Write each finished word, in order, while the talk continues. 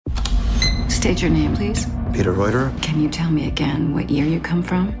State your name, please. Peter Reuter. Can you tell me again what year you come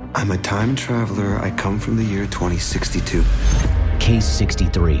from? I'm a time traveler. I come from the year 2062. Case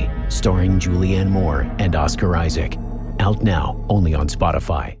 63, starring Julianne Moore and Oscar Isaac. Out now, only on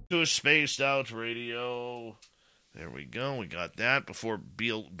Spotify. To Spaced Out Radio. There we go. We got that before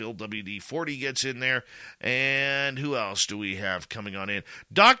Bill WD-40 gets in there. And who else do we have coming on in?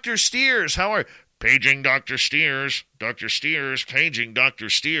 Dr. Steers, how are you? Paging Dr. Steers. Dr. Steers, paging Dr.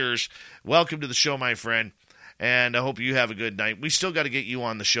 Steers. Welcome to the show, my friend. And I hope you have a good night. We still got to get you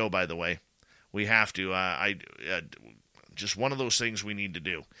on the show, by the way. We have to. Just one of those things we need to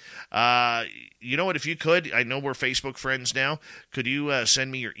do. You know what? If you could, I know we're Facebook friends now. Could you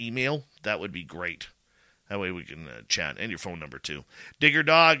send me your email? That would be great. That way we can chat. And your phone number, too. Digger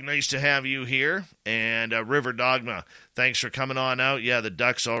Dog, nice to have you here. And River Dogma, thanks for coming on out. Yeah, the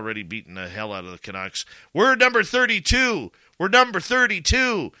Ducks already beating the hell out of the Canucks. We're number 32. We're number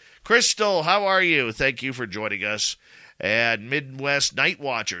 32. Crystal, how are you? Thank you for joining us. And Midwest Night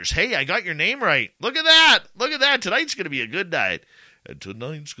Watchers. Hey, I got your name right. Look at that. Look at that. Tonight's going to be a good night. And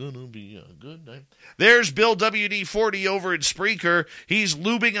tonight's going to be a good night. There's Bill WD-40 over at Spreaker. He's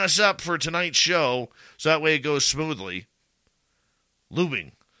lubing us up for tonight's show, so that way it goes smoothly.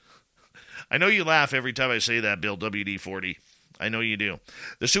 Lubing. I know you laugh every time I say that, Bill WD-40. I know you do.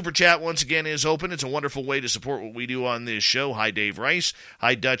 The Super Chat, once again, is open. It's a wonderful way to support what we do on this show. Hi, Dave Rice.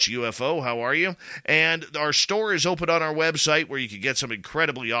 Hi, Dutch UFO. How are you? And our store is open on our website where you can get some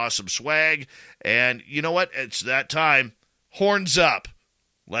incredibly awesome swag. And you know what? It's that time. Horns up.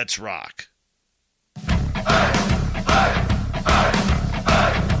 Let's rock.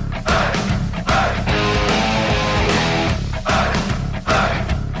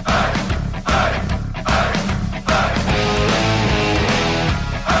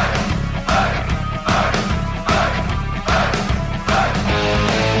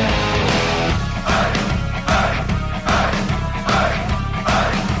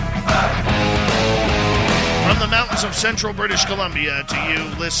 Of central British Columbia to you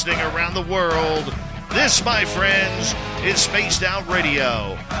listening around the world. This, my friends, is Spaced Out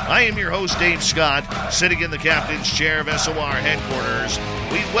Radio. I am your host, Dave Scott, sitting in the captain's chair of SOR headquarters.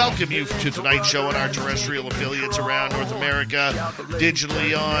 We welcome you to tonight's show on our terrestrial affiliates around North America,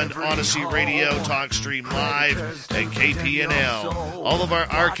 digitally on Odyssey Radio, TalkStream Live, and KPNL. All of our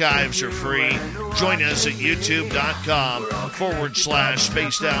archives are free. Join us at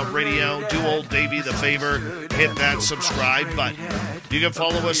youtube.com/Spaced Out Radio. Do old Davey the favor, hit that subscribe button. You can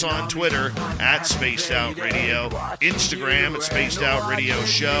follow us on Twitter at Spaced Out Radio, Instagram at Spaced Out Radio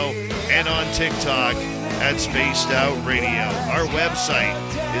Show, and on TikTok at Spaced Out Radio. Our website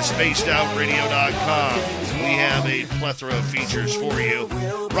is spacedoutradio.com. We have a plethora of features for you.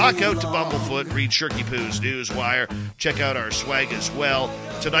 Rock out to Bumblefoot, read Shirky Poo's Newswire, check out our swag as well.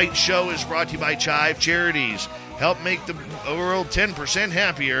 Tonight's show is brought to you by Chive Charities. Help make the world 10%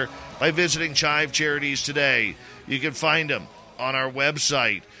 happier by visiting Chive Charities today. You can find them on our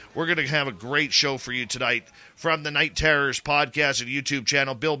website. We're going to have a great show for you tonight from the Night Terrors podcast and YouTube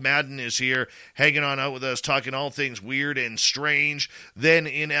channel. Bill Madden is here hanging on out with us, talking all things weird and strange. Then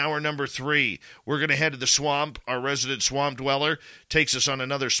in hour number 3, we're going to head to the swamp. Our resident swamp dweller takes us on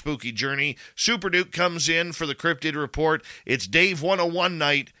another spooky journey. Super Duke comes in for the Cryptid Report. It's Dave 101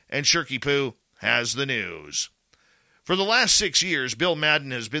 night, and Shirky Poo has the news. For the last 6 years, Bill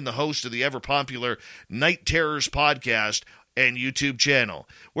Madden has been the host of the ever-popular Night Terrors podcast and YouTube channel,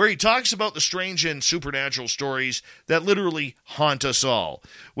 where he talks about the strange and supernatural stories that literally haunt us all.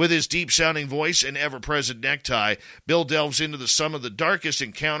 With his deep-sounding voice and ever-present necktie, Bill delves into some of the darkest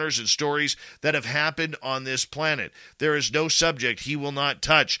encounters and stories that have happened on this planet. There is no subject he will not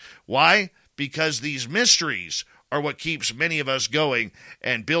touch. Why? Because these mysteries are what keeps many of us going,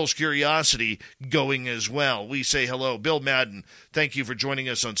 and Bill's curiosity going as well. We say hello. Bill Madden, thank you for joining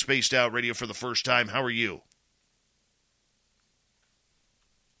us on Spaced Out Radio for the first time. How are you?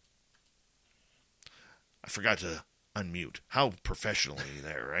 I forgot to unmute. How professionally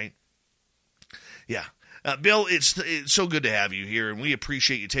there, right? Yeah. Bill, it's so good to have you here, and we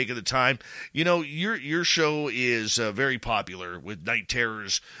appreciate you taking the time. You know, your show is very popular with Night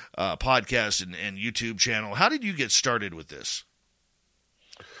Terrors podcast and YouTube channel. How did you get started with this?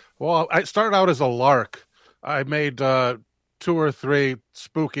 Well, I started out as a lark. I made 2 or 3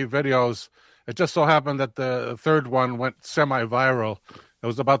 spooky videos. It just so happened that the third one went semi-viral. It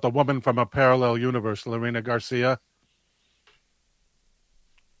was about the woman from a parallel universe, Lorena Garcia.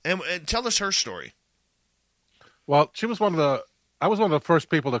 And tell us her story. Well, I was one of the first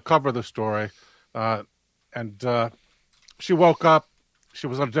people to cover the story. And she woke up. She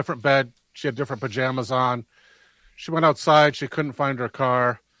was on a different bed. She had different pajamas on. She went outside. She couldn't find her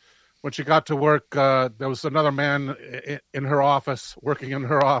car. when she got to work, there was another man in her office, working in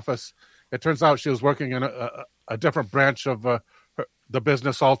her office. It turns out she was working in a different branch of the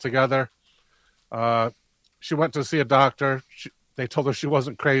business altogether. She went to see a doctor. They told her she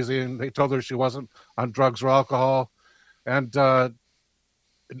wasn't crazy, and they told her she wasn't on drugs or alcohol. And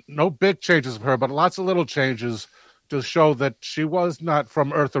no big changes of her, but lots of little changes to show that she was not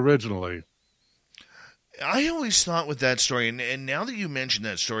from Earth originally. I always thought with that story, and now that you mentioned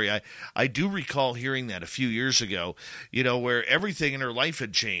that story, I do recall hearing that a few years ago, where everything in her life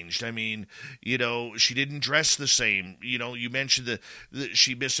had changed. I mean, she didn't dress the same. You mentioned that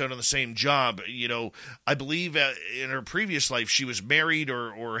she missed out on the same job. I believe in her previous life she was married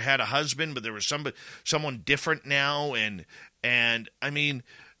or had a husband, but there was someone different now. And I mean,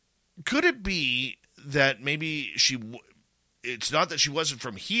 could it be that maybe it's not that she wasn't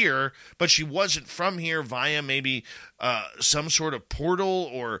from here, but she wasn't from here via maybe some sort of portal,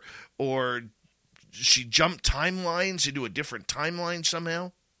 or she jumped timelines into a different timeline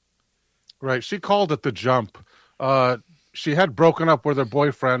somehow? Right. She called it the jump. She had broken up with her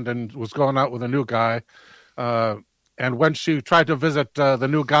boyfriend and was going out with a new guy. And when she tried to visit the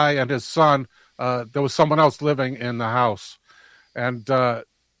new guy and his son, there was someone else living in the house. And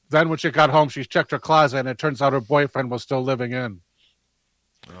then when she got home, she checked her closet, and it turns out her boyfriend was still living in.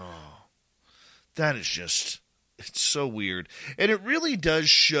 Oh, that is it's so weird. And it really does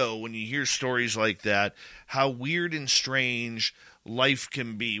show, when you hear stories like that, how weird and strange life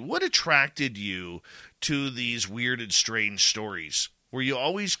can be. What attracted you to these weird and strange stories? Were you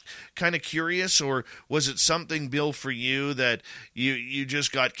always kind of curious, or was it something, Bill, for you that you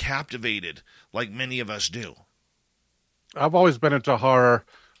just got captivated like many of us do? I've always been into horror.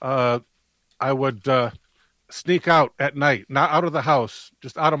 I would sneak out at night, not out of the house,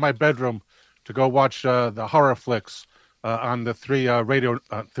 just out of my bedroom, to go watch the horror flicks on the three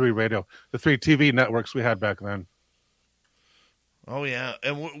TV networks we had back then. Oh yeah,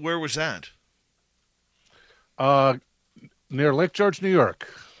 and where was that? Near Lake George, New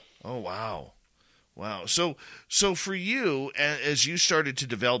York. Oh wow. Wow. So for you, as you started to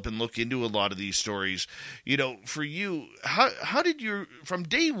develop and look into a lot of these stories, for you, how did you, from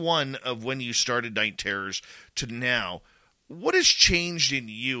day one of when you started Night Terrors to now, what has changed in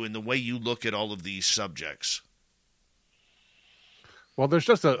you in the way you look at all of these subjects? Well, there's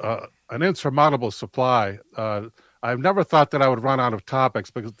just an insurmountable supply. I've never thought that I would run out of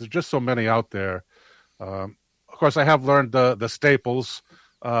topics because there's just so many out there. Of course, I have learned the staples,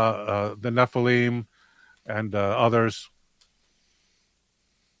 the Nephilim, and others.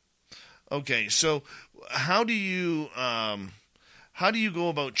 Okay, so how do you go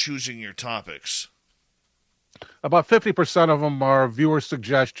about choosing your topics? About 50% of them are viewer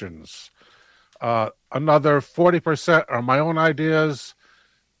suggestions. Another 40% are my own ideas,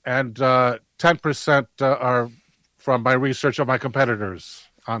 and 10% are from my research of my competitors,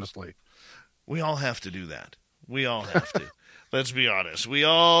 honestly. We all have to do that. We all have to. Let's be honest. We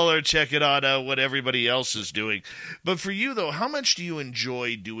all are checking on what everybody else is doing. But for you, though, how much do you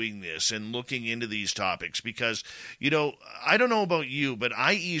enjoy doing this and looking into these topics? Because, I don't know about you, but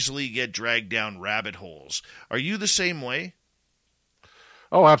I easily get dragged down rabbit holes. Are you the same way?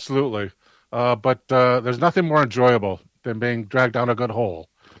 Oh, absolutely. But there's nothing more enjoyable than being dragged down a good hole.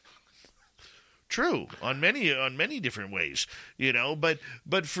 True, on many different ways,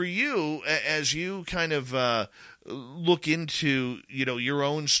 But for you, as you kind of look into your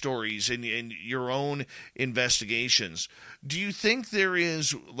own stories and your own investigations, do you think there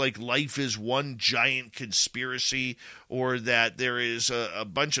is life is one giant conspiracy, or that there is a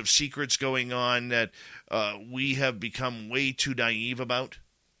bunch of secrets going on that we have become way too naive about?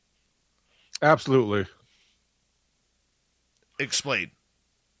 Absolutely. Explain.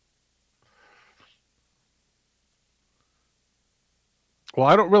 Well,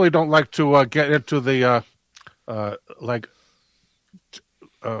 I don't like to get into the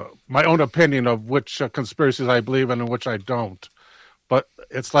my own opinion of which conspiracies I believe in and which I don't. But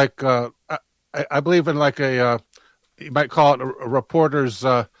it's like I believe in you might call it a reporter's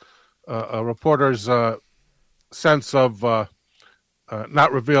sense of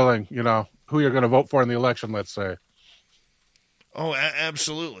not revealing, who you're going to vote for in the election, let's say. Oh,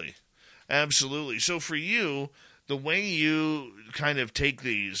 absolutely. Absolutely. So for you, the way you kind of take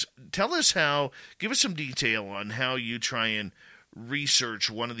these, give us some detail on how you try and research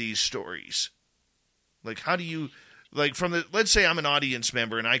one of these stories. How do you, let's say I'm an audience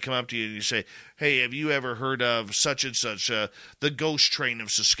member and I come up to you and you say, hey, have you ever heard of such and such, the ghost train of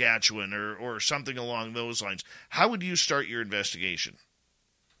Saskatchewan or something along those lines? How would you start your investigation?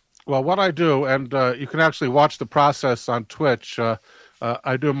 Well, what I do, and you can actually watch the process on Twitch,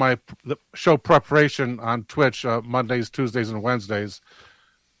 I do the show preparation on Twitch Mondays, Tuesdays, and Wednesdays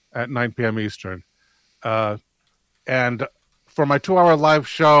at 9 p.m. Eastern. And for my 2-hour live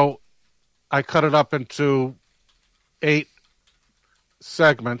show, I cut it up into 8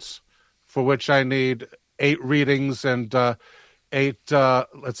 segments, for which I need 8 readings and 8,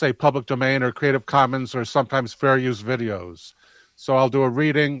 let's say, public domain or Creative Commons or sometimes fair use videos. So I'll do a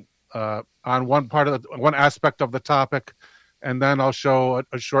reading on one aspect of the topic, and then I'll show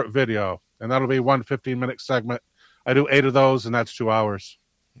a short video, and that'll be one 15-minute segment. I do 8 of those, and that's 2 hours.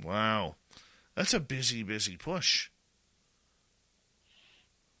 Wow. That's a busy push.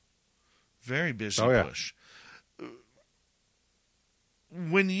 Very busy push.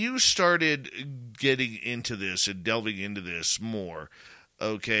 When you started getting into this and delving into this more,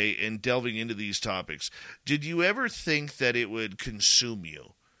 okay, and delving into these topics, did you ever think that it would consume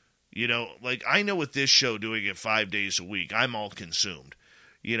you? You know, like I know with this show, doing it 5 days a week, I'm all consumed.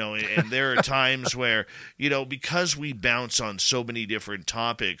 You know, and there are times where, you know, because we bounce on so many different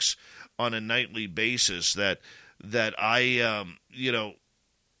topics on a nightly basis that I, you know,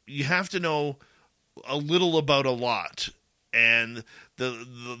 you have to know a little about a lot. And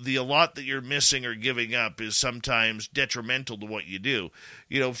the a lot that you're missing or giving up is sometimes detrimental to what you do.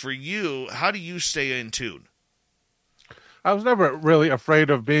 You know, for you, how do you stay in tune? I was never really afraid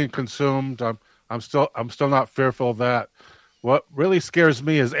of being consumed. I'm still not fearful of that. What really scares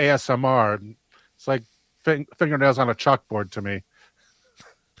me is ASMR. It's like fingernails on a chalkboard to me.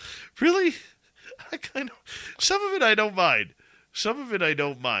 Really? Some of it I don't mind. Some of it I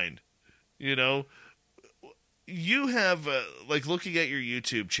don't mind. You know, you have, like looking at your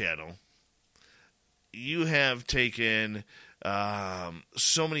YouTube channel, you have taken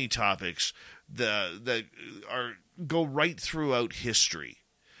so many topics that go right throughout history,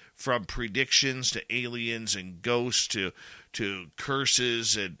 from predictions to aliens and ghosts to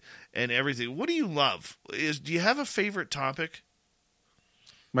curses and everything. What do you love? Do you have a favorite topic?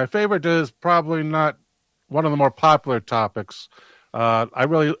 My favorite is probably not one of the more popular topics. I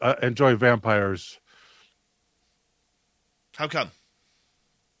really enjoy vampires. How come?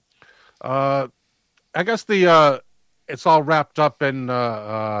 I guess it's all wrapped up in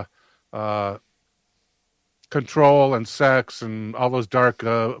control and sex and all those dark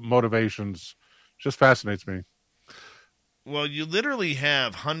motivations. Just fascinates me. Well, you literally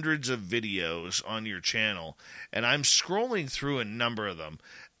have hundreds of videos on your channel, and I'm scrolling through a number of them,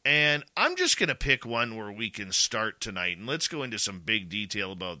 and I'm just going to pick one where we can start tonight, and let's go into some big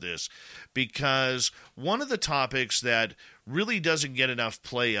detail about this, because one of the topics that really doesn't get enough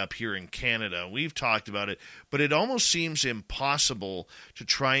play up here in Canada, we've talked about it, but it almost seems impossible to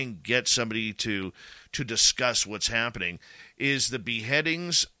try and get somebody to discuss what's happening, is the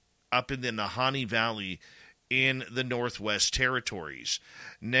beheadings up in the Nahanni Valley in the Northwest Territories.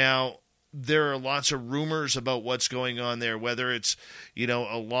 Now, there are lots of rumors about what's going on there, whether it's, you know,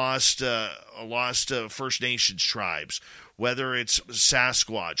 a lost First Nations tribes, whether it's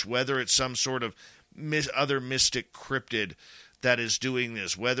Sasquatch, whether it's some sort of other mystic cryptid that is doing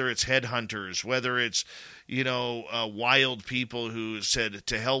this, whether it's headhunters, whether it's, you know, wild people who said,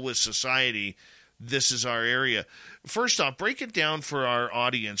 to hell with society, this is our area. First off, break it down for our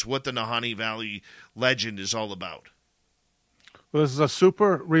audience what the Nahanni Valley legend is all about. Well, this is a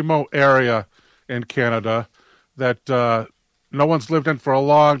super remote area in Canada that no one's lived in for a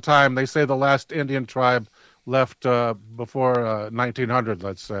long time. They say the last Indian tribe left before 1900,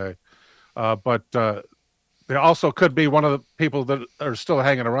 let's say. But they also could be one of the people that are still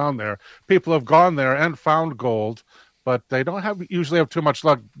hanging around there. People have gone there and found gold, but they don't usually have too much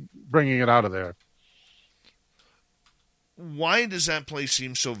luck bringing it out of there. Why does that place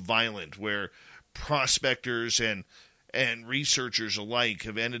seem so violent, where prospectors and researchers alike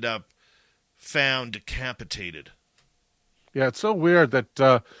have ended up found decapitated? Yeah, it's so weird that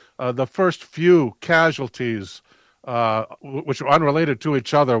the first few casualties, which are unrelated to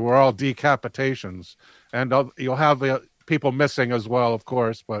each other, were all decapitations, and you'll have people missing as well, of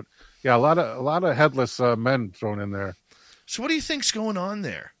course. But yeah, a lot of headless men thrown in there. So, what do you think's going on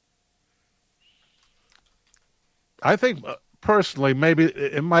there? I think personally, maybe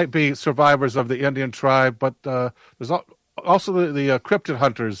it might be survivors of the Indian tribe, but there's also the cryptid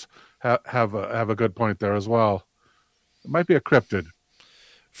hunters have a good point there as well. It might be a cryptid.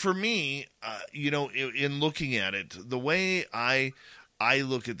 For me, you know, in looking at it, the way I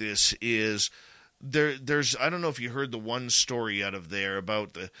look at this is there's I don't know if you heard the one story out of there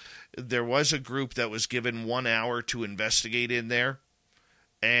about there was a group that was given 1 hour to investigate in there.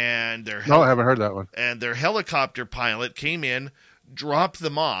 And no, I haven't heard that one. And their helicopter pilot came in, dropped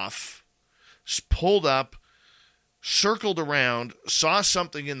them off, pulled up, circled around, saw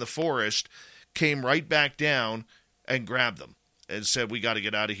something in the forest, came right back down and grabbed them and said, we got to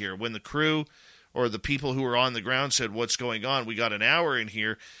get out of here. When the crew or the people who were on the ground said, what's going on? We got an hour in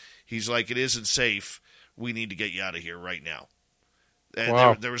here. He's like, it isn't safe. We need to get you out of here right now. And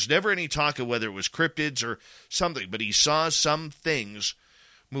wow. there was never any talk of whether it was cryptids or something, but he saw some things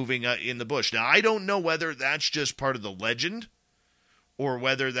moving in the bush. Now, I don't know whether that's just part of the legend or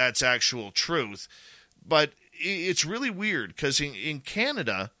whether that's actual truth, but it's really weird because in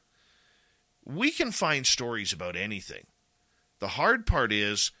Canada, we can find stories about anything. The hard part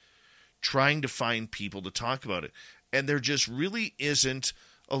is trying to find people to talk about it, and there just really isn't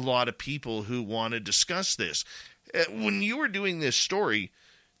a lot of people who want to discuss this. When you were doing this story,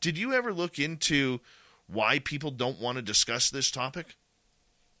 did you ever look into why people don't want to discuss this topic?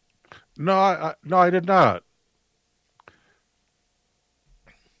 No, I did not.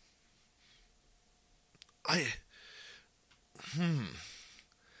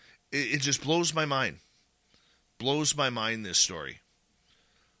 It just blows my mind. Blows my mind, this story.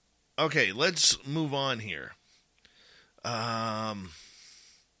 Okay, let's move on here.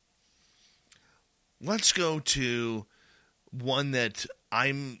 Let's go to one that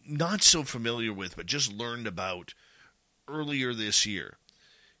I'm not so familiar with, but just learned about earlier this year.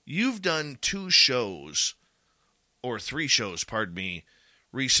 You've done 3 shows, pardon me,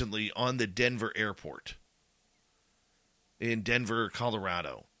 recently on the Denver airport in Denver,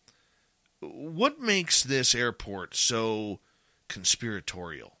 Colorado. What makes this airport so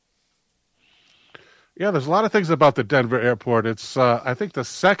conspiratorial? Yeah, there's a lot of things about the Denver airport. It's, I think, the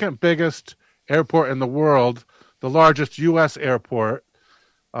second biggest airport in the world, the largest U.S. airport.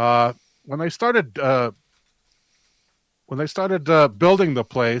 When they started building the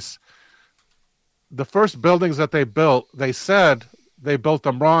place, the first buildings that they built, they said they built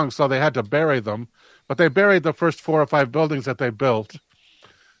them wrong, so they had to bury them. But they buried the first 4 or 5 buildings that they built.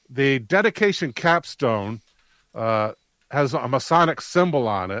 The dedication capstone has a Masonic symbol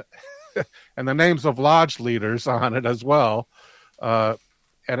on it, and the names of lodge leaders on it as well.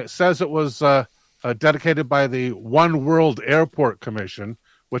 And it says it was dedicated by the One World Airport Commission,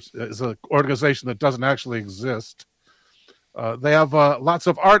 which is an organization that doesn't actually exist. They have lots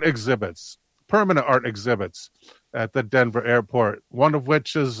of art exhibits, permanent art exhibits at the Denver airport, one of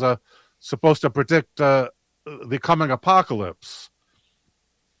which is supposed to predict the coming apocalypse.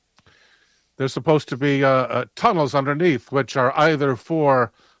 There's supposed to be tunnels underneath, which are either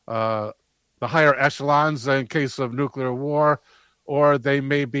for the higher echelons in case of nuclear war, or they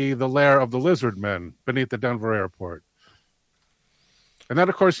may be the lair of the lizard men beneath the Denver airport. And then,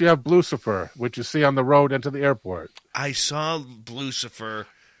 of course, you have Lucifer, which you see on the road into the airport. I saw Lucifer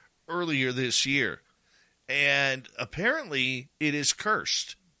earlier this year, and apparently it is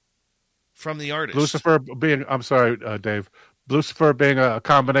cursed from the artist. Lucifer being, I'm sorry, Dave, Lucifer being a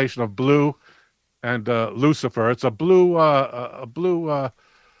combination of blue and Lucifer. It's a blue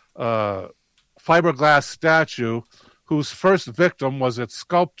fiberglass statue whose first victim was its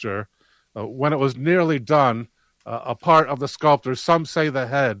sculptor. When it was nearly done, a part of the sculptor, some say the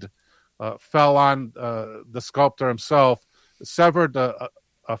head, fell on the sculptor himself, severed the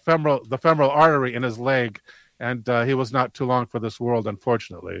femoral artery in his leg, and he was not too long for this world,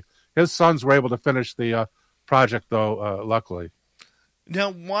 unfortunately. His sons were able to finish the project, though, luckily.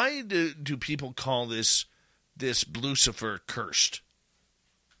 Now, why do people call this Lucifer cursed?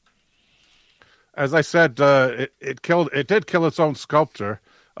 As I said, it did kill its own sculptor.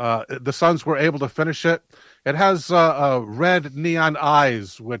 The sons were able to finish it. It has red neon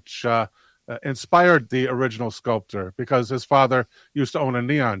eyes, which inspired the original sculptor because his father used to own a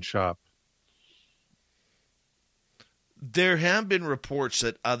neon shop. There have been reports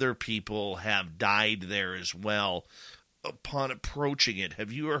that other people have died there as well upon approaching it.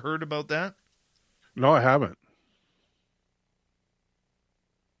 Have you ever heard about that? No, I haven't.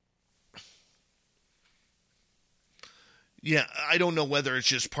 Yeah, I don't know whether it's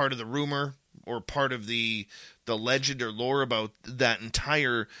just part of the rumor or part of the legend or lore about that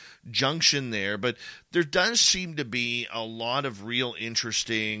entire junction there, but there does seem to be a lot of real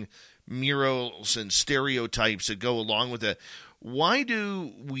interesting murals and stereotypes that go along with it. Why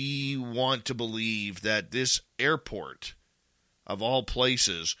do we want to believe that this airport, of all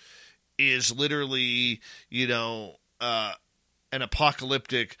places, is literally, an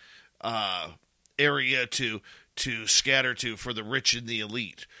apocalyptic area to scatter to for the rich and the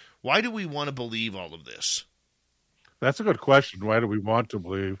elite? Why do we want to believe all of this? That's a good question. Why do we want to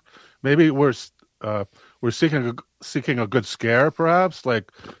believe? Maybe we're seeking a good scare, perhaps,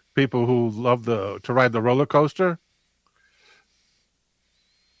 like people who love to ride the roller coaster.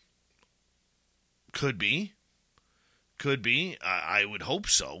 Could be. Could be. I would hope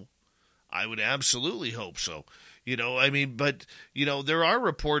so. I would absolutely hope so. But there are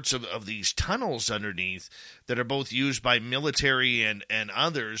reports of these tunnels underneath that are both used by military and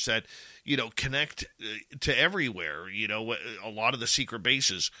others that, connect to everywhere. A lot of the secret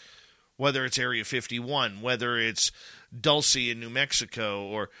bases, whether it's Area 51, whether it's Dulce in New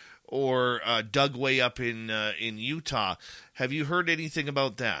Mexico, or Dugway up in Utah. Have you heard anything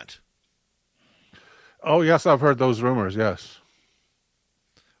about that? Oh, yes, I've heard those rumors, yes.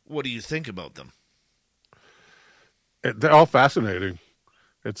 What do you think about them? They're all fascinating.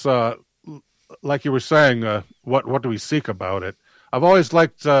 It's like you were saying, what do we seek about it? I've always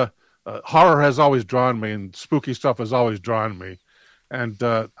liked, horror has always drawn me, and spooky stuff has always drawn me. And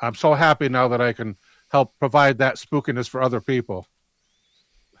I'm so happy now that I can help provide that spookiness for other people.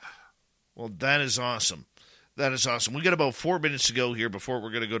 Well, that is awesome. That is awesome. We got about 4 minutes to go here before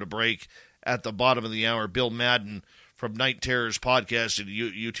we're going to go to break at the bottom of the hour. Bill Madden from Night Terrors podcast and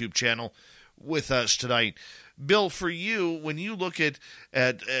YouTube channel with us tonight. Bill, for you, when you look at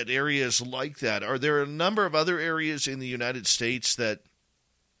areas like that, are there a number of other areas in the United States that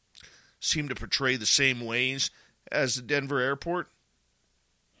seem to portray the same ways as the Denver airport?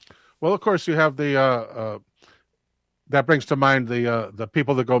 Well, of course, you have the that brings to mind the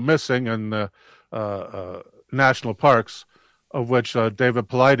people that go missing in national parks, of which David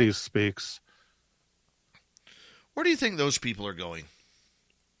Paulides speaks. Where do you think those people are going?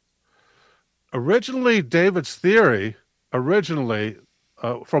 Originally, David's theory,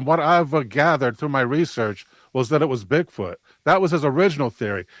 from what I've gathered through my research, was that it was Bigfoot. That was his original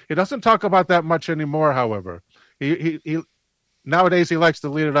theory. He doesn't talk about that much anymore, however. He nowadays he likes to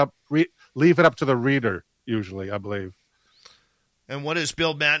leave it up to the reader, usually, I believe. And what does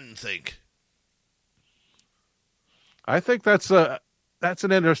Bill Madden think? I think that's an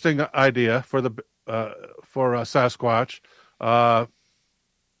interesting idea for Sasquatch.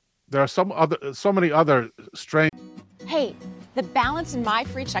 There are so many other strange. Hey, the balance in my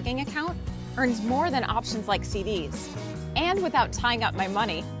free checking account earns more than options like CDs, and without tying up my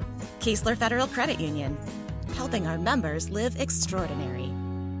money. Keesler Federal Credit Union, helping our members live extraordinary.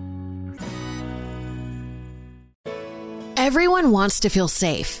 Everyone wants to feel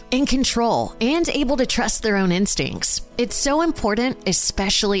safe, in control, and able to trust their own instincts. It's so important,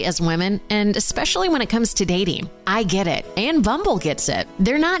 especially as women, and especially when it comes to dating. I get it, and Bumble gets it.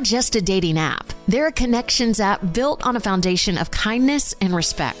 They're not just a dating app. They're a connections app built on a foundation of kindness and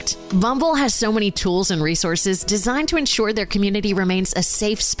respect. Bumble has so many tools and resources designed to ensure their community remains a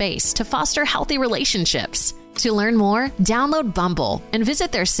safe space to foster healthy relationships. To learn more, download Bumble and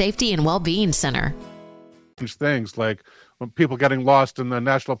visit their safety and well-being center. Things like when people getting lost in the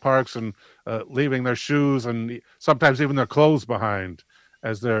national parks and leaving their shoes and sometimes even their clothes behind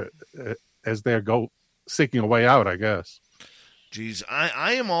as they go seeking a way out, I guess. Geez,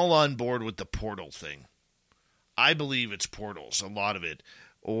 I am all on board with the portal thing. I believe it's portals, a lot of it,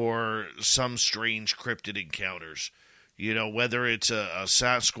 or some strange cryptid encounters. Whether it's a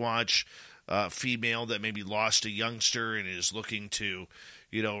Sasquatch female that maybe lost a youngster and is looking to,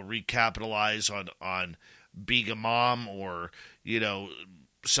 recapitalize on being a mom, or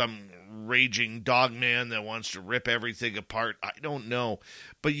some raging dog man that wants to rip everything apart. I don't know,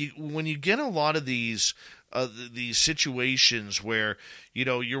 but when you get a lot of these situations where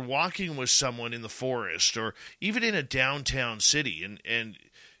you're walking with someone in the forest or even in a downtown city, and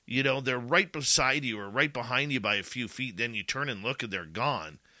they're right beside you or right behind you by a few feet, then you turn and look and they're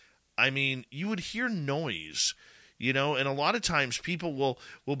gone. I mean, you would hear noise. And a lot of times people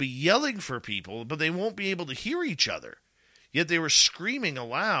will be yelling for people, but they won't be able to hear each other. Yet they were screaming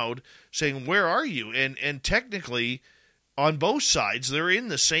aloud, saying, "Where are you?" And technically, on both sides, they're in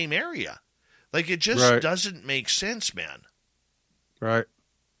the same area. Like, it just doesn't make sense, man. Right.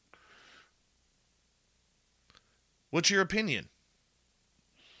 What's your opinion?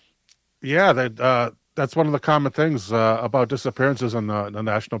 Yeah, that's one of the common things about disappearances in the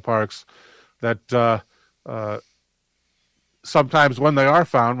national parks, that sometimes when they are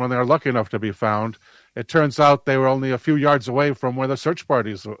found, when they're lucky enough to be found, it turns out they were only a few yards away from where the search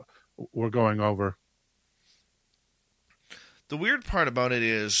parties were going over. The weird part about it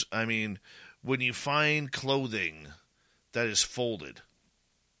is, I mean, when you find clothing that is folded,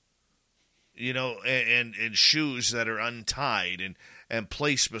 and shoes that are untied and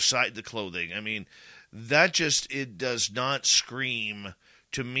placed beside the clothing, I mean, it does not scream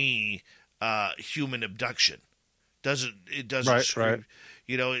to me human abduction. It doesn't scream. Right.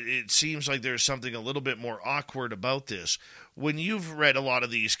 It seems like there's something a little bit more awkward about this. When you've read a lot of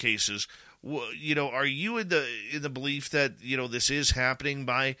these cases, are you in the belief that this is happening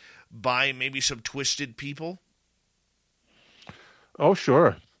by maybe some twisted people? Oh,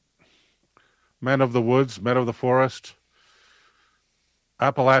 sure. Men of the woods, men of the forest,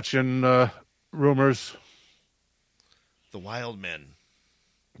 Appalachian rumors. The wild men.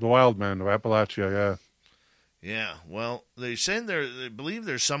 The wild men of Appalachia, yeah. Yeah, well, they believe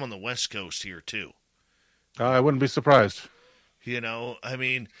there's some on the West Coast here, too. I wouldn't be surprised. I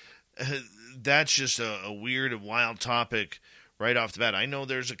mean, that's just a weird and wild topic right off the bat. I know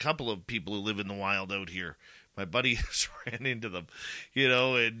there's a couple of people who live in the wild out here. My buddy has ran into them,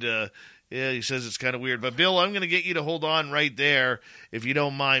 and yeah, he says it's kind of weird. But, Bill, I'm going to get you to hold on right there, if you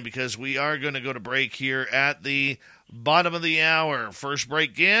don't mind, because we are going to go to break here at the bottom of the hour. First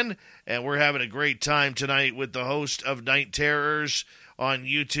break in, and we're having a great time tonight with the host of Night Terrors on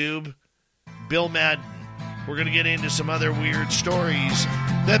YouTube, Bill Madden. We're going to get into some other weird stories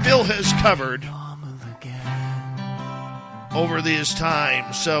that Bill has covered over this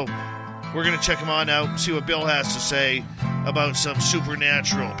time. So we're going to check him on out and see what Bill has to say about some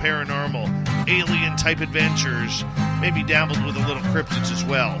supernatural, paranormal, alien-type adventures, maybe dabbled with a little cryptids as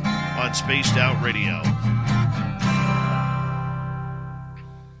well on Spaced Out Radio.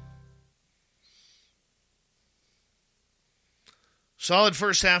 Solid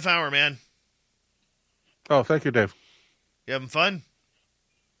first half hour, man. Oh, thank you, Dave. You having fun?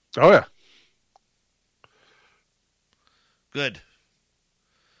 Oh, yeah. Good.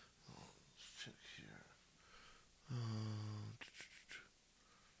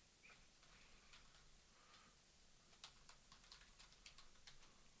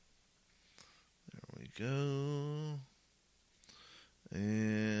 There we go.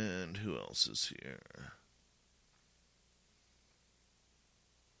 And who else is here?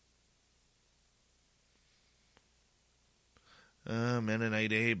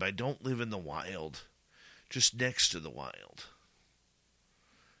 Mennonite Abe, I don't live in the wild, just next to the wild.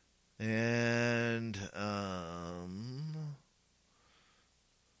 And,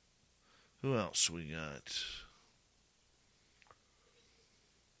 who else we got?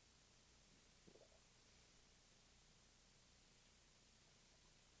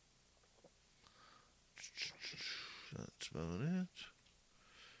 That's about it.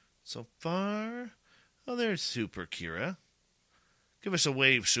 So far, oh, there's Super Kira. Give us a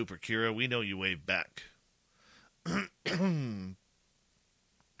wave, Super Kira. We know you wave back. I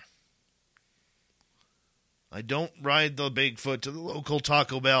don't ride the Bigfoot to the local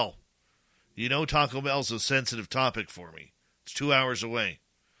Taco Bell. You know Taco Bell's a sensitive topic for me. It's 2 hours away.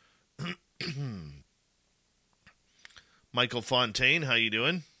 Michael Fontaine, how you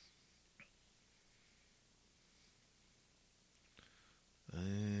doing?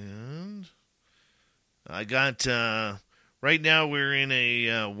 And I got... right now, we're in a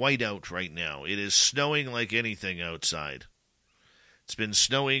whiteout right now. It is snowing like anything outside. It's been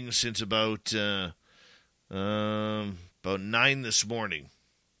snowing since about 9 this morning.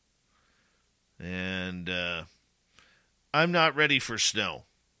 And I'm not ready for snow.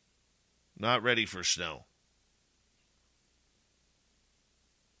 Not ready for snow.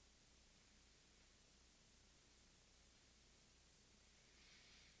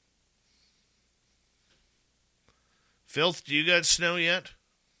 Filth, do you got snow yet?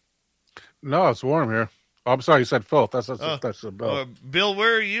 No, it's warm here. Oh, I'm sorry, you said filth. That's Bill. Bill,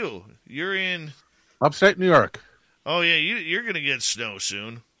 where are you? You're in upstate New York. Oh yeah, you're going to get snow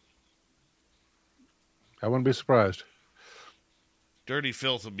soon. I wouldn't be surprised. Dirty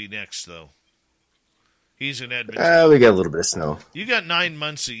Filth will be next, though. He's in Edmonton. We got a little bit of snow. You got 9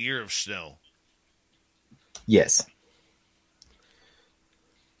 months a year of snow. Yes.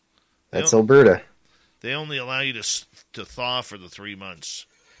 That's Alberta. They only allow you to thaw for the 3 months.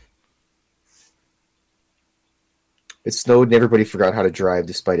 It snowed and everybody forgot how to drive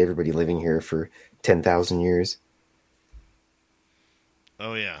despite everybody living here for 10,000 years.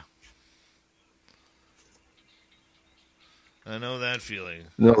 Oh, yeah. I know that feeling.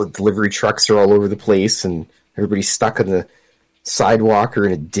 The delivery trucks are all over the place and everybody's stuck on the sidewalk or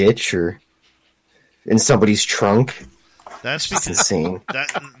in a ditch or in somebody's trunk. That's because insane.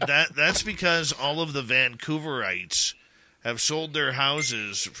 That's because all of the Vancouverites have sold their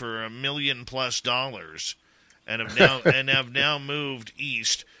houses for $1 million+ and have now moved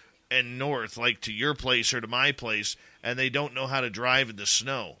east and north, like to your place or to my place, and they don't know how to drive in the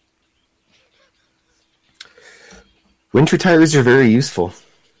snow. Winter tires are very useful.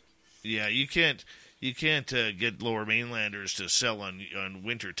 Yeah, you can't get Lower Mainlanders to sell on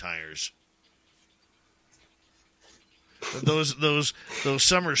winter tires. Those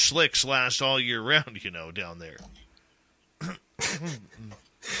summer slicks last all year round, down there.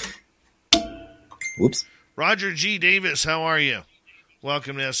 Whoops. Roger G. Davis, how are you?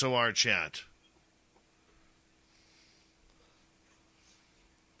 Welcome to SOR Chat.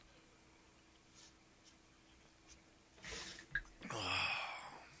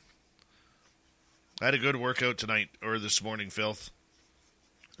 I had a good workout tonight or this morning, Filth.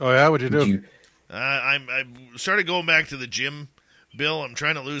 Oh, yeah? What'd you do? I started going back to the gym, Bill. I'm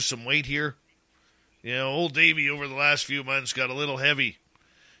trying to lose some weight here. You know, old Davey over the last few months got a little heavy.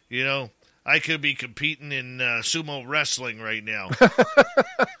 You know, I could be competing in sumo wrestling right now.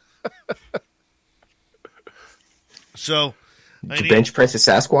 So, Did you bench press a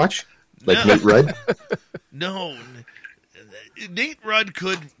Sasquatch? Like Nate Rudd? No. Nate Rudd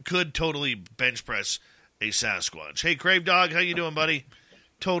could totally bench press a Sasquatch. Hey, Crave Dog, how you doing, buddy?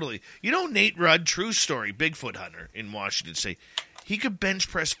 Totally. You know, Nate Rudd, true story, Bigfoot hunter in Washington State, he could bench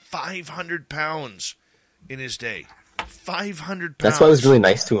press 500 pounds in his day. 500 pounds. That's why I was really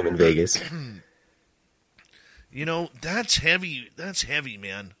nice to him in Vegas. You know, that's heavy. That's heavy,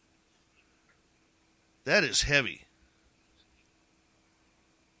 man. That is heavy.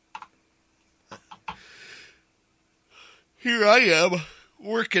 Here I am,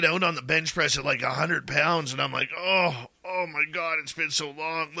 working out on the bench press at like 100 pounds, and I'm like, oh my God, it's been so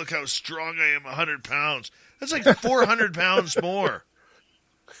long. Look how strong I am, 100 pounds. That's like 400 pounds more.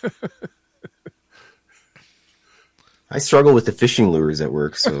 I struggle with the fishing lures at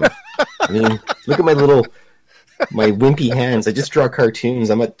work, so, I mean, look at my wimpy hands. I just draw cartoons.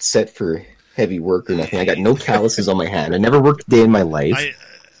 I'm not set for heavy work or nothing. I got no calluses on my hand. I never worked a day in my life.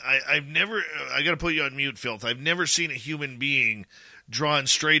 I've never, I got to put you on mute, Filth. I've never seen a human being drawn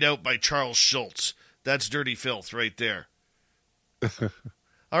straight out by Charles Schultz. That's Dirty Filth right there.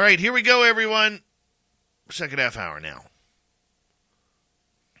 All right, here we go, everyone. Second half hour now.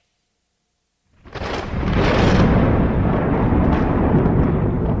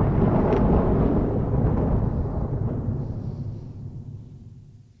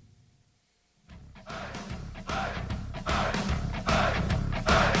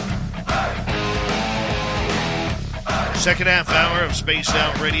 Second half hour of Spaced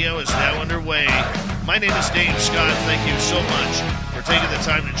Out Radio is now underway. My name is Dave Scott. Thank you so much for taking the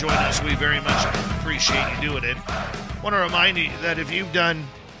time to join us. We very much appreciate you doing it. I want to remind you that if you've done,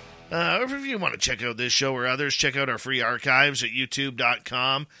 if you want to check out this show or others, check out our free archives at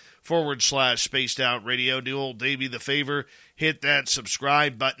youtube.com/Spaced Out Radio. Do old Davey the favor, hit that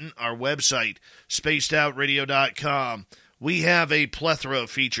subscribe button. Our website, spacedoutradio.com. We have a plethora of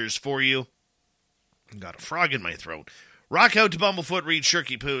features for you. Got a frog in my throat. Rock out to Bumblefoot, read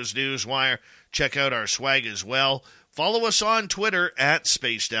Shirky Poo's Newswire. Check out our swag as well. Follow us on Twitter at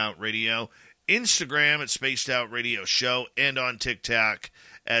Spaced Out Radio, Instagram at Spaced Out Radio Show, and on TikTok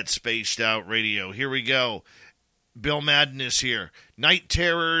at Spaced Out Radio. Here we go. Bill Madden is here. Night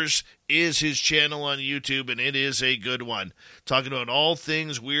Terrors is his channel on YouTube, and it is a good one. Talking about all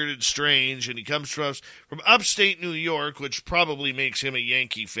things weird and strange, and he comes to us from upstate New York, which probably makes him a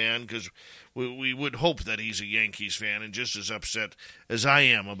Yankee fan, because we would hope that he's a Yankees fan and just as upset as I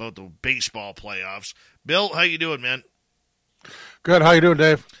am about the baseball playoffs. Bill, how you doing, man? Good. How you doing,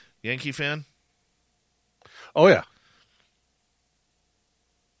 Dave? Yankee fan? Oh, yeah.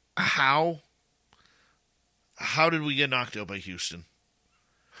 How did we get knocked out by Houston?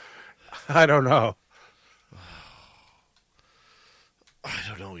 I don't know. I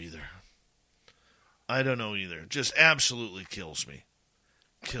don't know either. Just absolutely kills me.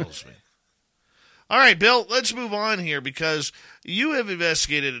 All right, Bill, let's move on here because you have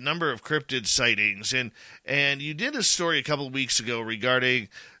investigated a number of cryptid sightings, and you did a story a couple of weeks ago regarding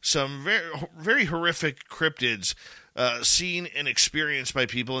some very, very horrific cryptids seen and experienced by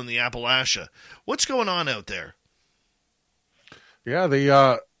people in the Appalachia. What's going on out there? Yeah,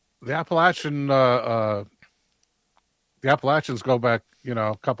 the Appalachian the Appalachians go back,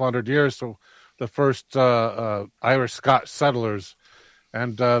 a couple hundred years to the first Irish Scotch settlers.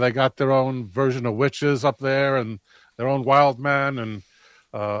 And they got their own version of witches up there and their own wild men and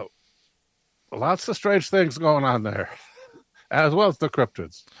lots of strange things going on there, as well as the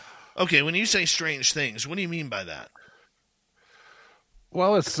cryptids. Okay, when you say strange things, what do you mean by that?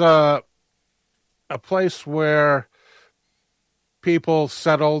 Well, it's a place where people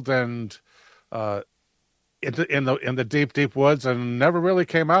settled and in the deep, deep woods and never really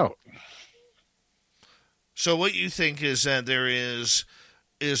came out. So what you think is that there is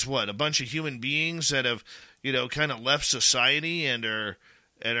what, a bunch of human beings that have, kind of left society and are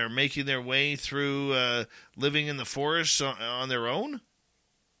making their way through living in the forest on their own?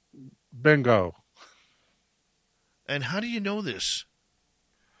 Bingo. And how do you know this?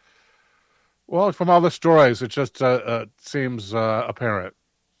 Well, from all the stories, it just seems apparent.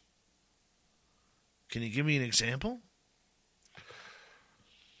 Can you give me an example?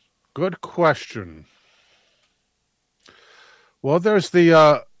 Good question. Well, there's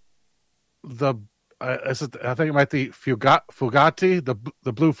I think it might be Fugati,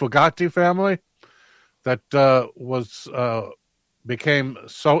 the blue Fugati family. that became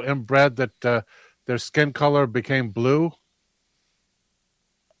so inbred that their skin color became blue.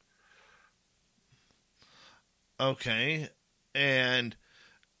 Okay, and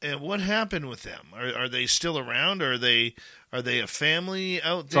what happened with them? Are they still around? Are they a family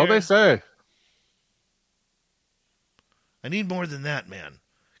out there? So they say. I need more than that, man.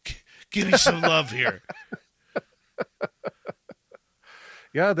 Give me some love here.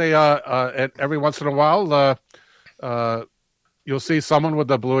 Yeah, they every once in a while you'll see someone with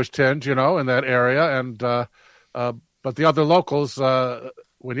a bluish tinge, in that area, and but the other locals,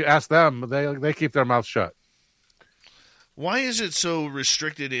 when you ask them, they keep their mouth shut. Why is it so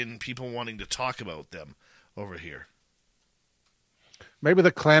restricted in people wanting to talk about them over here? Maybe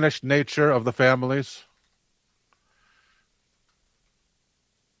the clannish nature of the families.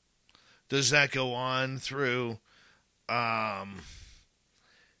 Does that go on through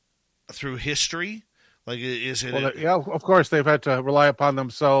history? Like, is it? Well, yeah, of course, they've had to rely upon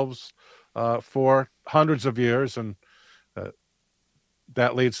themselves for hundreds of years, and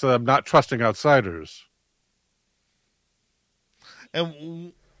that leads to them not trusting outsiders.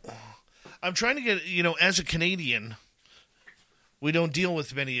 And I'm trying to get, as a Canadian, we don't deal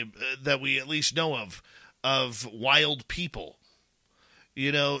with many that we at least know of wild people.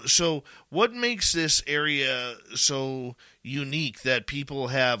 So what makes this area so unique that people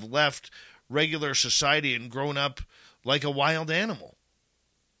have left regular society and grown up like a wild animal?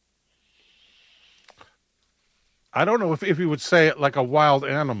 I don't know if you would say it like a wild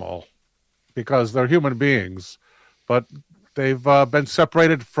animal, because they're human beings, but they've been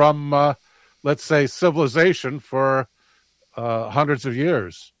separated from, let's say, civilization for hundreds of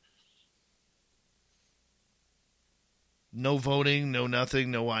years. No voting, no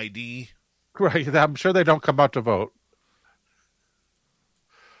nothing, no ID. Right, I'm sure they don't come out to vote.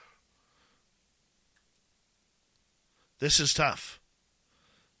 This is tough.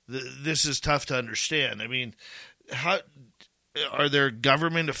 This is tough to understand. I mean, how are there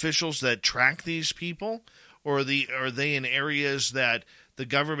government officials that track these people, or are they in areas that the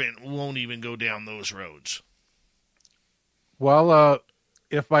government won't even go down those roads? Well,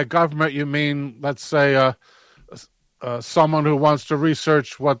 if by government you mean, let's say, someone who wants to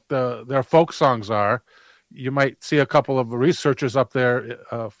research what their folk songs are, you might see a couple of researchers up there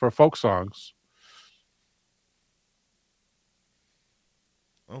for folk songs.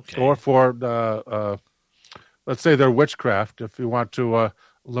 Okay. Or for, let's say, their witchcraft, if you want to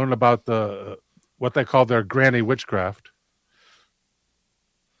learn about what they call their granny witchcraft.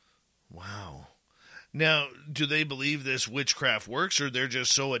 Wow. Now, do they believe this witchcraft works, or they're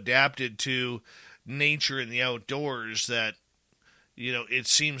just so adapted to nature and the outdoors that, it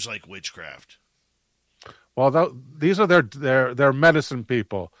seems like witchcraft? Well, these are their medicine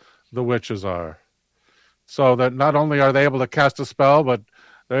people, the witches are. So that not only are they able to cast a spell, but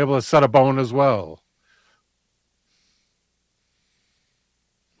they're able to set a bone as well.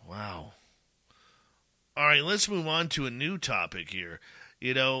 Wow. All right, let's move on to a new topic here.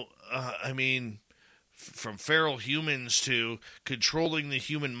 From feral humans to controlling the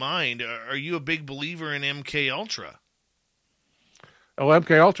human mind, are you a big believer in MK Ultra? Oh,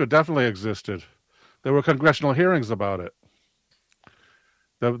 MK Ultra definitely existed. There were congressional hearings about it.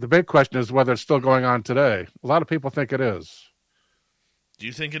 The big question is whether it's still going on today. A lot of people think it is. Do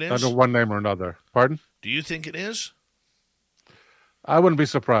you think it is? Under one name or another. Pardon? Do you think it is? I wouldn't be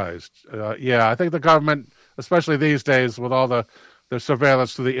surprised. Yeah, I think the government, especially these days with all the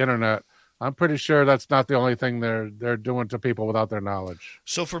surveillance through the internet, I'm pretty sure that's not the only thing they're doing to people without their knowledge.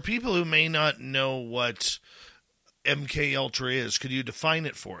 So for people who may not know what MK Ultra is, could you define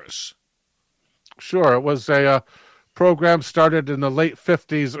it for us? Sure. It was a program started in the late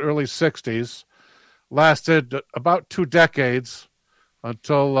 50s, early 60s, lasted about 2 decades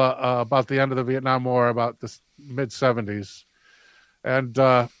until about the end of the Vietnam War, about the mid-70s. And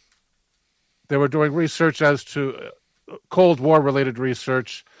they were doing research as to Cold War-related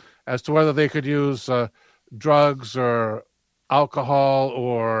research as to whether they could use drugs or alcohol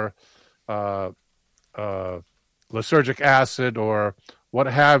or lysergic acid or what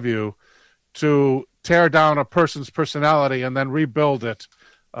have you to tear down a person's personality and then rebuild it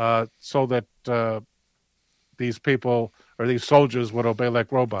so that these people or these soldiers would obey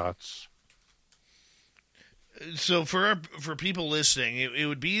like robots. So for people listening, it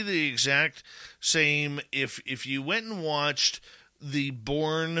would be the exact same if you went and watched the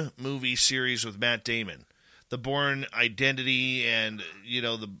Bourne movie series with Matt Damon, the Bourne Identity, and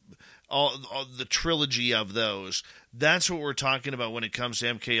all the trilogy of those. That's what we're talking about when it comes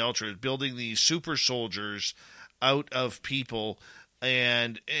to MK Ultra, building these super soldiers out of people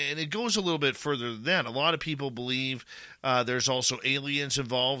And it goes a little bit further than that. A lot of people believe there's also aliens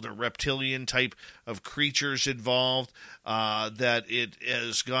involved or reptilian type of creatures involved, that it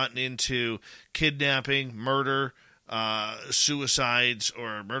has gotten into kidnapping, murder, suicides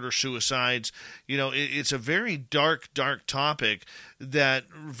or murder-suicides. It's a very dark topic that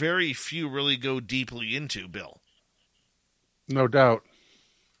very few really go deeply into, Bill. No doubt.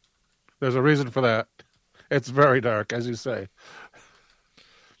 There's a reason for that. It's very dark, as you say.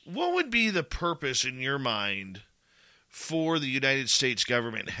 What would be the purpose in your mind for the United States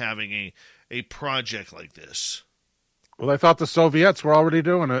government having a project like this? Well, they thought the Soviets were already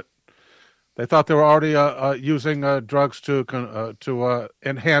doing it. They thought they were already using drugs to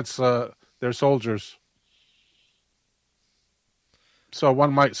enhance their soldiers. So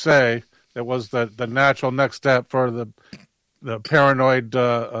one might say it was the natural next step for the paranoid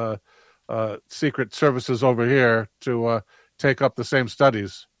secret services over here to take up the same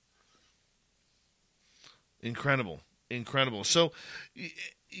studies. Incredible. So,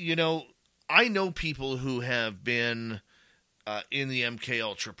 I know people who have been in the MK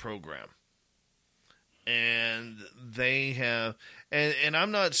Ultra program, and they have, and I'm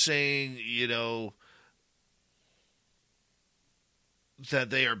not saying,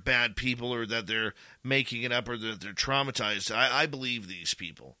 that they are bad people or that they're making it up or that they're traumatized. I believe these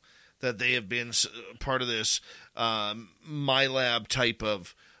people, that they have been part of this MyLab type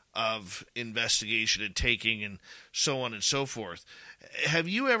of investigation and taking and so on and so forth. Have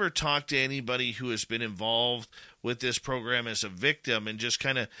you ever talked to anybody who has been involved with this program as a victim and just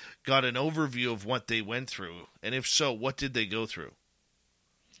kind of got an overview of what they went through? And if so, what did they go through?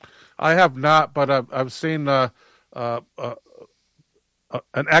 I have not, but I've seen an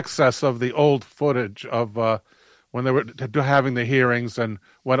excess of the old footage of when they were having the hearings and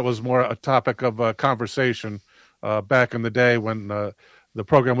when it was more a topic of conversation back in the day when the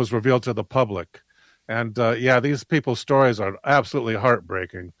program was revealed to the public. And these people's stories are absolutely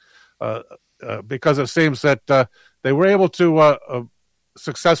heartbreaking because it seems that they were able to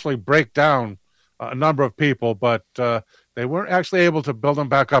successfully break down a number of people, but they weren't actually able to build them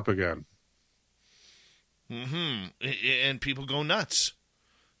back up again. Mm-hmm. And people go nuts.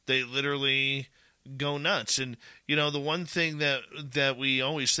 They literally go nuts. And, the one thing that we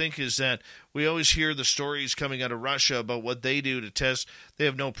always think is that we always hear the stories coming out of Russia about what they do to test. They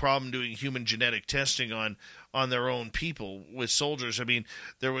have no problem doing human genetic testing on their own people with soldiers. I mean,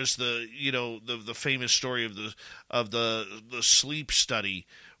 there was the famous story of the sleep study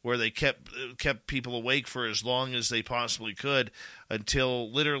where they kept people awake for as long as they possibly could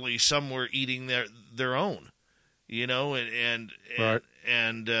until literally some were eating their own, and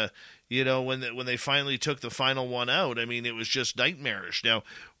when they finally took the final one out, I mean, it was just nightmarish. Now,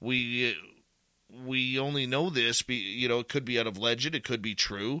 we only know this, it could be out of legend, it could be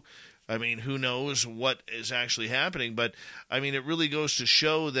true. I mean, who knows what is actually happening, but I mean, it really goes to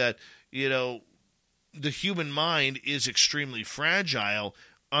show that, the human mind is extremely fragile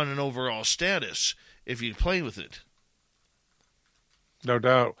on an overall status if you play with it. No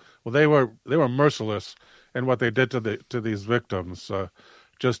doubt. Well, they were merciless in what they did to these victims.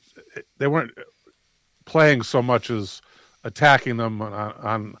 They weren't playing so much as attacking them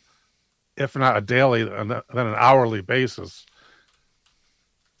on if not a daily, then an hourly basis.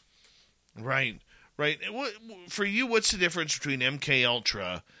 Right. For you, what's the difference between MK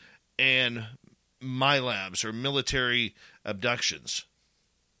Ultra and MyLabs or military abductions?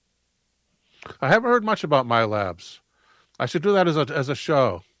 I haven't heard much about MyLabs. I should do that as a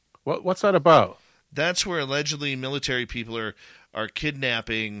show. What's that about? That's where allegedly military people are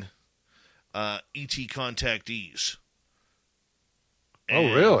kidnapping ET contactees.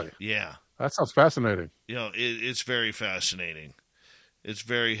 Oh, really? Yeah. That sounds fascinating. It's very fascinating. It's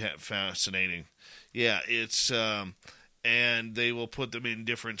very fascinating. Yeah, it's and they will put them in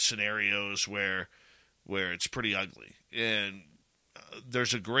different scenarios where it's pretty ugly. And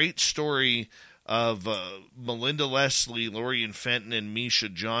there's a great story of Melinda Leslie, Lorian Fenton, and Misha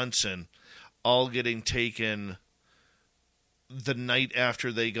Johnson all getting taken the night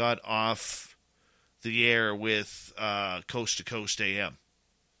after they got off the air with Coast to Coast AM.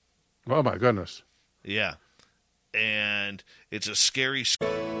 Oh, my goodness. Yeah. And it's a scary...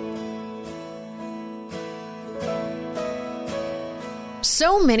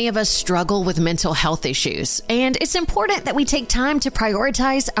 So many of us struggle with mental health issues, and it's important that we take time to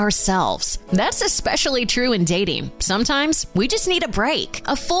prioritize ourselves. That's especially true in dating. Sometimes we just need a break.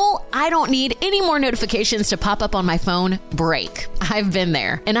 A full, I don't need any more notifications to pop up on my phone break. I've been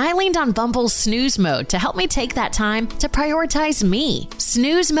there, and I leaned on Bumble's snooze mode to help me take that time to prioritize me.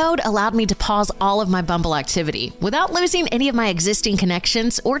 Snooze mode allowed me to pause all of my Bumble activity without losing any of my existing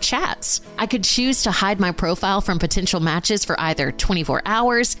connections or chats. I could choose to hide my profile from potential matches for either 24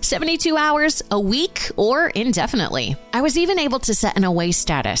 hours, 72 hours, a week, or indefinitely. I was even able to set an away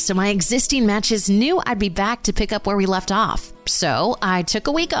status so my existing matches knew I'd be back to pick up where we left off. So I took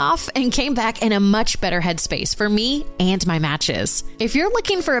a week off and came back in a much better headspace for me and my matches. If you're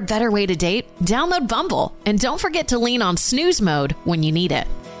looking for a better way to date, download Bumble and don't forget to lean on snooze mode when you need it.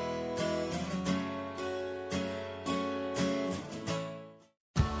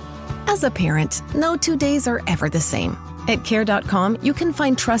 As a parent, no 2 days are ever the same. At Care.com, you can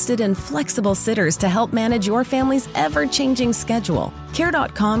find trusted and flexible sitters to help manage your family's ever-changing schedule.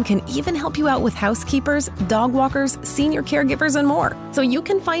 Care.com can even help you out with housekeepers, dog walkers, senior caregivers, and more, so you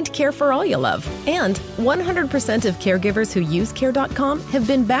can find care for all you love. And 100% of caregivers who use Care.com have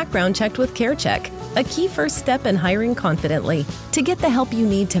been background checked with CareCheck, a key first step in hiring confidently. To get the help you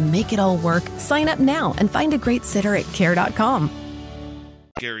need to make it all work, sign up now and find a great sitter at Care.com.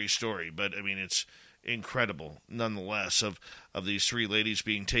 Scary story, but I mean, it's incredible nonetheless of these three ladies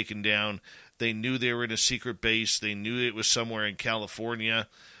being taken down. They knew they were in a secret base. They knew it was somewhere in California.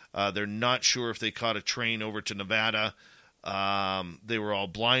 They're not sure if they caught a train over to Nevada. They were all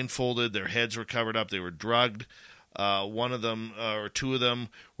blindfolded. Their heads were covered up. They were drugged. One of them, or two of them,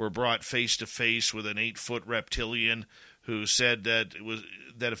 were brought face to face with an 8-foot reptilian who said that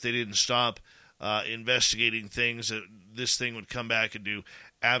if they didn't stop investigating things, that this thing would come back and do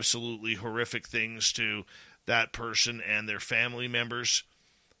absolutely horrific things to that person and their family members.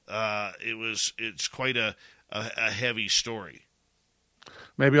 It's quite a heavy story.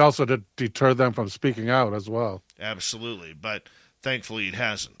 Maybe also to deter them from speaking out as well. Absolutely, but thankfully it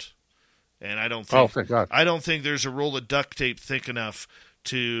hasn't. And I don't think, thank God. I don't think there's a roll of duct tape thick enough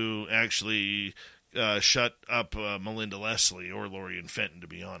to actually shut up Melinda Leslie or Lorien Fenton, to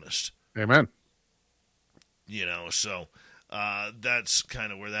be honest. Amen. So that's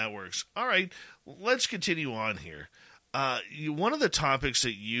kind of where that works. All right, let's continue on here. One of the topics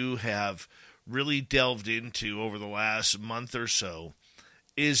that you have really delved into over the last month or so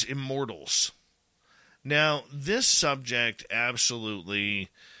is immortals. Now, this subject absolutely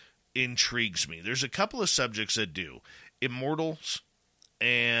intrigues me. There's a couple of subjects that do. Immortals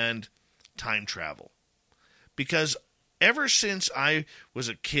and time travel. Because ever since I was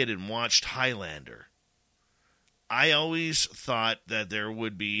a kid and watched Highlander, I always thought that there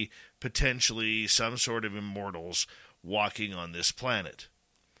would be potentially some sort of immortals walking on this planet.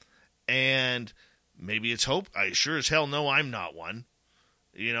 And maybe it's hope. I sure as hell know I'm not one.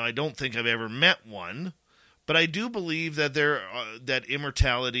 I don't think I've ever met one. But I do believe that that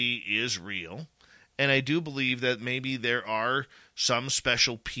immortality is real. And I do believe that maybe there are some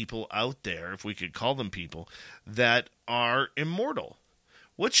special people out there, if we could call them people, that are immortal.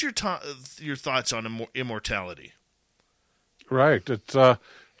 What's your thoughts on immortality? Right.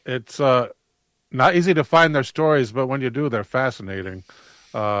 It's not easy to find their stories, but when you do, they're fascinating.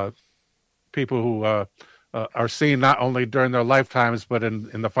 People who are seen not only during their lifetimes, but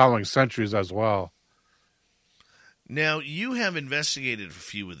in the following centuries as well. Now, you have investigated a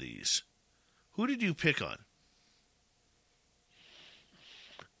few of these. Who did you pick on?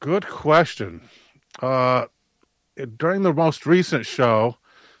 Good question. During the most recent show,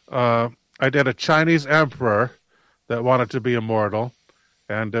 I did a Chinese emperor that wanted to be immortal,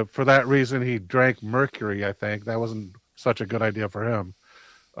 and for that reason, he drank mercury, I think. That wasn't such a good idea for him.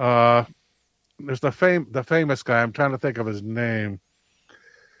 There's the famous guy. I'm trying to think of his name.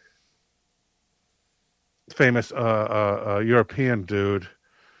 Famous European dude.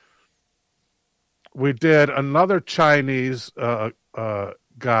 We did another Chinese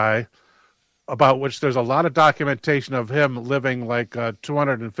guy about which there's a lot of documentation of him living like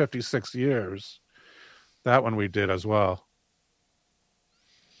 256 years. That one we did as well.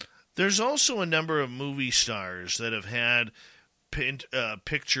 There's also a number of movie stars that have had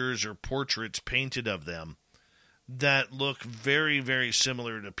pictures or portraits painted of them that look very, very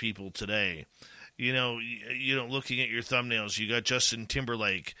similar to people today. Looking at your thumbnails, you got Justin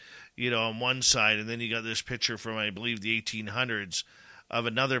Timberlake, on one side, and then you got this picture from, I believe, the 1800s of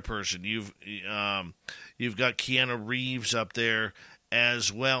another person. You've got Keanu Reeves up there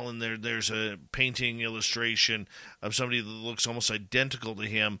as well, and there's a painting illustration of somebody that looks almost identical to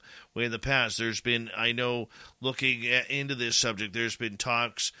him. Way in the past, there's been, I know, looking into this subject, there's been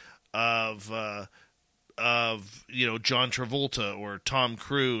talks of John Travolta or Tom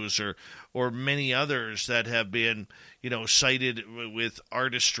Cruise or many others that have been cited with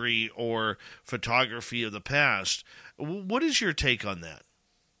artistry or photography of the past. What is your take on that?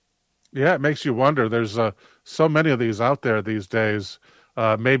 Yeah, it makes you wonder. There's so many of these out there these days.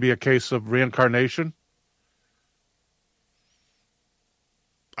 Maybe a case of reincarnation?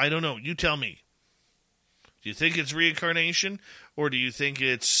 I don't know. You tell me. Do you think it's reincarnation, or do you think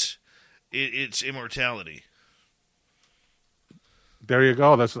it's immortality? There you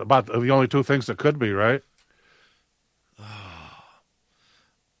go. That's about the only two things that could be, right?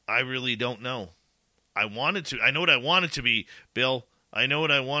 I really don't know. I know what I want it to be, Bill. I know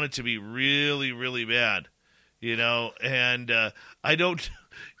what I want it to be really, really bad, and I don't,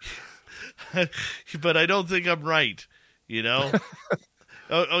 but I don't think I'm right,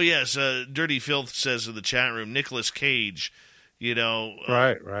 oh yes, Dirty Filth says in the chat room, Nicolas Cage,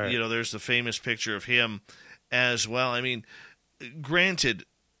 right. There's the famous picture of him as well. I mean, granted,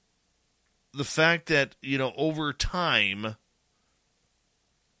 the fact that, over time,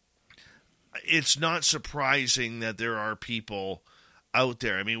 it's not surprising that there are people out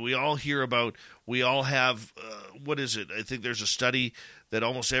there. I mean, we all have, what is it? I think there's a study that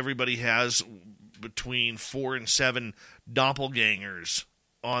almost everybody has between 4 and 7 doppelgangers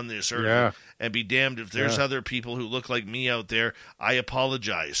on this earth. Yeah. And be damned if there's other people who look like me out there. I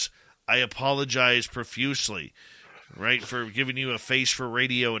apologize. I apologize profusely, right, for giving you a face for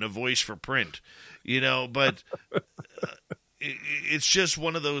radio and a voice for print. But it's just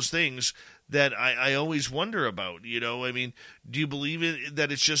one of those things that I always wonder about, I mean, do you believe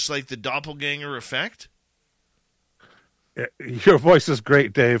that it's just like the doppelganger effect? Your voice is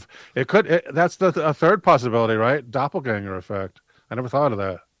great, Dave. That's a third possibility, right? Doppelganger effect. I never thought of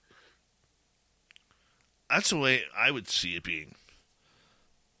that. That's the way I would see it being.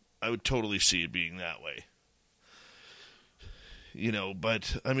 I would totally see it being that way.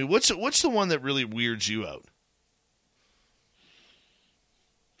 But, I mean, what's the one that really weirds you out?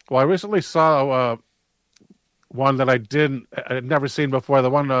 Well, I recently saw one that I'd never seen before. The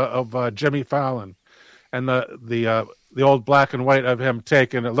one of Jimmy Fallon, and the old black and white of him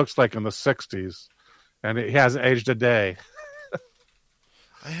taken. It looks like in the '60s, and he hasn't aged a day.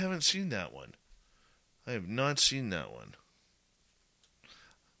 I haven't seen that one. I have not seen that one.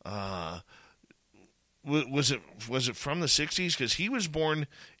 Was it from the '60s? Because he was born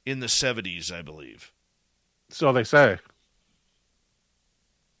in the '70s, I believe. So they say.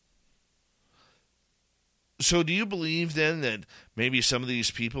 So do you believe then that maybe some of these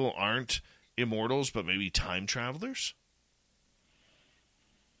people aren't immortals, but maybe time travelers?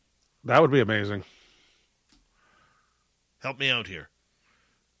 That would be amazing. Help me out here.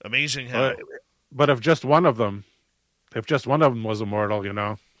 Amazing how. But if just one of them was immortal,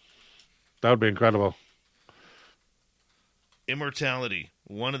 that would be incredible. Immortality,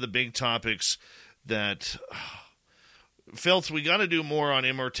 one of the big topics that... Filth, we got to do more on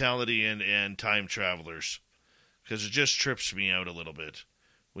immortality and time travelers, because it just trips me out a little bit.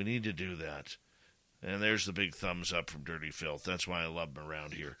 We need to do that. And there's the big thumbs up from Dirty Filth. That's why I love him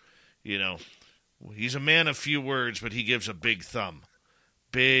around here. He's a man of few words, but he gives a big thumb.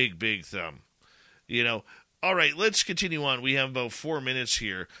 Big, big thumb. All right, let's continue on. We have about 4 minutes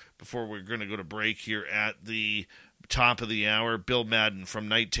here before we're going to go to break here at the top of the hour. Bill Madden from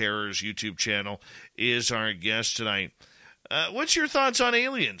Night Terror's YouTube channel is our guest tonight. What's your thoughts on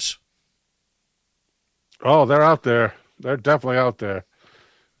aliens? Oh, they're out there. They're definitely out there.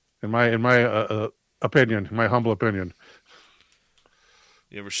 In my opinion, my humble opinion.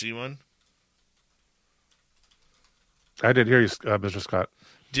 You ever see one? I did hear you, Mr. Scott.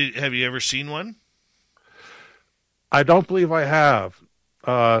 Have you ever seen one? I don't believe I have.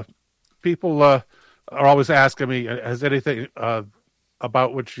 People are always asking me, has anything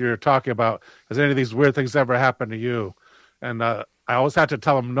about what you're talking about, has any of these weird things ever happened to you? And I always had to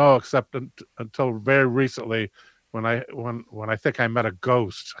tell them no, except until very recently when I think I met a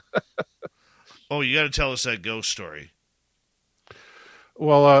ghost. Oh, you got to tell us that ghost story.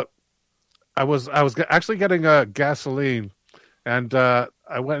 Well, I was actually getting gasoline, and I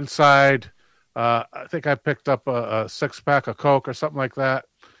went inside. I think I picked up a 6-pack of Coke or something like that,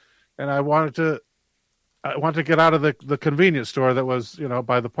 and I wanted to get out of the convenience store that was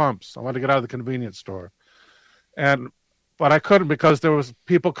by the pumps. I wanted to get out of the convenience store, but I couldn't because there was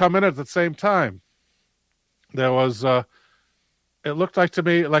people coming in at the same time. There was it looked like to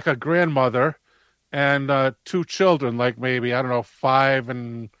me like a grandmother and 2 children, like maybe, I don't know, 5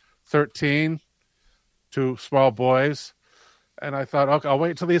 and 13, 2 small boys. And I thought, okay, I'll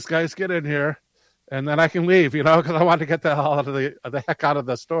wait till these guys get in here, and then I can leave, because I want to get the hell out of the heck out of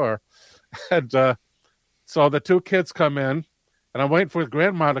the store. And so the 2 kids come in, and I'm waiting for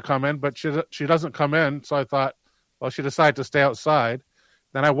grandma to come in, but she doesn't come in. So I thought, well, she decided to stay outside.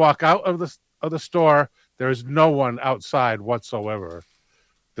 Then I walk out of the store. There is no one outside whatsoever.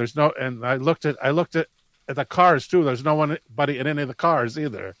 There's no, and I looked at the cars too. There's nobody in any of the cars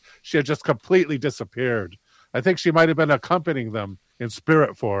either. She had just completely disappeared. I think she might have been accompanying them in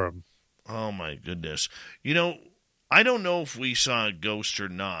spirit form. Oh my goodness! I don't know if we saw a ghost or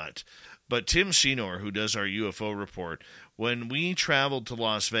not, but Tim Senor, who does our UFO report, when we traveled to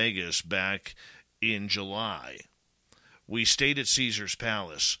Las Vegas back in July, we stayed at Caesar's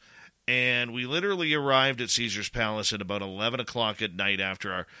Palace. And we literally arrived at Caesar's Palace at about 11 o'clock at night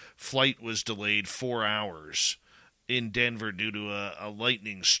after our flight was delayed 4 hours in Denver due to a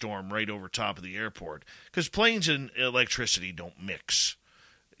lightning storm right over top of the airport. Because planes and electricity don't mix,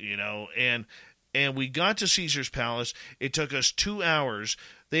 And we got to Caesar's Palace. It took us 2 hours.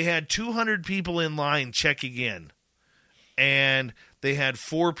 They had 200 people in line checking in. And they had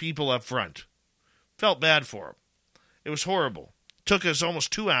 4 people up front. Felt bad for them. It was horrible. Took us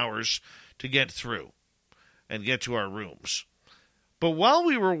almost 2 hours to get through and get to our rooms. But while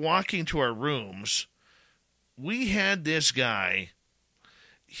we were walking to our rooms, we had this guy.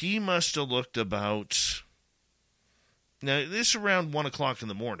 He must have looked about, now this is around 1 o'clock in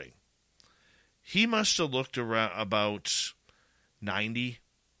the morning. He must have looked around about 90,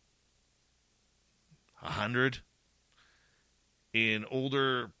 100 in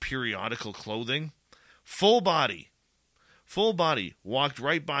older periodical clothing, full body, walked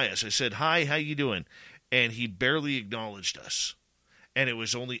right by us. I said, "Hi, how you doing?" And he barely acknowledged us. And it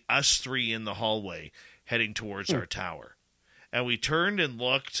was only us 3 in the hallway heading towards our tower. And we turned and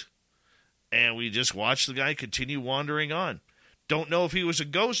looked, and we just watched the guy continue wandering on. Don't know if he was a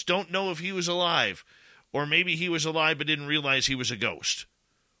ghost, don't know if he was alive. Or maybe he was alive but didn't realize he was a ghost.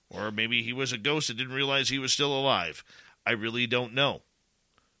 Or maybe he was a ghost and didn't realize he was still alive. I really don't know.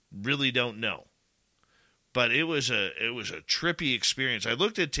 Really don't know. But it was a trippy experience. I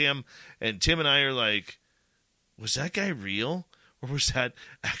looked at Tim, and Tim and I are like, was that guy real? Or was that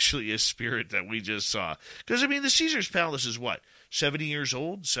actually a spirit that we just saw? Because, the Caesar's Palace is what? 70 years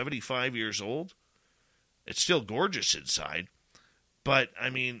old? 75 years old? It's still gorgeous inside. But,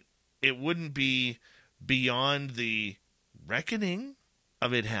 it wouldn't be beyond the reckoning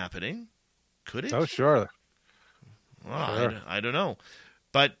of it happening, could it? Oh, sure. Well, sure. I don't know.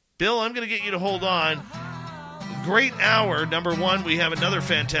 But, Bill, I'm going to get you to hold on. Great hour. Number 1, we have another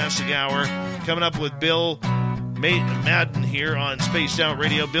fantastic hour coming up with Bill Madden here on Spaced Out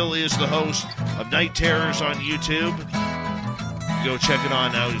Radio. Bill is the host of Night Terrors on YouTube. Go check it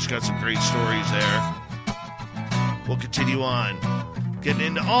on out. He's got some great stories there. We'll continue on getting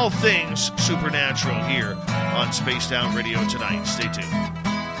into all things supernatural here on Spaced Out Radio tonight. Stay tuned.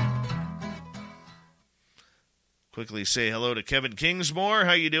 Quickly say hello to Kevin Kingsmore.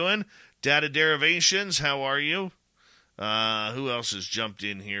 How you doing? Data Derivations, how are you? Who else has jumped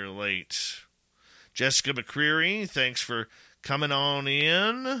in here late? Jessica McCreary, thanks for coming on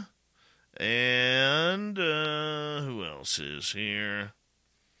in. And who else is here?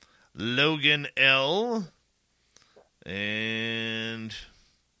 Logan L. And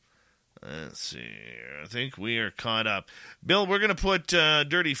let's see here. I think we are caught up. Bill, we're going to put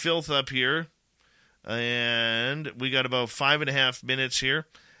Dirty Filth up here. And we got about 5.5 minutes here.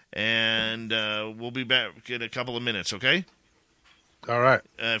 And we'll be back in a couple of minutes, okay? All right.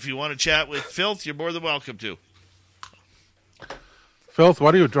 If you want to chat with Filth, you're more than welcome to. Filth,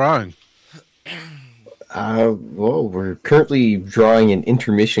 what are you drawing? Well, we're currently drawing an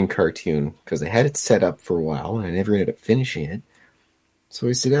intermission cartoon because I had it set up for a while and I never ended up finishing it. So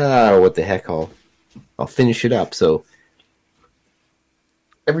I said, what the heck, I'll finish it up. So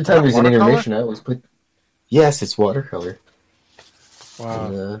every time there's an intermission, I always put... Yes, it's watercolor. Wow.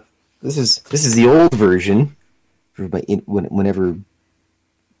 And, this is the old version. Whenever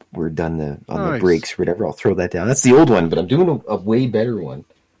we're done on the breaks or whatever, I'll throw that down. That's the old one, but I'm doing a way better one.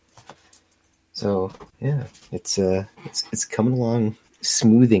 So yeah, it's coming along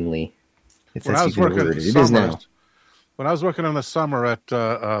smoothingly. If that's even a word, it is now. When I was working in the summer at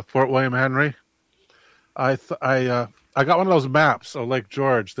Fort William Henry, I got one of those maps of Lake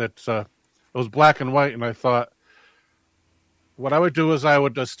George that it was black and white, and I thought what I would do is I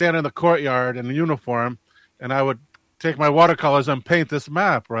would stand in the courtyard in uniform, and I would take my watercolors and paint this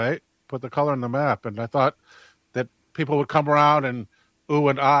map, right? Put the color in the map, and I thought that people would come around and ooh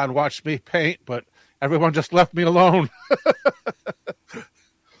and ah and watch me paint, but Everyone just left me alone.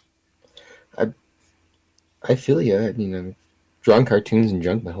 I feel you. I mean, I've drawn cartoons and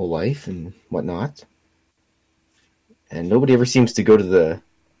junk my whole life and whatnot. And nobody ever seems to go to the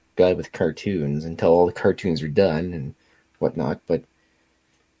guy with cartoons until all the cartoons are done and whatnot. But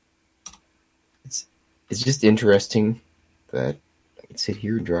it's just interesting that I can sit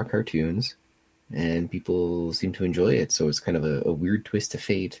here and draw cartoons and people seem to enjoy it. So it's kind of a weird twist of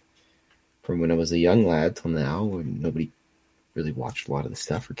fate from when I was a young lad till now, when nobody really watched a lot of the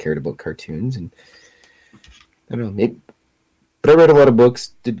stuff or cared about cartoons. And I don't know, but I read a lot of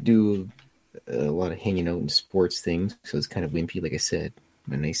books, did do a lot of hanging out and sports things, so it's kind of wimpy, like I said,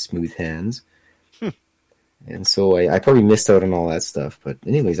 my nice smooth hands. And so I probably missed out on all that stuff. But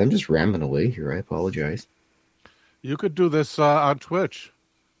anyways, I'm just rambling away here. I apologize. You could do this on Twitch.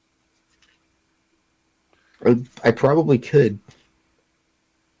 I probably could.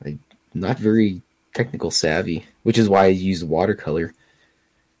 I'm not very technical savvy, which is why I use watercolor.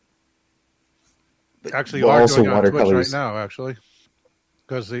 Actually, you are doing it on Twitch right now, actually.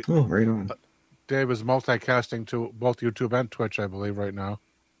 Because right on. Dave is multicasting to both YouTube and Twitch, I believe, right now.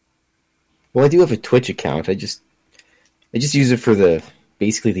 Well, I do have a Twitch account. I just use it for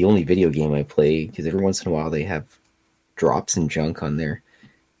basically the only video game I play, because every once in a while they have drops and junk on there.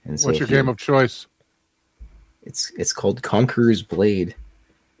 And so what's your game of choice? It's called Conqueror's Blade.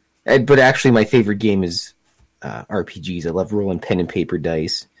 But actually, my favorite game is RPGs. I love rolling pen and paper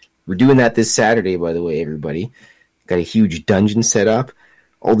dice. We're doing that this Saturday, by the way, everybody. Got a huge dungeon set up.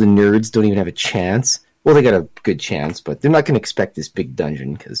 All the nerds don't even have a chance. Well, they got a good chance, but they're not going to expect this big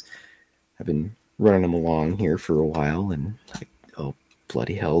dungeon, because I've been running them along here for a while, and oh,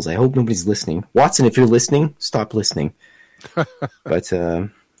 bloody hells. I hope nobody's listening. Watson, if you're listening, stop listening. But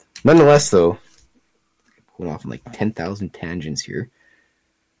nonetheless, though, going off on like 10,000 tangents here.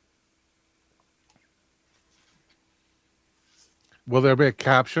 Will there be a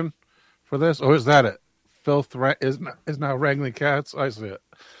caption for this, or is that it? Filth is now wrangling cats. I see it.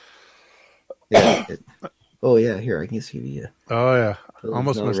 Yeah. Oh yeah. Here, I can see the. Oh yeah. Filth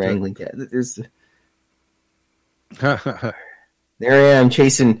Almost missed wrangling cat. There's. There I am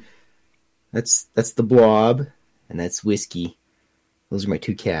chasing. That's the Blob, and that's Whiskey. Those are my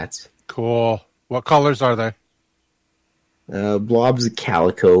two cats. Cool. What colors are they? Blob's a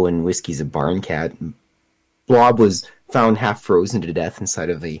calico, and Whiskey's a barn cat. Blob was found half frozen to death inside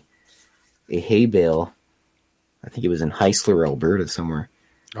of a hay bale. I think it was in Heisler, Alberta, somewhere.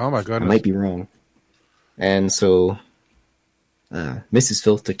 Oh my goodness! I might be wrong. And so, Mrs.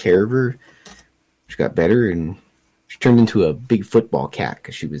 Filth took care of her. She got better, and she turned into a big football cat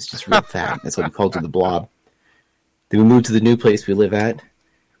because she was just real fat. That's what we called her, the Blob. Then we moved to the new place we live at,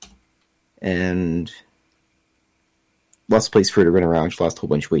 and lost a place for her to run around. She lost a whole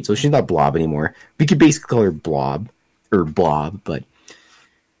bunch of weight, so she's not Blob anymore. We could basically call her Blob or Blob, but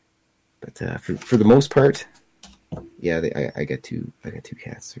for the most part, yeah, I got two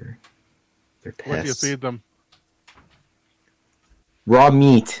cats. They're pests. What do you feed them? Raw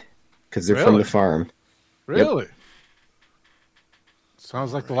meat, because they're from the farm. Really? Yep.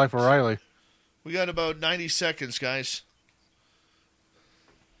 Sounds like the life of Riley. We got about 90 seconds, guys.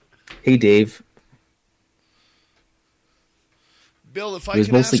 Hey, Dave. Bill, if I it was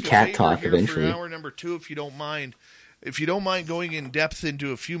can mostly ask cat a favor talk here eventually. for hour number 2, if you don't mind. If you don't mind going in depth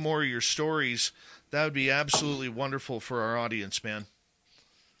into a few more of your stories, that would be absolutely wonderful for our audience, man.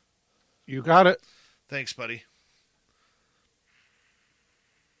 You got it. Thanks, buddy.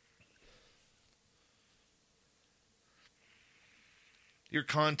 Your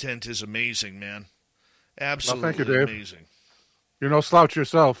content is amazing, man. Absolutely thank you, Dave. amazing. You're no slouch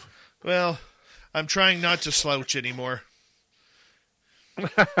yourself. Well, I'm trying not to slouch anymore.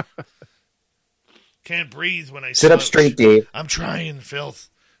 Can't breathe when I Sit slouch. up straight, Dave. I'm trying, Filth.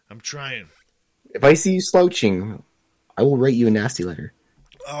 I'm trying. If I see you slouching, I will write you a nasty letter.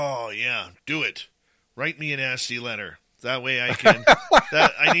 Oh, yeah. Do it. Write me a nasty letter. That way I can...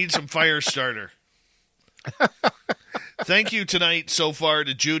 I need some fire starter. Thank you tonight so far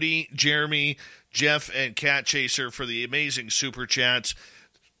to Judy, Jeremy, Jeff, and Cat Chaser for the amazing Super Chats.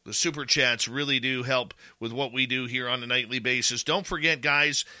 The Super Chats really do help with what we do here on a nightly basis. Don't forget,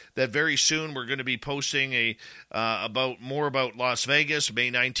 guys, that very soon we're going to be posting more about Las Vegas, May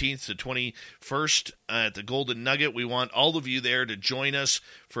 19th to 21st at the Golden Nugget. We want all of you there to join us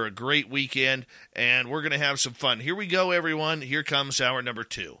for a great weekend, and we're going to have some fun. Here we go, everyone. Here comes hour number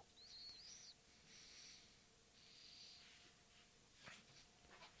 2.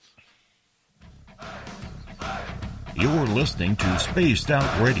 You're listening to Spaced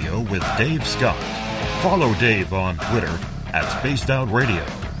Out Radio with Dave Scott. Follow Dave on Twitter @Spaced Out Radio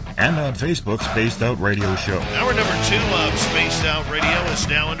and on Facebook, Spaced Out Radio Show. Hour number 2 of Spaced Out Radio is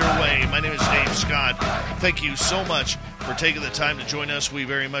now underway. My name is Dave Scott. Thank you so much for taking the time to join us. We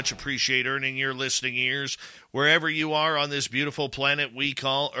very much appreciate earning your listening ears wherever you are on this beautiful planet we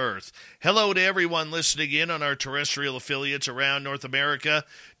call Earth. Hello to everyone listening in on our terrestrial affiliates around North America,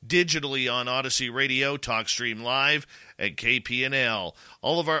 digitally on Odyssey Radio, TalkStream Live, and KPNL.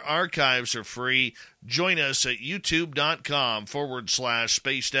 All of our archives are free. Join us at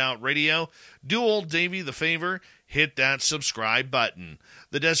youtube.com/Spaced Out Radio. Do old Davey the favor, hit that subscribe button.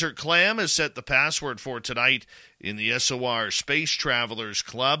 The Desert Clam has set the password for tonight in the SOR Space Travelers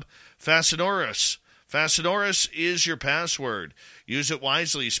Club. Fascinoris. Fascinoris is your password. Use it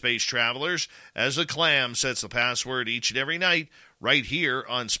wisely, Space Travelers, as the Clam sets the password each and every night right here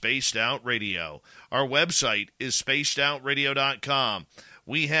on Spaced Out Radio. Our website is spacedoutradio.com.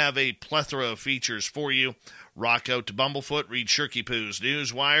 We have a plethora of features for you. Rock out to Bumblefoot, read Shirky Poo's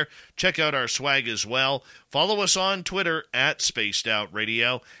Newswire. Check out our swag as well. Follow us on Twitter at Spaced Out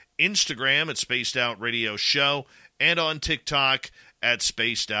Radio, Instagram at Spaced Out Radio Show, and on TikTok at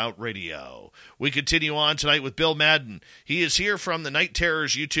Spaced Out Radio. We continue on tonight with Bill Madden. He is here from the Night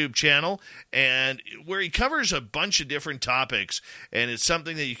Terrors YouTube channel, and where he covers a bunch of different topics, and it's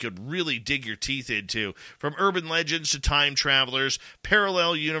something that you could really dig your teeth into, from urban legends to time travelers,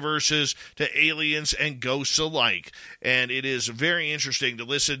 parallel universes to aliens and ghosts alike. And it is very interesting to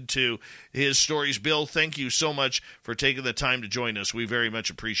listen to his stories. Bill, thank you so much for taking the time to join us. We very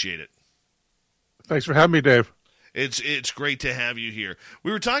much appreciate it. Thanks for having me, Dave. It's great to have you here.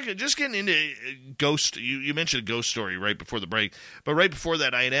 We were talking, just getting into ghost. You mentioned a ghost story right before the break, but right before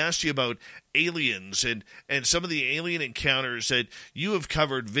that, I had asked you about aliens and some of the alien encounters that you have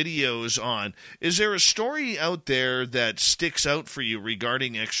covered videos on. Is there a story out there that sticks out for you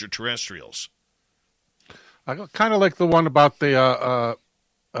regarding extraterrestrials? I kind of like the one about the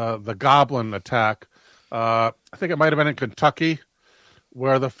goblin attack. I think it might have been in Kentucky,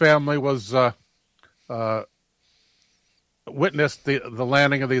 where the family was witnessed the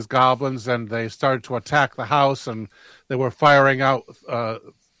landing of these goblins, and they started to attack the house, and they were firing out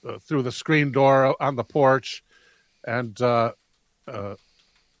through the screen door on the porch, and they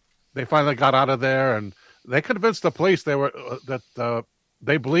finally got out of there, and they convinced the police they at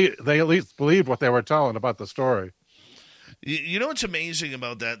least believed what they were telling about the story. You know what's amazing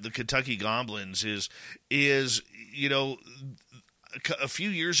about that, the Kentucky Goblins, is you know, a few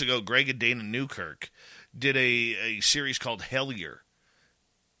years ago, Greg and Dana Newkirk did a series called Hellier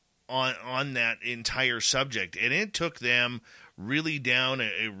on that entire subject, and it took them really down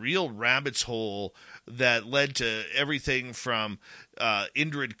a real rabbit's hole that led to everything from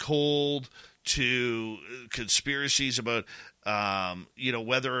Indrid Cold to conspiracies about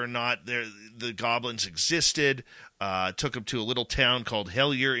whether or not the goblins existed. Took them to a little town called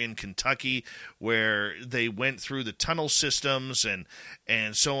Hellier in Kentucky, where they went through the tunnel systems and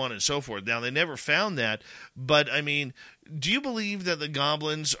so on and so forth. Now, they never found that, but, I mean, do you believe that the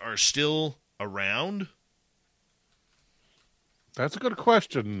goblins are still around? That's a good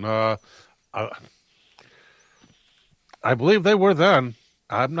question. I believe they were then.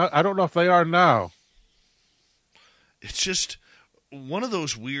 I don't know if they are now. It's just one of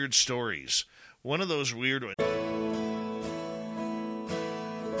those weird stories. One of those weird ones.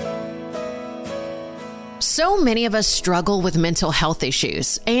 So many of us struggle with mental health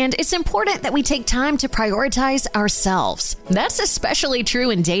issues, and it's important that we take time to prioritize ourselves. That's especially true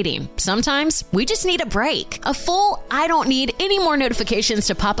in dating. Sometimes we just need a break. A full, I don't need any more notifications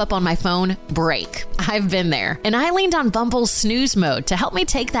to pop up on my phone break. I've been there, and I leaned on Bumble's snooze mode to help me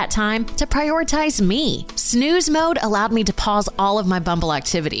take that time to prioritize me. Snooze mode allowed me to pause all of my Bumble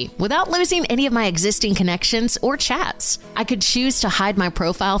activity without losing any of my existing connections or chats. I could choose to hide my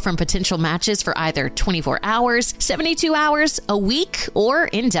profile from potential matches for either 24 hours, 72 hours, a week, or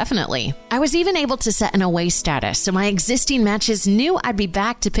indefinitely. I was even able to set an away status so my existing matches knew I'd be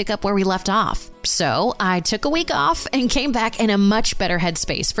back to pick up where we left off. So I took a week off and came back in a much better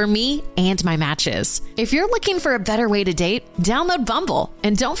headspace for me and my matches. If you're looking for a better way to date, download Bumble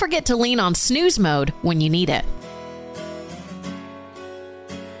and don't forget to lean on snooze mode when you need it.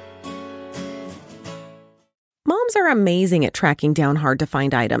 Moms are amazing at tracking down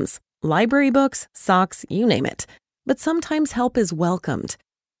hard-to-find items. Library books, socks, you name it. But sometimes help is welcomed.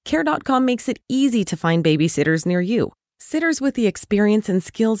 Care.com makes it easy to find babysitters near you. Sitters with the experience and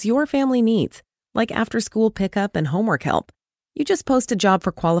skills your family needs, like after-school pickup and homework help. You just post a job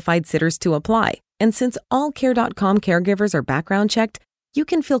for qualified sitters to apply. And since all Care.com caregivers are background checked, you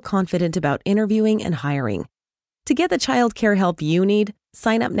can feel confident about interviewing and hiring. To get the child care help you need,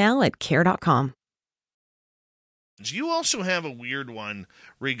 sign up now at Care.com. You also have a weird one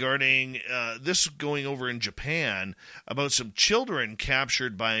regarding this going over in Japan about some children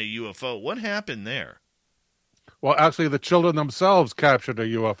captured by a UFO. What happened there? Well, actually, the children themselves captured a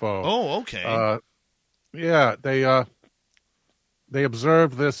UFO. Oh, okay. Yeah, they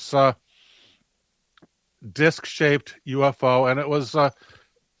observed this disc-shaped UFO, and it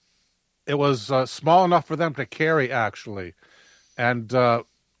was small enough for them to carry, actually. And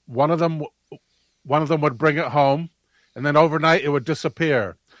one of them would bring it home, and then overnight it would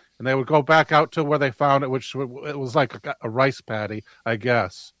disappear. And they would go back out to where they found it, which it was like a rice paddy, I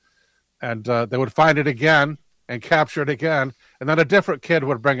guess. And they would find it again and capture it again, and then a different kid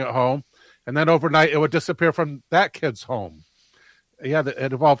would bring it home, and then overnight it would disappear from that kid's home. Yeah,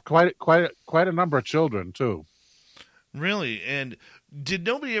 it involved quite a number of children too. Really? And did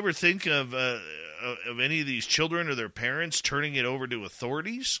nobody ever think of any of these children or their parents turning it over to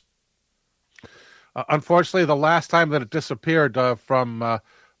authorities? Unfortunately, the last time that it disappeared from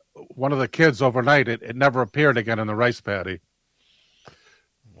one of the kids overnight, it never appeared again in the rice paddy.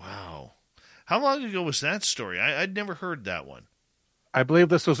 Wow. How long ago was that story? I'd never heard that one. I believe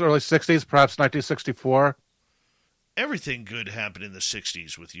this was early 60s, perhaps 1964. Everything good happened in the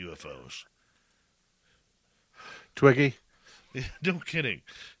 60s with UFOs. Twiggy? No kidding.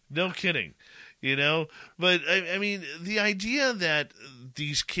 No kidding. You know? But, I mean, the idea that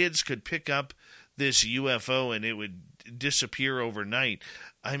these kids could pick up this UFO and it would disappear overnight,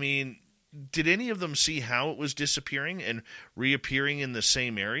 I mean, did any of them see how it was disappearing and reappearing in the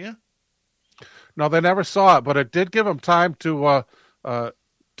same area? No, they never saw it, but it did give them time to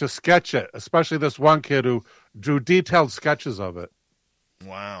sketch it, especially this one kid who drew detailed sketches of it.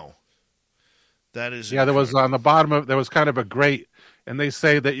 Wow. That is there was on the bottom of there was kind of a grate, and they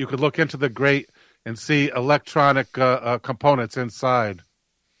say that you could look into the grate and see electronic components inside.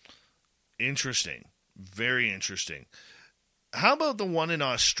 Interesting. Very interesting. How about the one in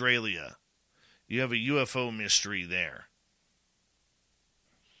Australia? You have a UFO mystery there.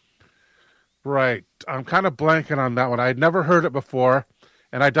 Right. I'm kind of blanking on that one. I'd never heard it before,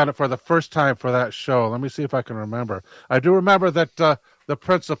 and I'd done it for the first time for that show. Let me see if I can remember. I do remember that the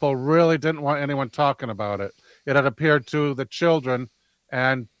principal really didn't want anyone talking about it. It had appeared to the children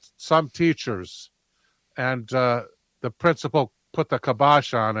and some teachers, and the principal put the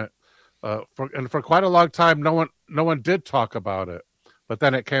kibosh on it. For quite a long time, no one did talk about it. But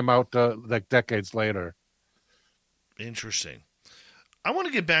then it came out like decades later. Interesting. I want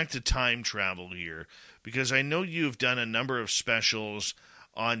to get back to time travel here because I know you've done a number of specials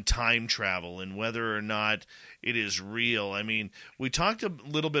on time travel and whether or not it is real. I mean, we talked a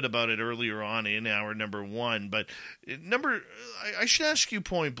little bit about it earlier on in hour number 1, but I should ask you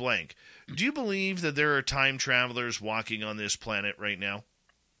point blank. Do you believe that there are time travelers walking on this planet right now?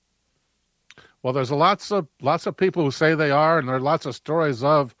 Well, there's lots of people who say they are, and there are lots of stories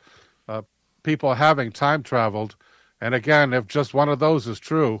of people having time traveled. And again, if just one of those is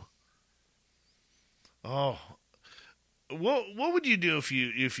true, what would you do if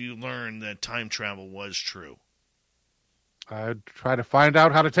you learned that time travel was true? I'd try to find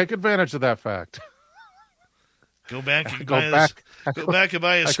out how to take advantage of that fact. Go back and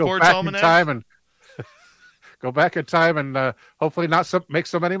buy a sports almanac. Go back in time and hopefully not make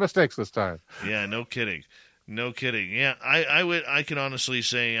so many mistakes this time. Yeah, no kidding. No kidding. Yeah, I can honestly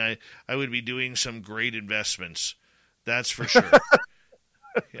say I would be doing some great investments. That's for sure.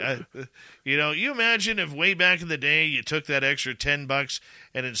 Yeah, you know, you imagine if way back in the day you took that extra $10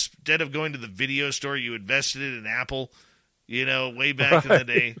 and instead of going to the video store, you invested it in Apple, you know, way back in the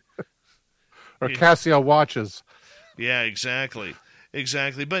day. Or Casio watches. Yeah, exactly.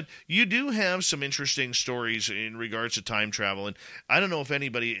 Exactly. But you do have some interesting stories in regards to time travel. And I don't know if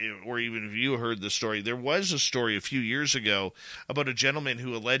anybody, or even if you heard the story, there was a story a few years ago about a gentleman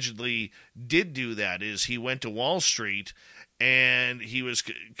who allegedly did do that. Is he went to Wall Street and he was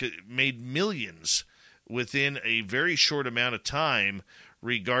made millions within a very short amount of time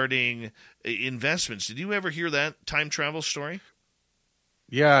regarding investments. Did you ever hear that time travel story?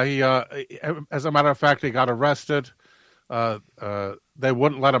 Yeah, he as a matter of fact, he got arrested. They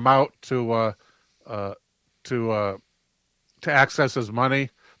wouldn't let him out to access his money,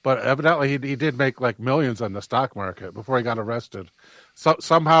 but evidently he did make like millions on the stock market before he got arrested. So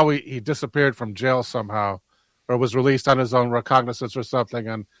somehow he disappeared from jail somehow, or was released on his own recognizance or something,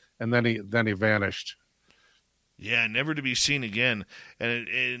 and then he vanished. Yeah, never to be seen again.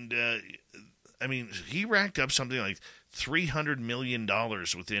 And I mean, he racked up something like $300 million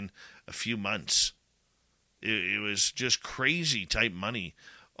within a few months. It was just crazy type money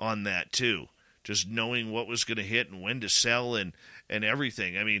on that too. Just knowing what was going to hit and when to sell and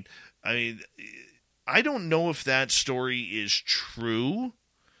everything. I mean, I don't know if that story is true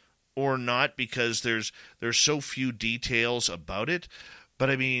or not, because there's so few details about it. But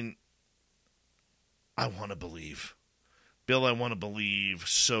I mean, I want to believe. Bill, I want to believe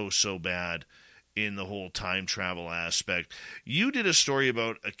so bad in the whole time travel aspect. You did a story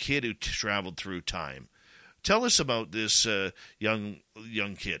about a kid who traveled through time. Tell us about this young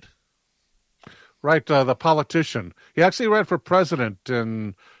kid. Right, the politician. He actually ran for president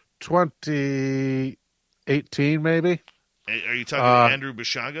in 2018, maybe. Are you talking Andrew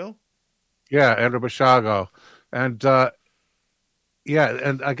Basiago? Yeah, Andrew Basiago. And,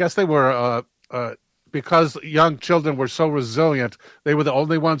 and I guess they were, because young children were so resilient, they were the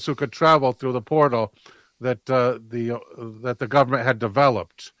only ones who could travel through the portal that the government had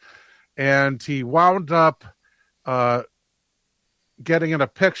developed. And he wound up getting in a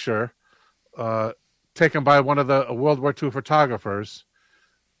picture taken by one of the World War II photographers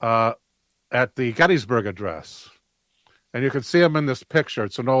at the Gettysburg Address. And you can see him in this picture.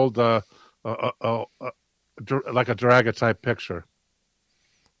 It's an old, like a daguerreotype picture.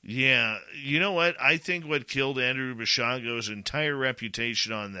 Yeah. You know what? I think what killed Andrew Basiago's entire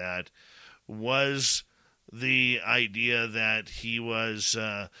reputation on that was the idea that he was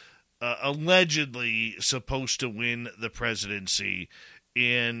allegedly supposed to win the presidency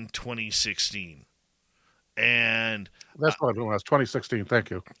in 2016. And that's what it was, 2016. Thank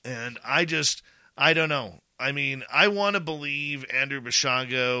you. And I don't know. I mean, I want to believe Andrew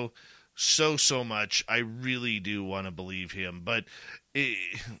Basiago so much. I really do want to believe him. But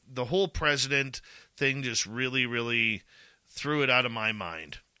the whole president thing just really threw it out of my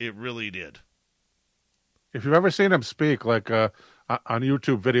mind. It really did. If you've ever seen him speak, like on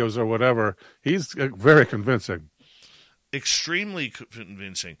YouTube videos or whatever, he's very convincing. Extremely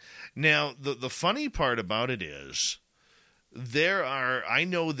convincing. Now, the funny part about it is, I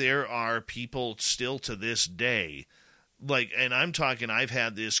know there are people still to this day, and I'm talking, I've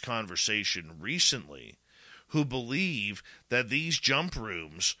had this conversation recently, who believe that these jump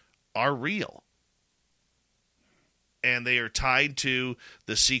rooms are real. And they are tied to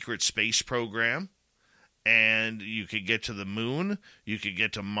the secret space program. And you could get to the moon. You could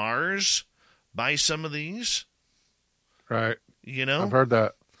get to Mars by some of these. Right. You know? I've heard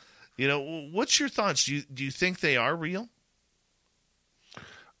that. You know, what's your thoughts? Do you think they are real?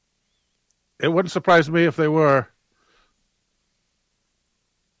 It wouldn't surprise me if they were.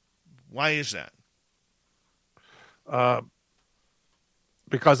 Why is that?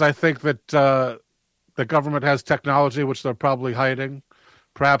 Because I think that the government has technology which they're probably hiding.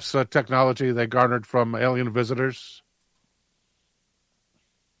 Perhaps technology they garnered from alien visitors.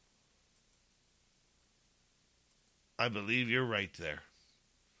 I believe you're right there.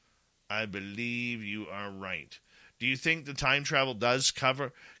 I believe you are right. Do you think the time travel does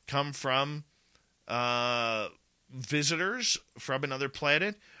come from visitors from another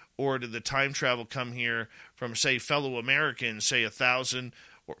planet? Or did the time travel come here from, say, fellow Americans, say 1,000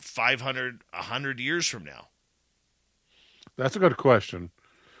 or 500, 100 years from now? That's a good question.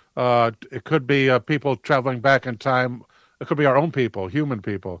 It could be people traveling back in time. It could be our own people, human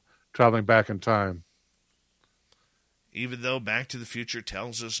people, traveling back in time. Even though Back to the Future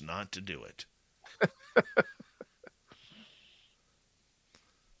tells us not to do it.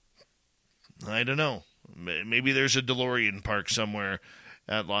 I don't know. Maybe there's a DeLorean park somewhere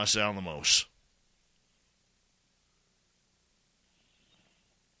at Los Alamos.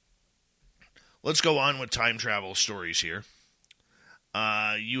 Let's go on with time travel stories here.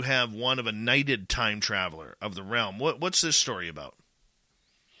 You have one of a knighted time traveler of the realm. What's this story about?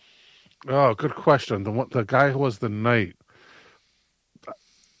 Oh, good question. The guy who was the knight.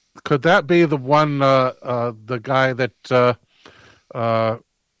 Could that be the one? The guy that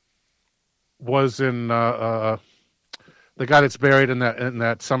was in the guy that's buried in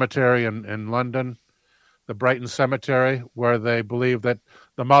that cemetery in London, the Brighton Cemetery, where they believe that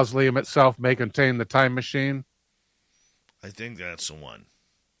the mausoleum itself may contain the time machine. I think that's the one.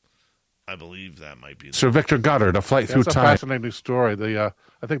 I believe that might be. Sir Victor Goddard, A Flight Through Time. It's a fascinating story. I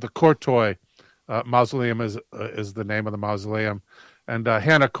think the Courtois mausoleum is the name of the mausoleum, and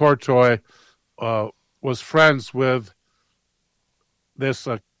Hannah Courtois was friends with this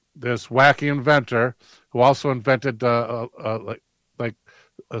wacky inventor who also invented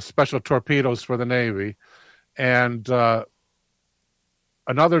special torpedoes for the Navy, and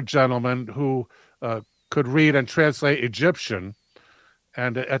another gentleman who could read and translate Egyptian.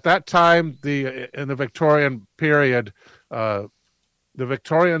 And at that time, in the Victorian period, the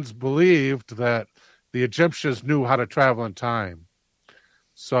Victorians believed that the Egyptians knew how to travel in time.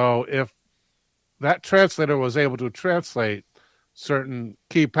 So if that translator was able to translate certain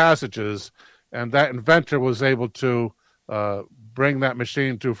key passages, and that inventor was able to bring that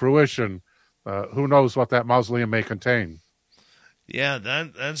machine to fruition, who knows what that mausoleum may contain. Yeah,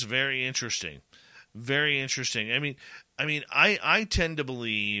 that's very interesting. Very interesting. I tend to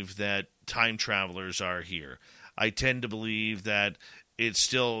believe that time travelers are here. I tend to believe that it's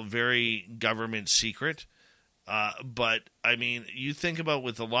still very government secret. But, you think about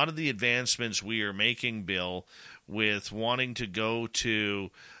with a lot of the advancements we are making, Bill, with wanting to go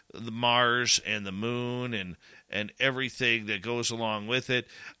to the Mars and the moon and everything that goes along with it,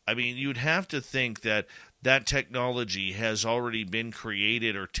 you'd have to think that technology has already been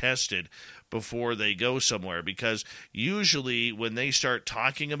created or tested before they go somewhere, because usually when they start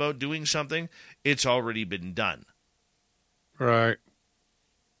talking about doing something, it's already been done. Right.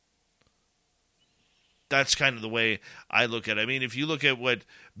 That's kind of the way I look at it. If you look at what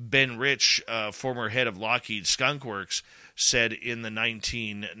Ben Rich, former head of Lockheed Skunk Works, said in the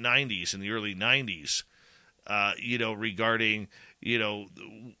 1990s, in the early 90s, regarding,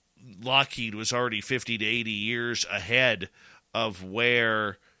 Lockheed was already 50 to 80 years ahead of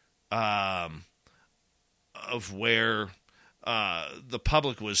where the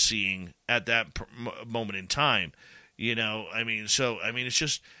public was seeing at that moment in time. It's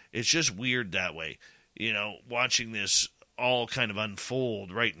just weird that way. Watching this all kind of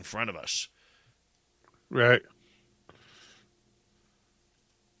unfold right in front of us. Right.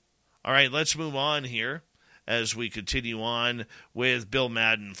 All right, let's move on here as we continue on with Bill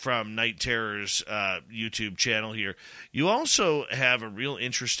Madden from Night Terror's YouTube channel here. You also have a real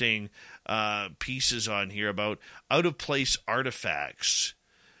interesting pieces on here about out-of-place artifacts,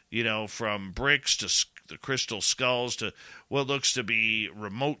 from bricks to the crystal skulls to what looks to be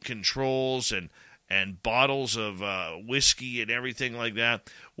remote controls and bottles of whiskey and everything like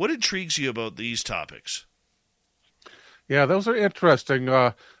that. What intrigues you about these topics? Yeah, those are interesting.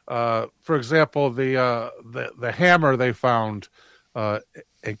 For example, the hammer they found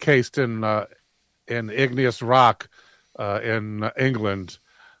encased in igneous rock in England,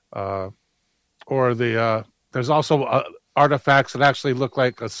 or there's also artifacts that actually look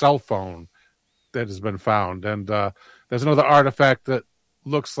like a cell phone that has been found, and there's another artifact that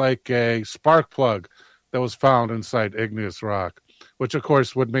looks like a spark plug that was found inside igneous rock, which of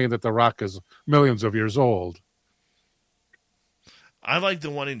course would mean that the rock is millions of years old. I like the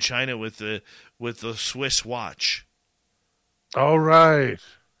one in China with the Swiss watch. Oh, right.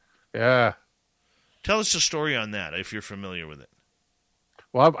 Yeah. Tell us the story on that if you're familiar with it.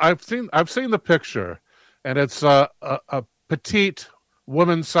 Well, I've seen the picture, and it's a petite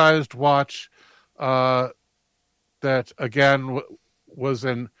woman-sized watch that again was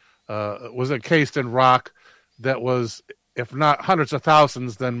encased in rock that was, if not hundreds of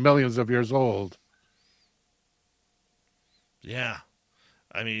thousands, then millions of years old. Yeah.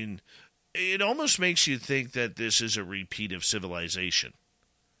 It almost makes you think that this is a repeat of civilization.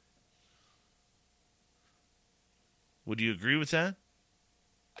 Would you agree with that?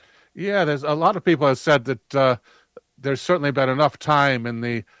 Yeah, there's a lot of people have said that there's certainly been enough time in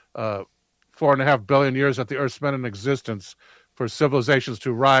the 4.5 billion years that the Earth's been in existence for civilizations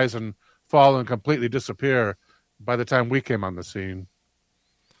to rise and fall and completely disappear by the time we came on the scene.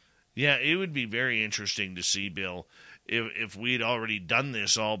 Yeah, it would be very interesting to see, Bill, if we'd already done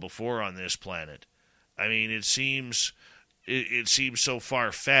this all before on this planet. It seems so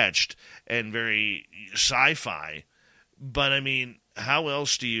far-fetched and very sci-fi, but how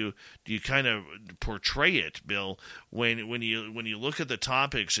else do you kind of portray it, Bill, when you look at the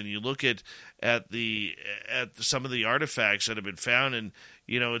topics and you look at some of the artifacts that have been found, and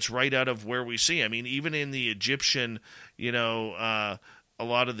it's right out of where we see. Even in the Egyptian, a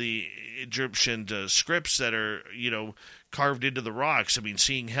lot of the Egyptian scripts that are carved into the rocks.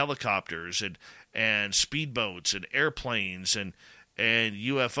 Seeing helicopters and speedboats and airplanes and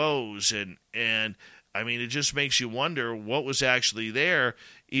UFOs and it just makes you wonder what was actually there,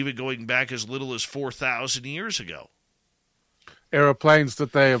 even going back as little as 4,000 years ago. Airplanes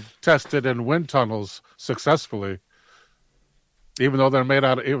that they have tested in wind tunnels successfully, even though they're made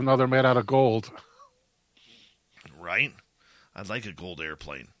out of gold. Right? I'd like a gold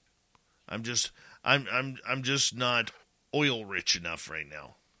airplane. I'm just not oil rich enough right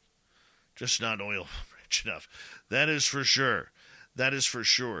now. Just not oil rich enough. That is for sure. That is for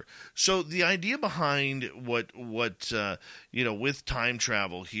sure. So the idea behind what with time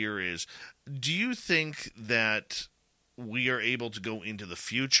travel here is, do you think that we are able to go into the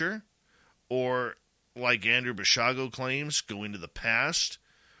future, or like Andrew Basiago claims, go into the past?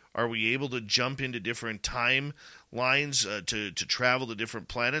 Are we able to jump into different timelines to travel to different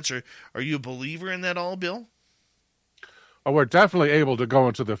planets? Or are you a believer in that all, Bill? Oh, we're definitely able to go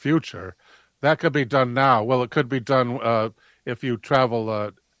into the future. That could be done now. Well, it could be done if you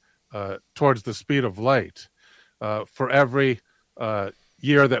travel towards the speed of light. For every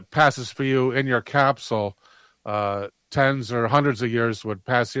year that passes for you in your capsule, tens or hundreds of years would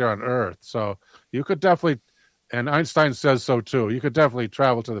pass here on Earth. So you could definitely, and Einstein says so too, you could definitely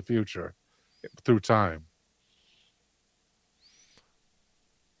travel to the future through time.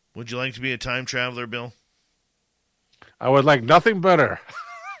 Would you like to be a time traveler, Bill? I would like nothing better.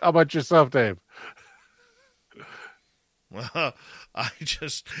 How about yourself, Dave? Well,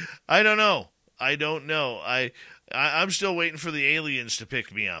 I don't know. I don't know. I'm still waiting for the aliens to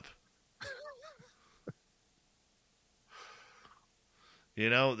pick me up. You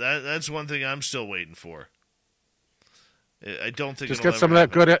know, that's one thing I'm still waiting for. I don't think just it'll get some of ever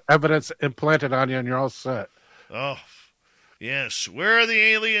that good evidence implanted on you, and you're all set. Oh, yes. Where are the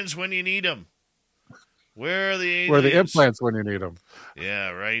aliens when you need them? Where are the aliens? Where are the implants when you need them? Yeah,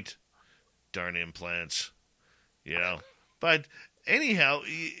 right. Darn implants. You know. But anyhow,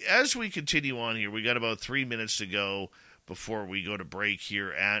 as we continue on here, we got about 3 minutes to go before we go to break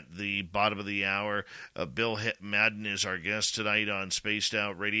here at the bottom of the hour. Bill Madden is our guest tonight on Spaced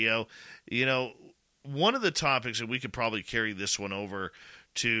Out Radio. You know, one of the topics, and we could probably carry this one over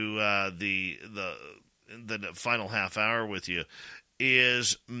to the final half hour with you,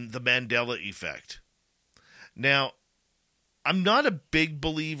 is the Mandela effect. Now, I'm not a big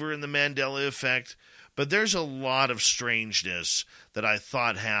believer in the Mandela effect, but there's a lot of strangeness that I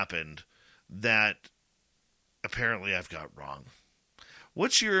thought happened that apparently I've got wrong.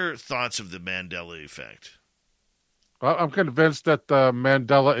 What's your thoughts of the Mandela effect? Well, I'm convinced that the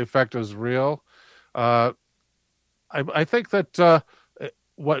Mandela effect is real. I think that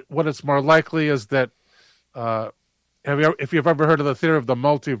what is more likely is that if you've ever heard of the theory of the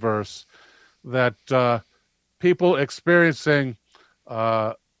multiverse, that people experiencing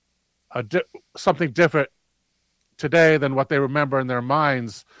something different today than what they remember in their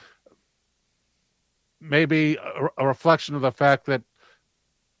minds may be a reflection of the fact that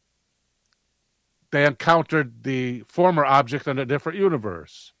they encountered the former object in a different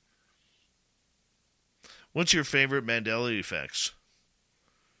universe. What's your favorite Mandela effects?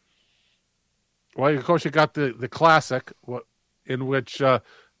 Well, of course, you got the classic, in which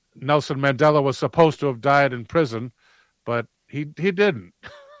Nelson Mandela was supposed to have died in prison, but he didn't.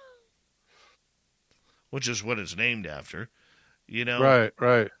 Which is what it's named after. You know?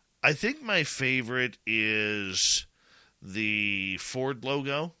 Right. I think my favorite is the Ford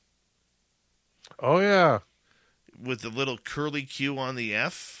logo. Oh, yeah. With the little curly Q on the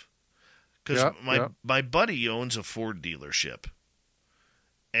F. Because my buddy owns a Ford dealership.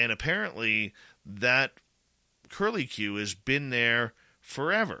 And apparently that curly Q has been there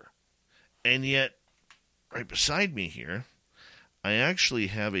forever. And yet, right beside me here, I actually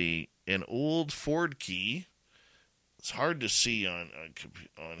have an old Ford key. It's hard to see on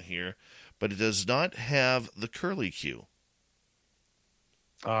here, but it does not have the curly Q.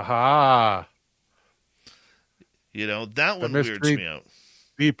 Aha. You know, that one weirds me out.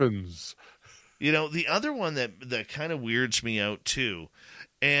 Deepens. You know, the other one that kind of weirds me out too,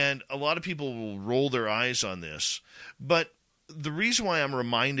 and a lot of people will roll their eyes on this, but the reason why I'm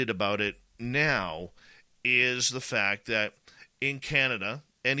reminded about it now is the fact that in Canada,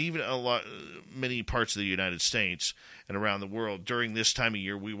 and even many parts of the United States and around the world, during this time of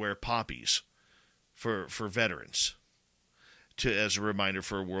year, we wear poppies for veterans, as a reminder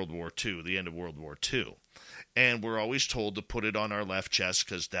for World War II, the end of World War II. And we're always told to put it on our left chest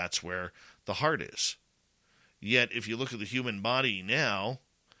because that's where the heart is. Yet, if you look at the human body now,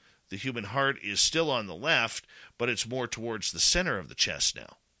 the human heart is still on the left, but it's more towards the center of the chest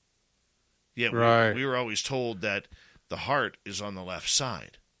now. Yet we were always told that the heart is on the left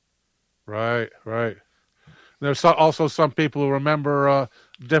side. Right. There's also some people who remember a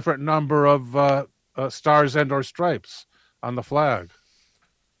different number of stars and or stripes on the flag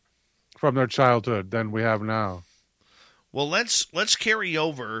from their childhood than we have now. Well, let's carry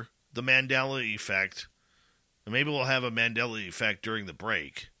over the Mandela effect. And maybe we'll have a Mandela effect during the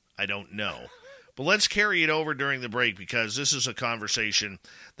break. I don't know. But let's carry it over during the break because this is a conversation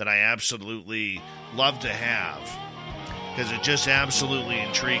that I absolutely love to have because it just absolutely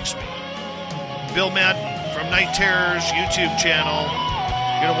intrigues me. Bill Madden from Night Terrors YouTube channel.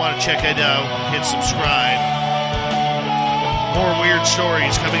 You're going to want to check it out. Hit subscribe. More weird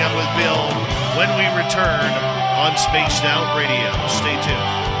stories coming up with Bill when we return on Spaced Out Radio. Stay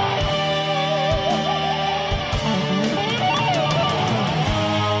tuned.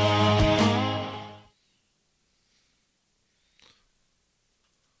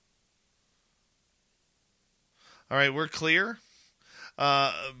 All right, we're clear.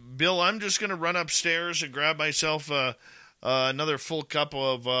 Bill, I'm just going to run upstairs and grab myself another full cup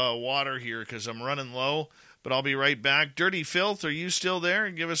of water here because I'm running low, but I'll be right back. Dirty Filth, are you still there?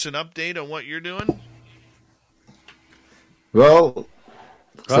 And give us an update on what you're doing. Well,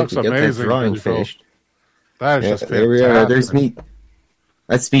 that's like amazing. That drawing finished. That is just there we are. There's me.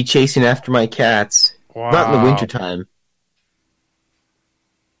 That's me chasing after my cats. Wow. Not in the wintertime.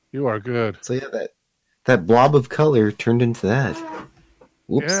 You are good. So yeah, that blob of color turned into that.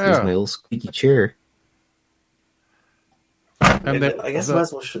 Whoops, there's my old squeaky chair. And I guess I might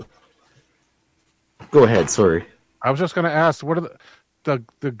as well show. Go ahead, sorry. I was just going to ask, what are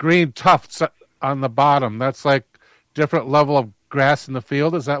the green tufts on the bottom? That's like different level of grass in the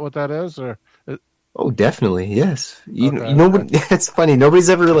field. Is that what that is? Or oh, definitely, yes. You know, it's funny. Nobody's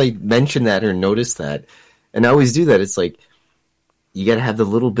ever like mentioned that or noticed that, and I always do that. It's like you got to have the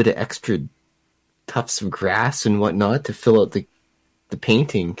little bit of extra tufts of grass and whatnot to fill out the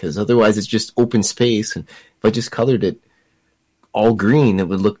painting, because otherwise it's just open space. And if I just colored it all green, it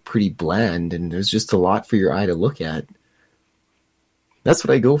would look pretty bland, and there's just a lot for your eye to look at. That's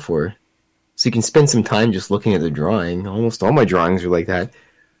what I go for. So you can spend some time just looking at the drawing. Almost all my drawings are like that.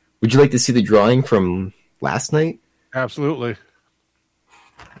 Would you like to see the drawing from last night? Absolutely.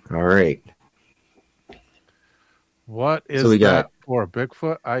 All right. What is that for?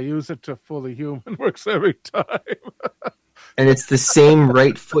 Bigfoot? I use it to fool the human. Works every time. And it's the same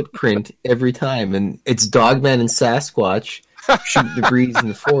right footprint every time. And it's Dogman and Sasquatch shooting the breeze in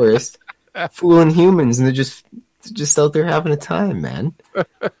the forest, fooling humans, and they're just out there having a time, man.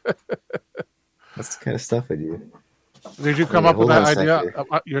 That's the kind of stuff I do. Did you come up with that idea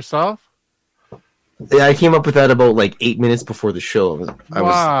yourself? Yeah, I came up with that about like 8 minutes before the show.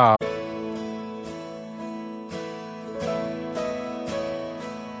 Wow.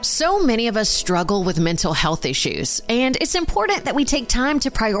 So many of us struggle with mental health issues, and it's important that we take time to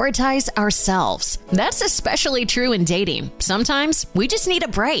prioritize ourselves. That's especially true in dating. Sometimes we just need a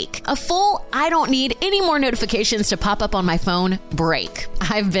break. A full, I don't need any more notifications to pop up on my phone break.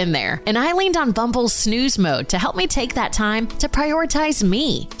 I've been there, and I leaned on Bumble's snooze mode to help me take that time to prioritize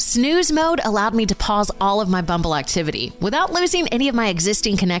me. Snooze mode allowed me to pause all of my Bumble activity without losing any of my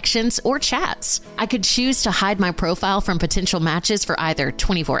existing connections or chats. I could choose to hide my profile from potential matches for either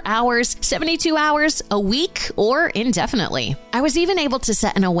 24 hours, 72 hours, a week, or indefinitely. I was even able to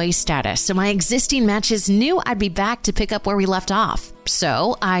set an away status so my existing matches knew I'd be back to pick up where we left off.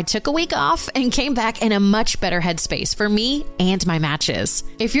 So I took a week off and came back in a much better headspace for me and my matches.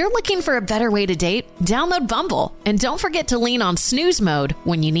 If you're looking for a better way to date, download Bumble and don't forget to lean on snooze mode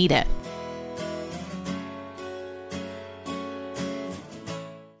when you need it.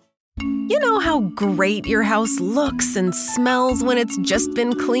 You know how great your house looks and smells when it's just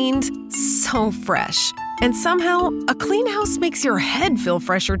been cleaned? So fresh. And somehow, a clean house makes your head feel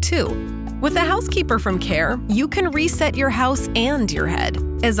fresher too. With a housekeeper from Care, you can reset your house and your head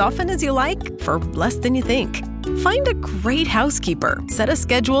as often as you like for less than you think. Find a great housekeeper, set a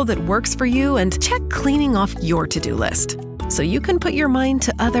schedule that works for you, and check cleaning off your to-do list so you can put your mind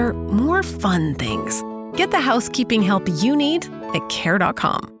to other, more fun things. Get the housekeeping help you need at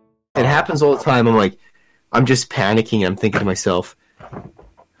Care.com. It happens all the time. I'm just panicking. I'm thinking to myself,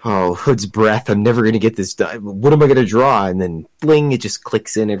 oh, Hood's breath. I'm never going to get this done. What am I going to draw? And then bling, it just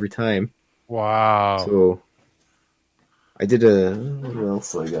clicks in every time. Wow. So I did what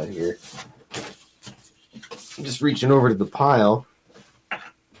else do I got here? I'm just reaching over to the pile.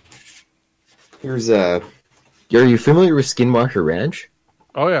 Here's are you familiar with Skinwalker Ranch?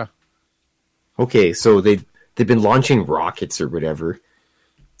 Oh yeah. Okay, so they've been launching rockets or whatever.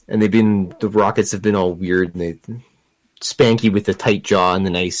 And the rockets have been all weird, and they Spanky with the tight jaw and the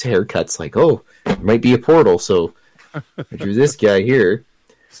nice haircuts, like, oh, it might be a portal, so I drew this guy here.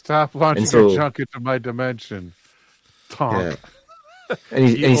 Stop launching your junk into my dimension. Tonk. Yeah. And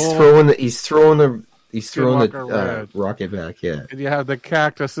he's throwing the rocket back, yeah. And you have the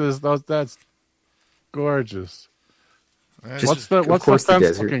cactuses, that's gorgeous. What's the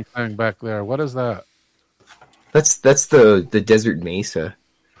fence looking thing back there? What is that? That's the desert mesa.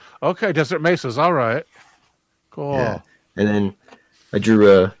 Okay, desert mesa's all right. Cool. Yeah. And then I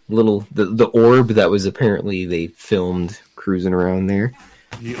drew a little the orb that was apparently they filmed cruising around there.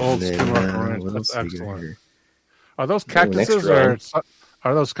 The old Skinwalker Ranch. That's excellent. Are those cactuses or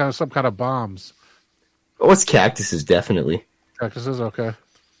are those some kind of bombs? Oh, it's cactuses, definitely. Cactuses, okay.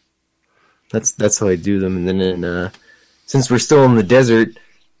 That's how I do them. And then since we're still in the desert,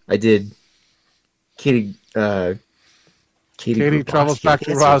 I did Katie travels back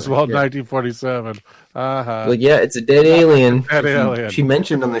to Roswell, 1947. Like, yeah, it's a dead alien. Alien. She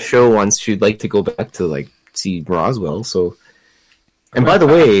mentioned on the show once she'd like to go back to see Roswell. So And by the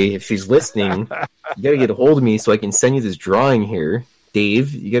way, if she's listening, you gotta get a hold of me so I can send you this drawing here.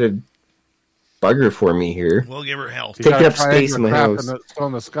 Dave, you gotta bug her for me here. We'll give her hell. Taking up space in my house. Still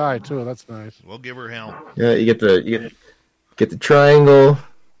in the sky too. That's nice. We'll give her hell. Yeah, you get the triangle,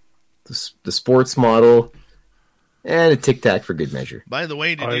 the sports model, and a Tic Tac for good measure. By the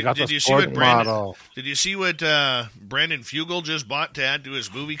way, did you see what Brandon Fugel just bought to add to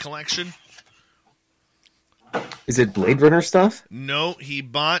his movie collection? Is it Blade Runner stuff? No, he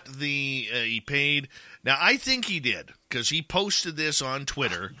bought he paid. Now, I think he did, because he posted this on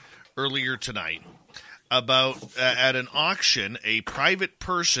Twitter earlier tonight about at an auction, a private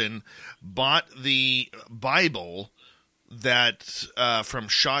person bought the Bible that from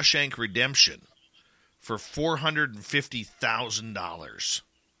Shawshank Redemption for $450,000.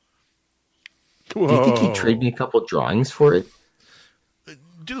 Do you think he'd trade me a couple drawings for it?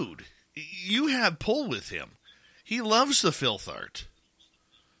 Dude, you have pull with him. He loves the filth art.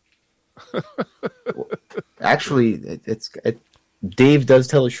 Actually, Dave does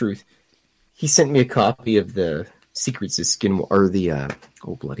tell the truth. He sent me a copy of the Secrets of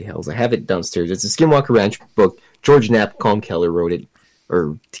oh bloody hells! I have it downstairs. It's a Skinwalker Ranch book. George Knapp, Colm Keller wrote it,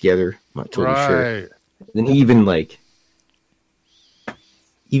 or together. I'm not totally sure. Then he even wrote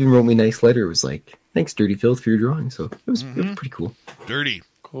me a nice letter. It was like, "Thanks, Dirty Filth, for your drawing." So it was pretty cool. Dirty,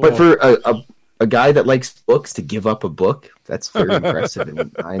 cool. But for a guy that likes books to give up a book, that's very impressive.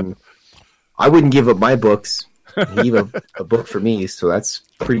 And I wouldn't give up my books. He gave a book for me, so that's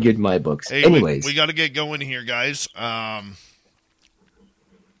pretty good in my books. Hey, anyways, we got to get going here, guys.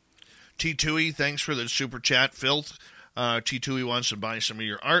 T. Tui, thanks for the super chat. Filth. T. Tui wants to buy some of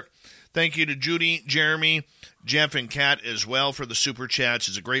your art. Thank you to Judy, Jeremy, Jeff, and Kat as well for the super chats.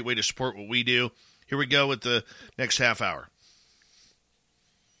 It's a great way to support what we do. Here we go with the next half hour.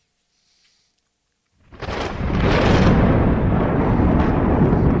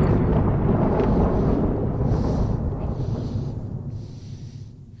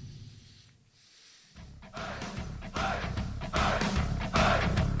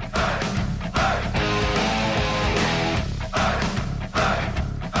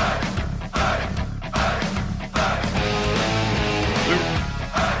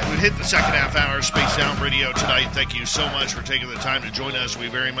 Hit the second half hour of Spaced Out Radio tonight. Thank you so much for taking the time to join us. We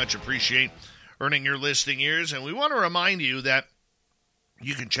very much appreciate earning your listening ears. And we want to remind you that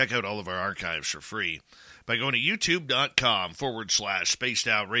you can check out all of our archives for free by going to youtube.com/Spaced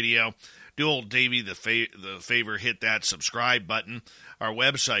Out Radio. Do old Davey the favor, hit that subscribe button. Our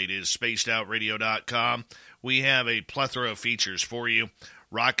website is spacedoutradio.com. We have a plethora of features for you.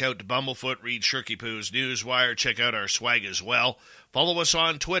 Rock out to Bumblefoot, read Shirky Poo's Newswire, check out our swag as well. Follow us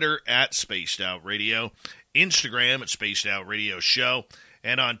on Twitter at Spaced Out Radio, Instagram at Spaced Out Radio Show,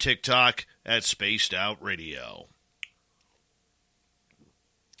 and on TikTok at Spaced Out Radio.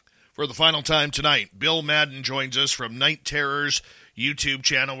 For the final time tonight, Bill Madden joins us from Night Terror's YouTube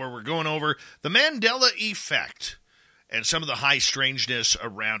channel, where we're going over the Mandela effect and some of the high strangeness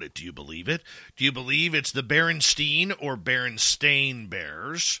around it. Do you believe it? Do you believe it's the Berenstein or Berenstain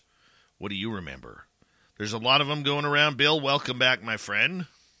Bears? What do you remember? There's a lot of them going around. Bill, welcome back, my friend.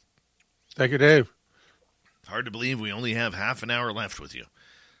 Thank you, Dave. Hard to believe we only have half an hour left with you.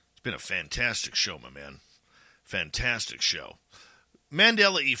 It's been a fantastic show, my man. Fantastic show.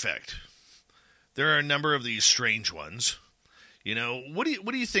 Mandela effect. There are a number of these strange ones. You know, what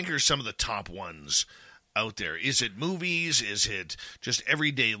do you think are some of the top ones out there? Is it movies? Is it just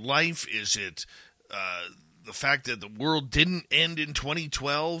everyday life? Is it the fact that the world didn't end in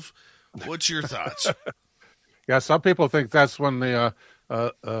 2012? What's your thoughts? Yeah, some people think that's when the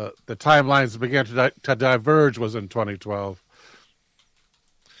timelines began to diverge was in 2012.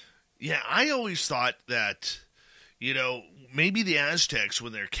 Yeah, I always thought that, you know, maybe the Aztecs,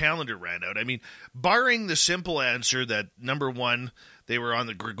 when their calendar ran out, I mean, barring the simple answer that, number one, they were on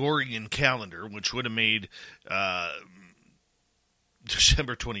the Gregorian calendar, which would have made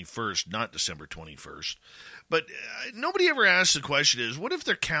December 21st, not December 21st. But nobody ever asked the question is, what if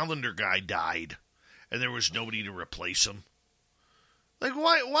their calendar guy died and there was nobody to replace him? Like,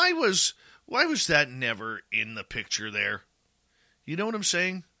 why was that never in the picture there? You know what I'm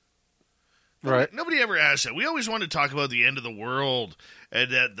saying? Right. Nobody ever asked that. We always want to talk about the end of the world and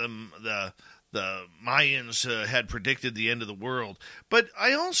that the Mayans had predicted the end of the world. But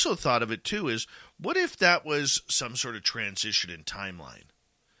I also thought of it, too, is what if that was some sort of transition in timeline?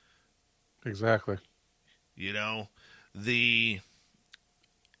 Exactly. You know, the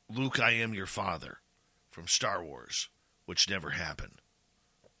Luke, I am your father from Star Wars, which never happened.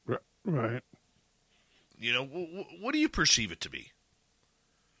 Right. You know, what do you perceive it to be?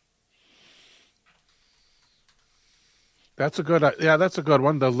 That's a good. That's a good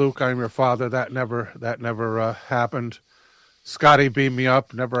one. The Luke, I'm your father. That never happened. Scotty, beam me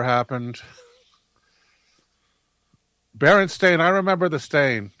up. Never happened. Berenstain, I remember the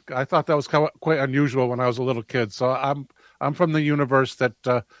stain. I thought that was quite unusual when I was a little kid. So I'm from the universe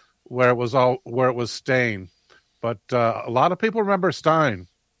that where it was Stain, but a lot of people remember Stein.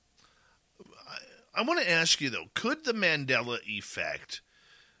 I want to ask you though, could the Mandela effect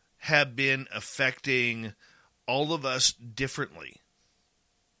have been affecting all of us differently?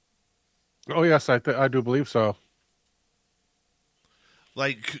 Oh yes, I do believe so.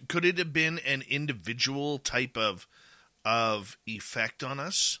 Like, could it have been an individual type of effect on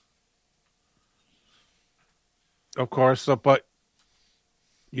us? Of course, but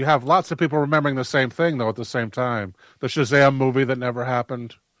you have lots of people remembering the same thing, though, at the same time. The Shazam movie that never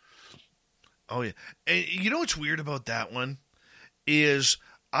happened. Oh, yeah. And you know what's weird about that one? Is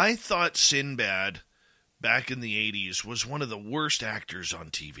I thought Sinbad, back in the 80s, was one of the worst actors on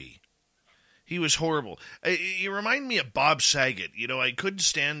TV. He was horrible. He reminded me of Bob Saget. You know, I couldn't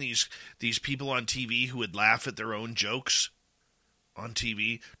stand these people on TV who would laugh at their own jokes on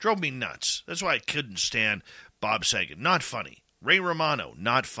TV. Drove me nuts. That's why I couldn't stand Bob Saget. Not funny. Ray Romano,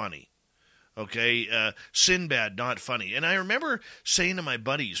 not funny. Okay, Sinbad, not funny. And I remember saying to my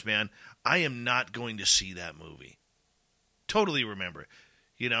buddies, man, I am not going to see that movie. Totally remember.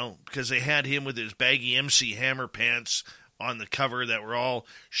 You know, because they had him with his baggy MC Hammer pants on the cover that were all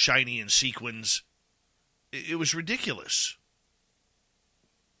shiny and sequins. It was ridiculous.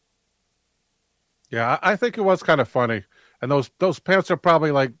 Yeah, I think it was kind of funny. And those pants are probably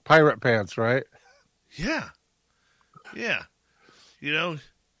like pirate pants, right? Yeah. Yeah. You know,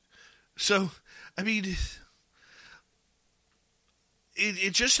 so, I mean,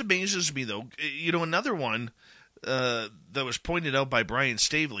 it just amazes me, though. You know, another one that was pointed out by Brian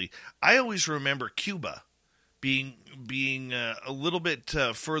Stavely, I always remember Cuba being a little bit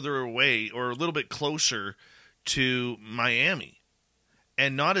further away or a little bit closer to Miami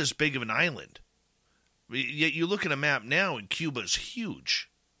and not as big of an island. Yet you look at a map now and Cuba's huge.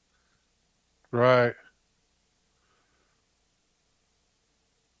 Right.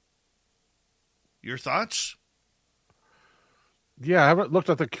 Your thoughts? Yeah, I haven't looked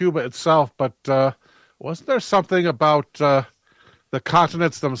at the Cuba itself, but wasn't there something about the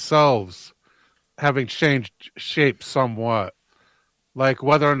continents themselves having changed shape somewhat? Like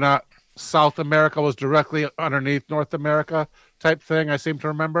whether or not South America was directly underneath North America type thing, I seem to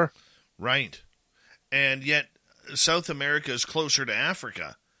remember. Right. And yet South America is closer to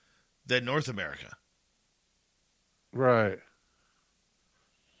Africa than North America. Right.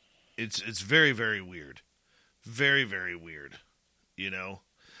 It's very, very weird. Very, very weird, you know.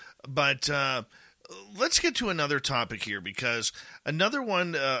 But let's get to another topic here, because another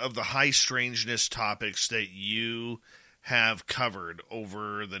one of the high strangeness topics that you have covered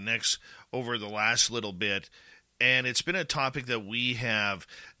over the last little bit, and it's been a topic that we have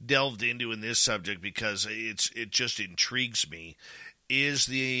delved into in this subject because it just intrigues me, is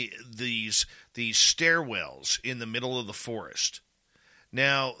these stairwells in the middle of the forest.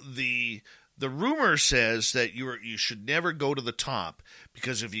 Now, the rumor says that you should never go to the top,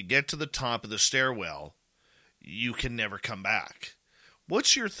 because if you get to the top of the stairwell, you can never come back.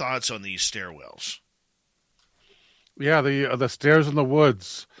 What's your thoughts on these stairwells? Yeah, the stairs in the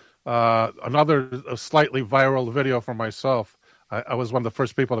woods. Another slightly viral video for myself. I was one of the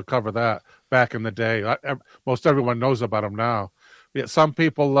first people to cover that back in the day. Most everyone knows about them now. Yet some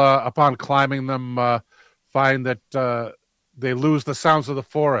people, upon climbing them, find that they lose the sounds of the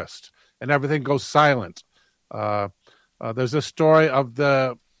forest and everything goes silent. There's this story of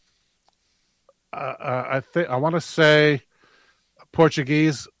the, I want to say, a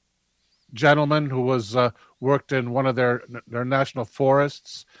Portuguese gentleman who was worked in one of their national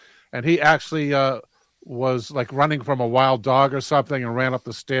forests, and he actually was like running from a wild dog or something and ran up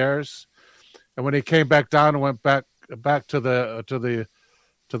the stairs. And when he came back down and went back to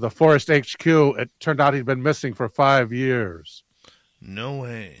the forest HQ, it turned out he'd been missing for 5 years. No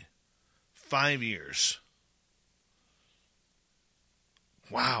way. 5 years.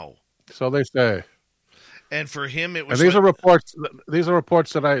 Wow. So they say. And for him, it was. And these are reports. These are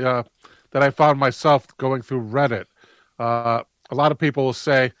reports that I found myself going through Reddit. A lot of people will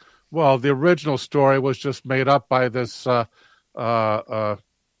say, "Well, the original story was just made up by this guy,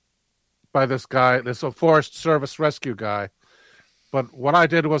 this Forest Service rescue guy." But what I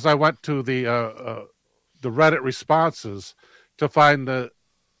did was I went to the Reddit responses to find the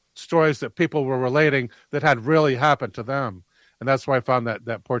stories that people were relating that had really happened to them, and that's why I found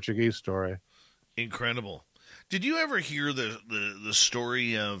that Portuguese story. Incredible. Did you ever hear the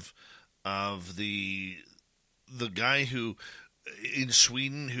story of the the guy who in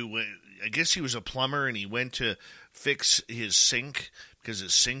Sweden who I guess he was a plumber and he went to fix his sink because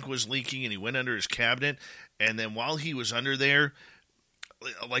his sink was leaking and he went under his cabinet, and then while he was under there,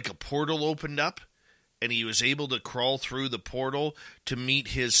 like a portal opened up and he was able to crawl through the portal to meet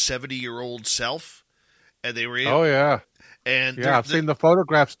his 70-year-old self, and they were able, oh yeah. And yeah, I've seen the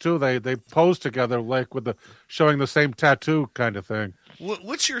photographs too. They pose together like with showing the same tattoo kind of thing.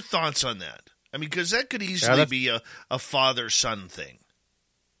 What's your thoughts on that? I mean, because that could easily be a father-son thing.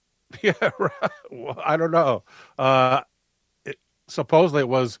 Yeah, right. Well, I don't know. Supposedly it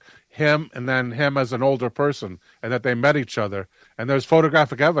was him and then him as an older person, and that they met each other. And there's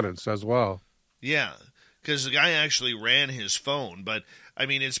photographic evidence as well. Yeah, because the guy actually ran his phone. But, I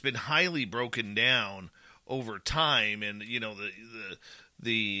mean, it's been highly broken down over time, and, you know,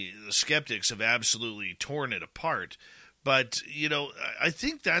 the skeptics have absolutely torn it apart. But, you know, I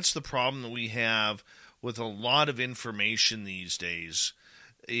think that's the problem that we have with a lot of information these days,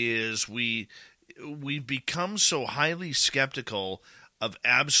 is we've become so highly skeptical of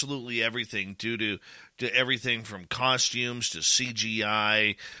absolutely everything due to everything from costumes to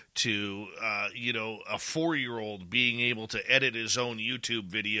CGI to, you know, a 4-year-old being able to edit his own YouTube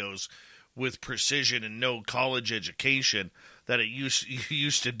videos with precision and no college education that it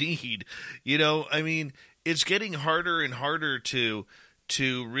used to need. You know, I mean, it's getting harder and harder to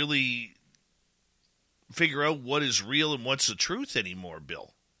really figure out what is real and what's the truth anymore,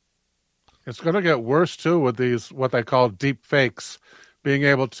 Bill. It's going to get worse, too, with these, what they call deep fakes, being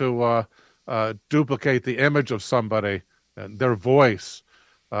able to duplicate the image of somebody and their voice.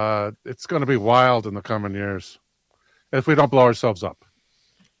 It's going to be wild in the coming years if we don't blow ourselves up.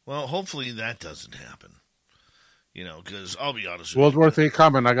 Well, hopefully that doesn't happen. You know, because I'll be honest with World you. War III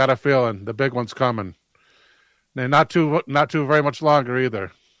coming. I got a feeling the big one's coming. And not too very much longer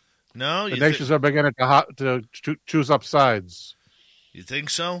either. No, the nations are beginning to choose up sides. You think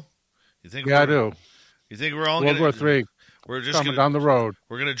so? You think? Yeah, I do. You think we're all World War III? We're just coming down the road.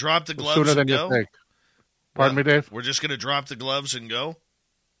 We're going to drop the gloves sooner than and go? you think. Pardon me, Dave. We're just going to drop the gloves and go.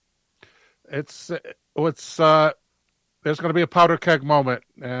 It's there's going to be a powder keg moment,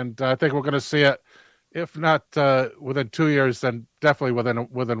 and I think we're going to see it. If not within 2 years, then definitely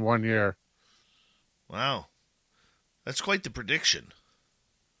within 1 year. Wow, that's quite the prediction.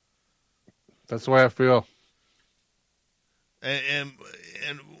 That's the way I feel. And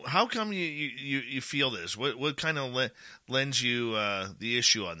how come you feel this? What kind of lends you the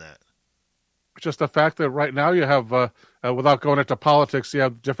issue on that? Just the fact that right now you have, without going into politics, you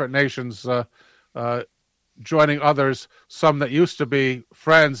have different nations joining others, some that used to be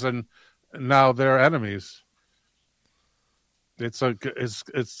friends and now they're enemies. It's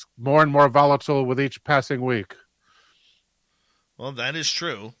more and more volatile with each passing week. Well, that is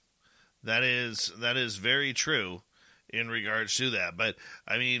true. That is very true in regards to that. But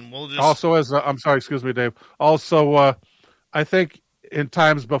I mean, we'll just also I'm sorry, excuse me, Dave. Also, I think in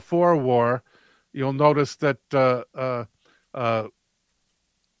times before war, you'll notice that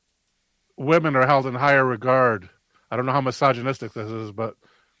women are held in higher regard. I don't know how misogynistic this is, but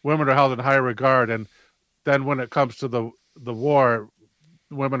women are held in higher regard, and then when it comes to the war,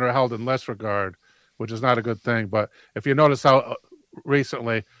 women are held in less regard, which is not a good thing. But if you notice how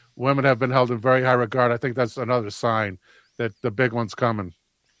recently women have been held in very high regard, I think that's another sign that the big one's coming.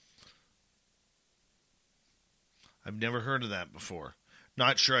 I've never heard of that before.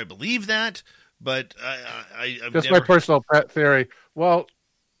 Not sure I believe that, but I've just never... my personal pet theory. Well,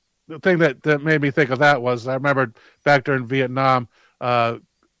 the thing that made me think of that was I remember back during Vietnam,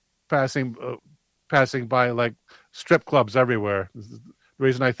 passing by like strip clubs everywhere. The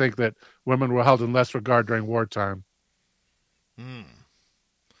reason I think that women were held in less regard during wartime.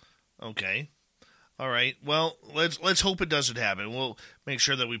 Okay. All right. Well, let's hope it doesn't happen. We'll make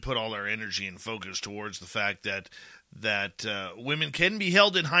sure that we put all our energy and focus towards the fact that women can be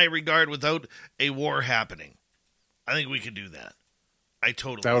held in high regard without a war happening. I think we could do that.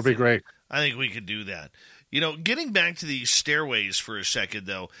 That would be great. I think we could do that. You know, getting back to these stairways for a second,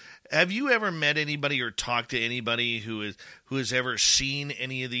 though, have you ever met anybody or talked to anybody who has ever seen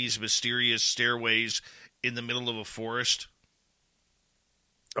any of these mysterious stairways in the middle of a forest?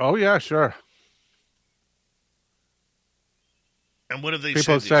 Oh yeah, sure. And what have they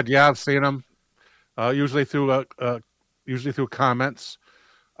People said? Said, yeah, I've seen them. Usually through comments.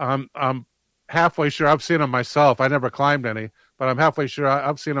 I'm halfway sure I've seen them myself. I never climbed any, but I'm halfway sure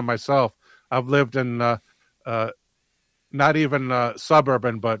I've seen them myself. I've lived in not even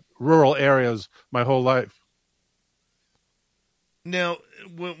suburban, but rural areas my whole life. Now,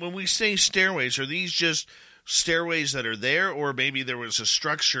 when we say stairways, are these just stairways that are there, or maybe there was a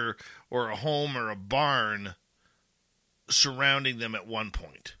structure or a home or a barn surrounding them at one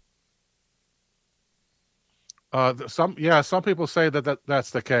point. Some people say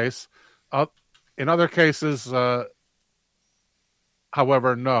that's the case. In other cases,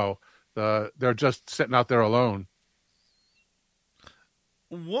 however, no. They're just sitting out there alone.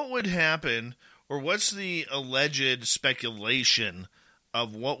 What would happen, or what's the alleged speculation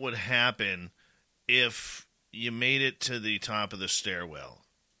of what would happen if you made it to the top of the stairwell?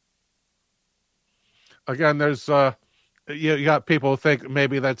 Again, there's you got people who think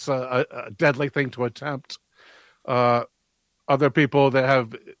maybe that's a deadly thing to attempt. Other people that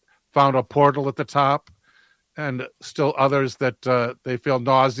have found a portal at the top, and still others that they feel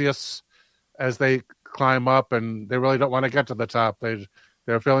nauseous as they climb up, and they really don't want to get to the top.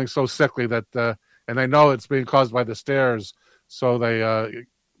 They're feeling so sickly that, and they know it's being caused by the stairs, so they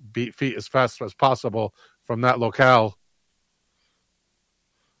beat feet as fast as possible from that locale.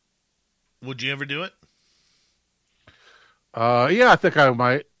 Would you ever do it? Yeah, I think I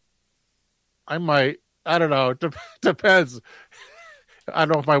might. I don't know. It depends. I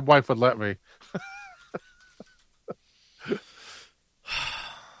don't know if my wife would let me.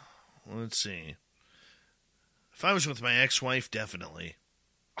 Let's see. If I was with my ex-wife, definitely.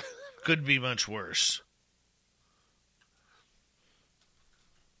 Couldn't be much worse.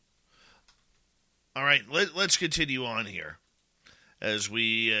 All right, let's continue on here as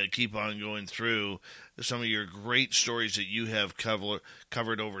we keep on going through some of your great stories that you have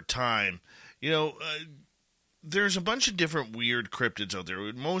covered over time. There's a bunch of different weird cryptids out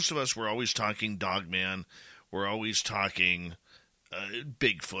there. Most of us, we're always talking Dogman. We're always talking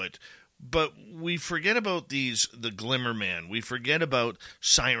Bigfoot. But we forget about the Glimmer Man. We forget about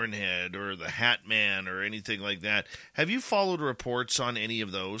Siren Head or the Hat Man or anything like that. Have you followed reports on any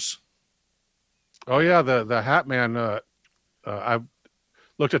of those? Oh, yeah, the Hat Man. I've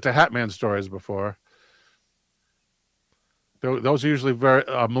looked at the Hat Man stories before. Those are usually very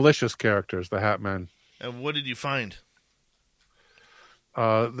malicious characters, the Hat Man. And what did you find?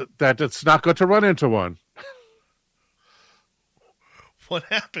 That it's not good to run into one. What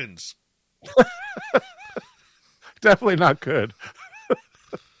happens? Definitely not good.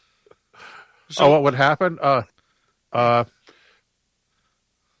 What would happen?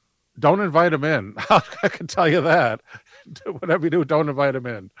 Don't invite him in. I can tell you that. Whatever you do, don't invite him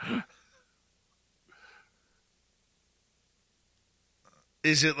in.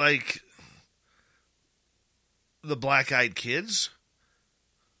 Is it like the Black-Eyed Kids?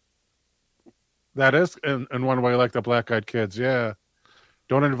 That is, in one way, like the Black-Eyed Kids, yeah.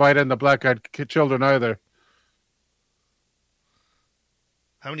 Don't invite in the Black-Eyed children either.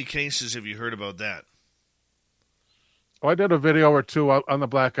 How many cases have you heard about that? Oh, I did a video or two on the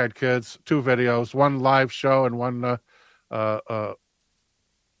Black-Eyed Kids, 2 videos, one live show and one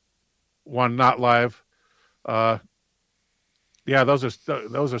not live. Yeah, those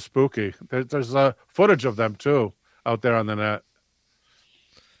are spooky. There's footage of them too out there on the net.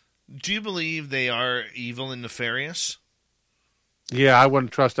 Do you believe they are evil and nefarious? Yeah, I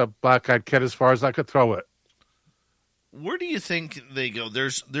wouldn't trust a Black-Eyed Kid as far as I could throw it. Where do you think they go?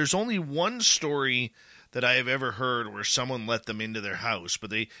 There's only one story that I have ever heard where someone let them into their house, but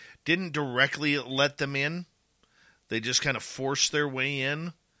they didn't directly let them in. They just kind of forced their way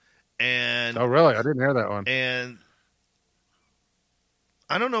in. And oh, really? I didn't hear that one. And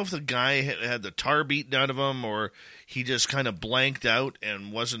I don't know if the guy had the tar beaten out of him or he just kind of blanked out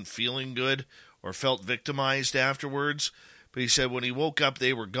and wasn't feeling good or felt victimized afterwards. But he said when he woke up,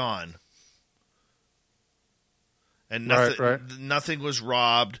 they were gone. And nothing was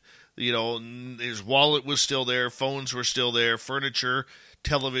robbed. His wallet was still there. Phones were still there. Furniture,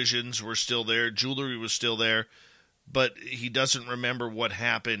 televisions were still there. Jewelry was still there. But he doesn't remember what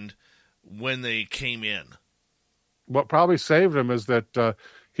happened when they came in. What probably saved him is that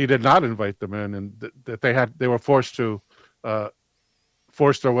he did not invite them in, and that they were forced to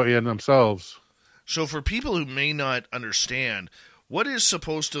force their way in themselves. So for people who may not understand, what is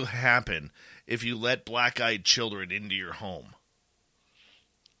supposed to happen if you let black-eyed children into your home?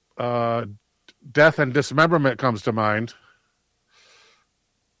 Death and dismemberment comes to mind.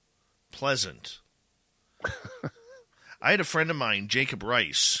 Pleasant. I had a friend of mine, Jacob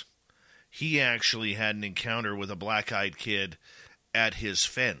Rice. He actually had an encounter with a black-eyed kid at his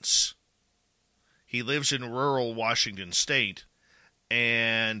fence. He lives in rural Washington State,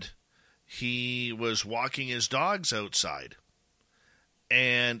 and he was walking his dogs outside.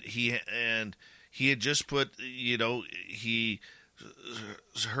 And he had just put, he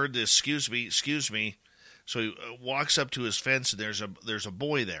heard this, excuse me. So he walks up to his fence, and there's a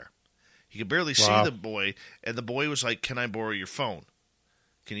boy there. He could barely see the boy, and the boy was like, "Can I borrow your phone?"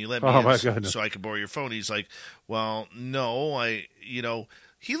 Can you let me Oh, my in goodness. so I can borrow your phone? He's like, well, no,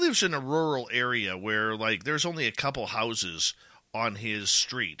 he lives in a rural area where, like, there's only a couple houses on his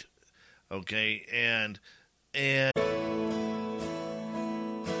street, okay? And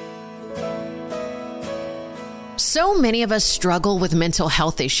So many of us struggle with mental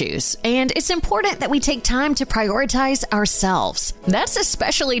health issues, and it's important that we take time to prioritize ourselves. That's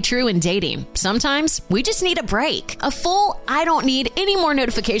especially true in dating. Sometimes we just need a break. A full, I don't need any more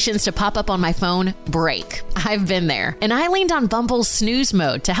notifications to pop up on my phone break. I've been there, and I leaned on Bumble's snooze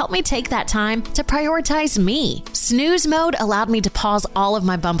mode to help me take that time to prioritize me. Snooze mode allowed me to pause all of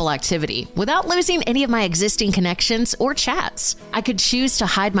my Bumble activity without losing any of my existing connections or chats. I could choose to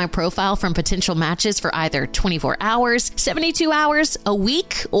hide my profile from potential matches for either 24 hours, 72 hours, a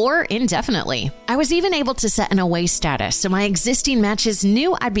week, or indefinitely. I was even able to set an away status so my existing matches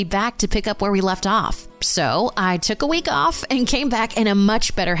knew I'd be back to pick up where we left off. So I took a week off and came back in a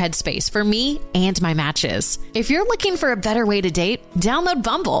much better headspace for me and my matches. If you're looking for a better way to date, download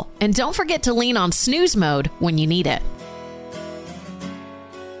Bumble and don't forget to lean on snooze mode when you need it.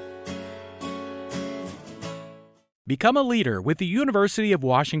 Become a leader with the University of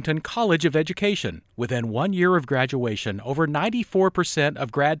Washington College of Education. Within 1 year of graduation, over 94%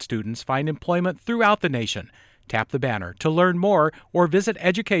 of grad students find employment throughout the nation. Tap the banner to learn more or visit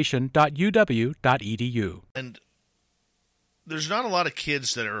education.uw.edu. And there's not a lot of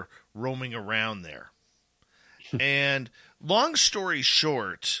kids that are roaming around there. And long story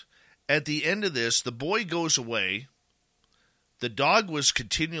short, at the end of this, the boy goes away. The dog was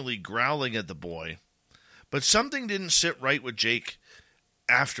continually growling at the boy. But something didn't sit right with Jake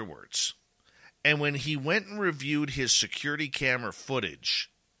afterwards. And when he went and reviewed his security camera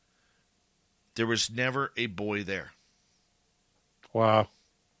footage, there was never a boy there. Wow.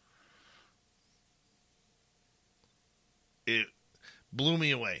 It blew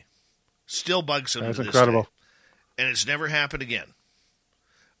me away. Still bugs him. That's to this incredible. day. And it's never happened again.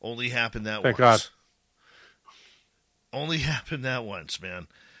 Only happened that Thank once. God. Only happened that once, man.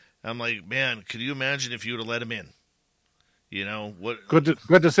 I'm like, man, could you imagine if you would have let him in? You know what?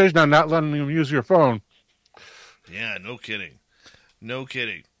 Good decision on not letting him use your phone. Yeah, no kidding. No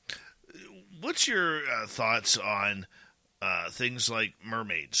kidding. What's your thoughts on things like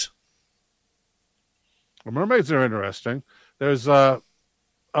mermaids? Well, mermaids are interesting. There's up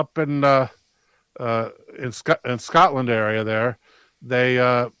in Scotland area there, they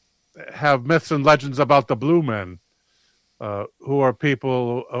have myths and legends about the blue men. Who are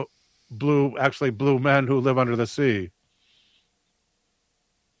people, blue men who live under the sea.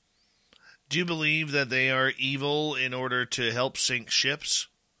 Do you believe that they are evil in order to help sink ships?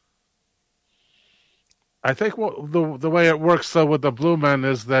 I think the way it works with the blue men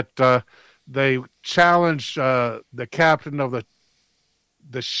is that they challenge the captain of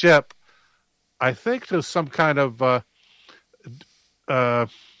the ship, I think, to some kind of game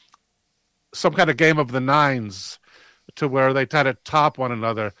of the nines, to where they try to top one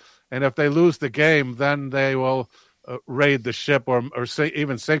another, and if they lose the game, then they will raid the ship or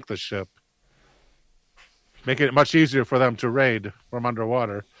even sink the ship, making it much easier for them to raid from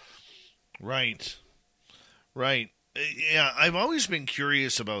underwater. Right. Yeah, I've always been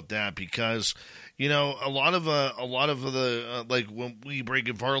curious about that because, you know, a lot of the like when we bring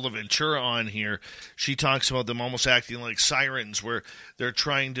Varla Ventura on here, she talks about them almost acting like sirens, where they're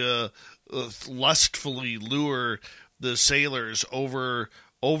trying to lustfully lure the sailors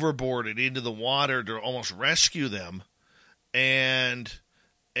overboard and into the water to almost rescue them, and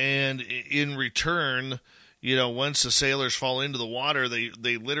in return, you know, once the sailors fall into the water,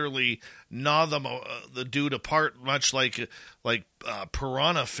 they literally gnaw them the dude apart, much like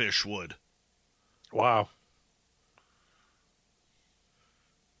piranha fish would. Wow,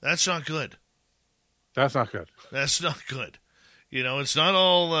 that's not good. That's not good. That's not good. You know, it's not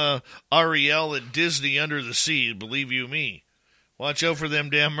all Ariel and Disney under the sea, believe you me. Watch out for them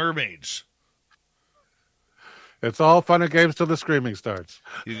damn mermaids. It's all fun and games till the screaming starts.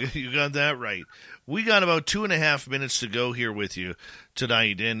 You got that right. We got about 2.5 minutes to go here with you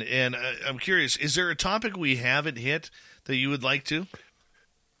tonight, and I'm curious, is there a topic we haven't hit that you would like to?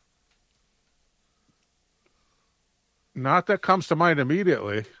 Not that comes to mind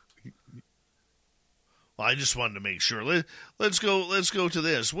immediately. Well, I just wanted to make sure. Let's go to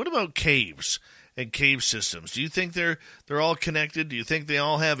this. What about caves and cave systems? Do you think they're all connected? Do you think they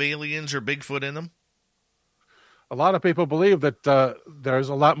all have aliens or Bigfoot in them? A lot of people believe that there's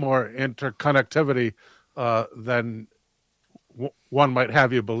a lot more interconnectivity than one might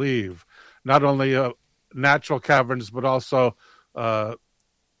have you believe. Not only natural caverns, but also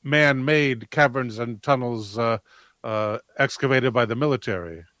man-made caverns and tunnels excavated by the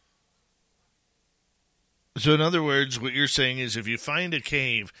military. So, in other words, what you're saying is if you find a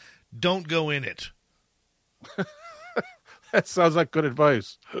cave, don't go in it. That sounds like good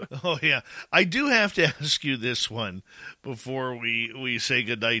advice. Oh, yeah. I do have to ask you this one before we say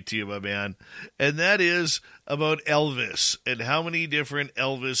goodnight to you, my man. And that is about Elvis and how many different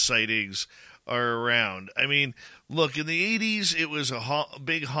Elvis sightings are around. I mean, look, in the 80s, it was a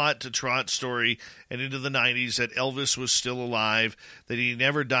big hot-to-trot story, and into the 90s that Elvis was still alive, that he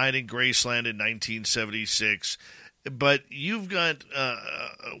never died in Graceland in 1976. But you've got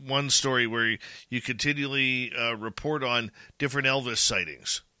one story where you continually report on different Elvis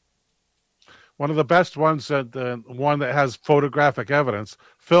sightings. One of the best ones, the one that has photographic evidence,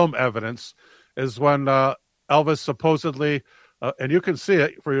 film evidence, is when Elvis supposedly, and you can see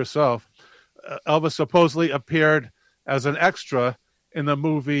it for yourself, Elvis supposedly appeared as an extra in the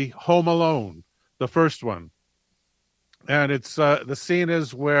movie Home Alone, the first one. And it's the scene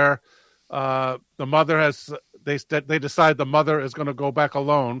is where the mother has... They decide the mother is going to go back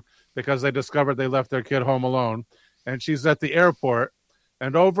alone because they discovered they left their kid home alone. And she's at the airport,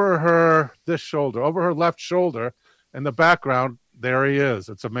 and over her left shoulder, in the background, there he is.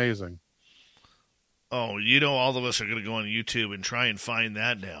 It's amazing. Oh, all of us are going to go on YouTube and try and find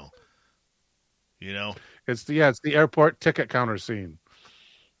that now. It's the airport ticket counter scene.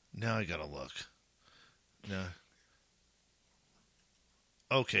 Now I got to look. No.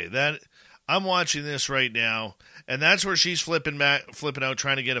 Okay, I'm watching this right now, and that's where she's flipping out,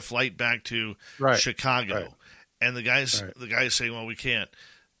 trying to get a flight back to Chicago. Right. And the guy's saying, "Well, we can't."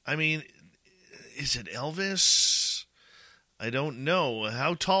 I mean, is it Elvis? I don't know.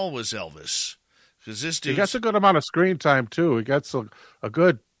 How tall was Elvis? Because he gets a good amount of screen time too. He gets a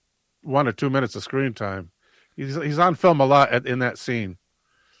good 1 or 2 minutes of screen time. He's on film a lot in that scene.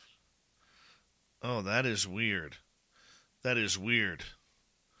 Oh, that is weird. That is weird.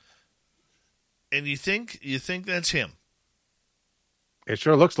 And you think that's him? It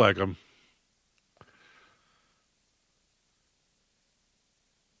sure looks like him.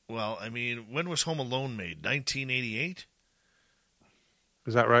 Well, I mean, when was Home Alone made? 1988?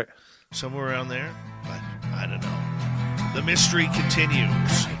 Is that right? Somewhere around there? But I don't know. The mystery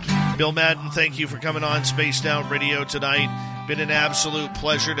continues. Bill Madden, thank you for coming on Spaced Out Radio tonight. Been an absolute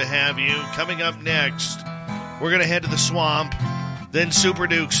pleasure to have you. Coming up next, we're going to head to the swamp. Then Super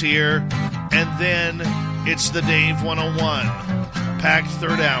Duke's here. And then it's the Dave 101. Packed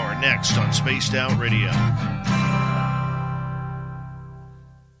third hour next on Spaced Out Radio.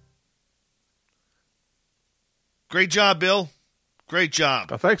 Great job, Bill. Great job.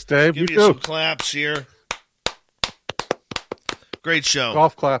 Oh, thanks, Dave. Give you you too. Some claps here. Great show.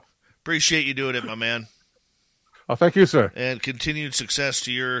 Golf clap. Appreciate you doing it, my man. Oh, thank you, sir. And continued success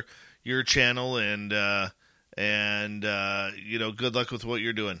to your channel, and good luck with what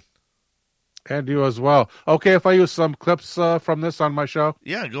you're doing. And you as well. Okay, if I use some clips from this on my show?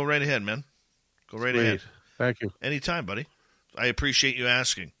 Yeah, go right ahead, man. Go right Sweet. ahead. Thank you. Anytime, buddy. I appreciate you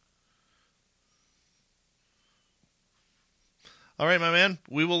asking. All right, my man.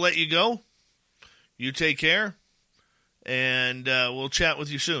 We will let you go. You take care, and we'll chat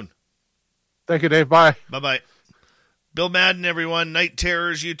with you soon. Thank you, Dave. Bye. Bye-bye. Bill Madden, everyone. Night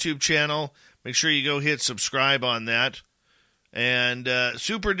Terrors YouTube channel. Make sure you go hit subscribe on that. And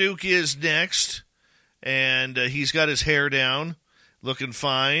Super Duke is next, and he's got his hair down, looking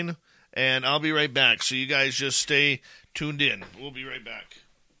fine, and I'll be right back. So you guys just stay tuned in. We'll be right back.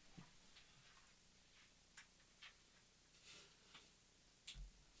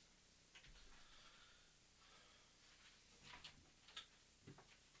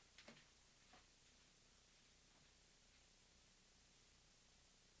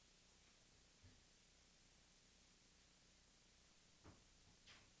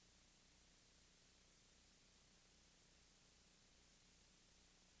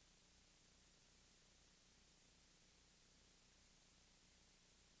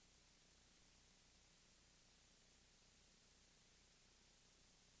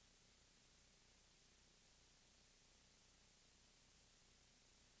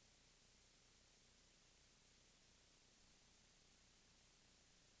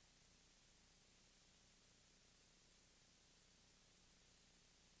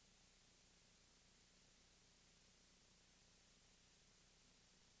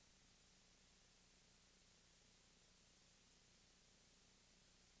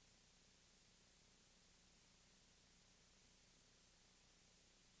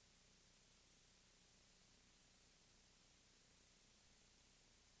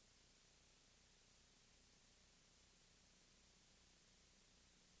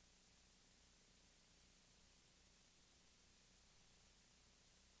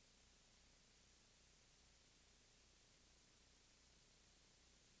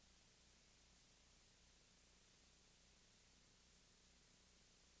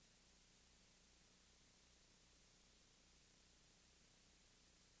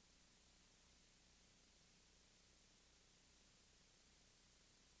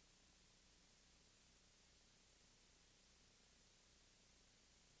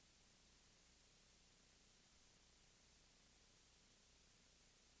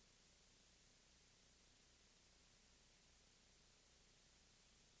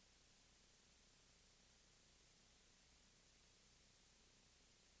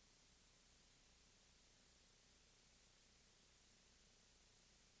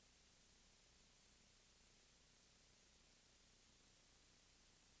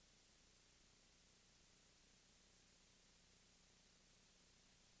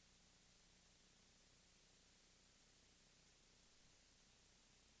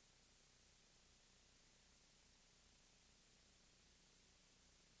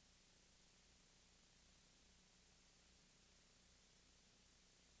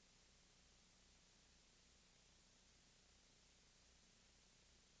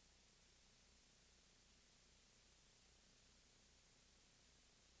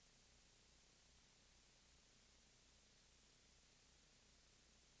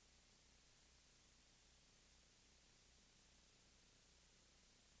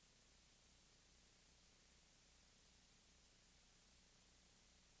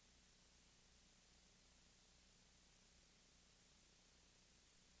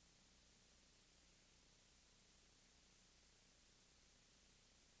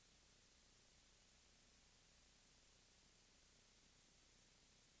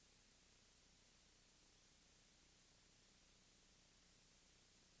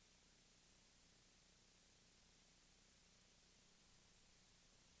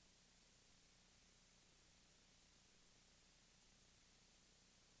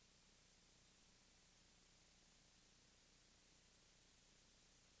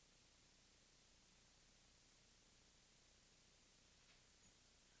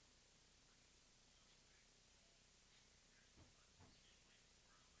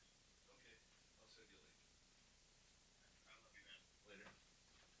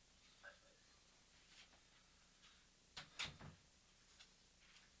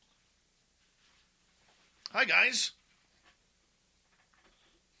 Hi, guys.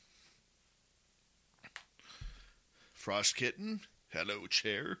 Frost Kitten. Hello,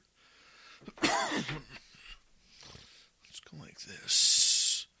 chair. Let's go like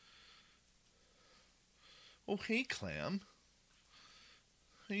this. Oh, hey, Clam.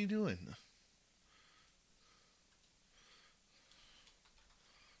 How you doing?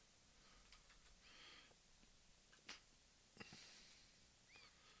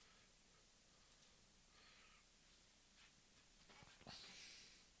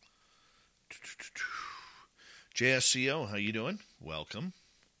 JSCO, how you doing? Welcome.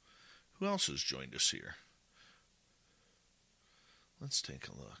 Who else has joined us here? Let's take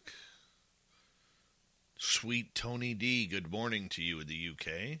a look. Sweet Tony D, good morning to you in the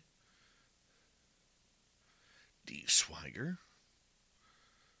UK. D Swagger.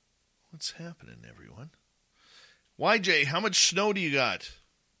 What's happening, everyone? YJ, how much snow do you got?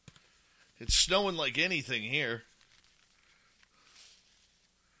 It's snowing like anything here.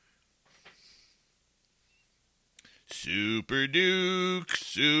 Super Duke.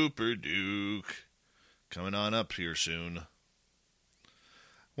 Coming on up here soon. I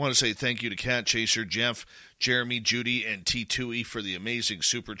want to say thank you to Cat Chaser, Jeff, Jeremy, Judy, and T2E for the amazing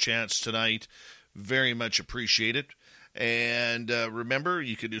super chats tonight. Very much appreciate it. And remember,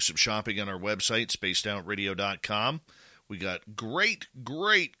 you can do some shopping on our website, spacedoutradio.com. We got great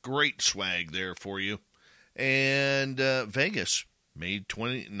swag there for you. And Vegas, May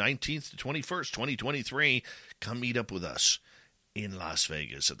 19th to 21st, 2023. Come meet up with us in Las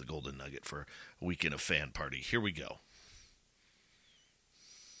Vegas at the Golden Nugget for a weekend of fan party. Here we go.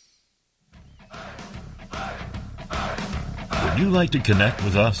 Would you like to connect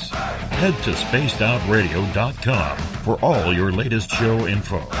with us? Head to spacedoutradio.com for all your latest show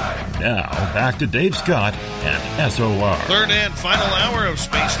info. Now, back to Dave Scott and SOR. Third and final hour of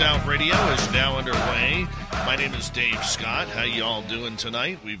Spaced Out Radio is now underway. My name is Dave Scott. How you all doing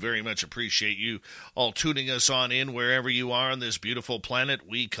tonight? We very much appreciate you all tuning us on in wherever you are on this beautiful planet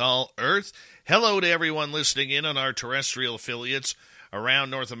we call Earth. Hello to everyone listening in on our terrestrial affiliates around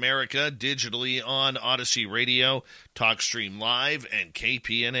North America, digitally on Odyssey Radio, TalkStream Live, and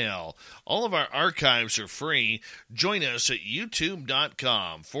KPNL. All of our archives are free. Join us at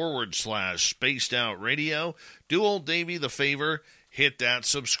youtube.com/Spaced Out Radio. Do old Davey the favor, hit that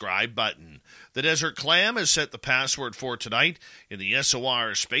subscribe button. The Desert Clam has set the password for tonight in the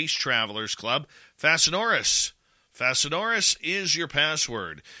SOR Space Travelers Club. Fascinoris. Fascinoris is your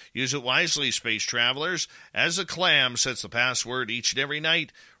password. Use it wisely, Space Travelers, as the Clam sets the password each and every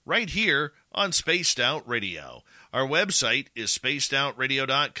night right here on Spaced Out Radio. Our website is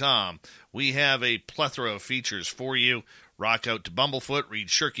spacedoutradio.com. We have a plethora of features for you. Rock out to Bumblefoot, read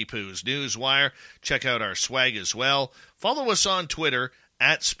Shirky Poo's Newswire, check out our swag as well. Follow us on Twitter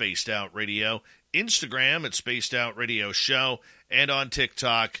at Spaced Out Radio, Instagram at Spaced Out Radio Show, and on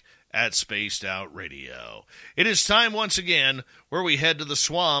TikTok at Spaced Out Radio. It is time once again where we head to the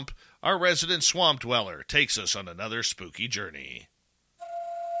swamp. Our resident swamp dweller takes us on another spooky journey.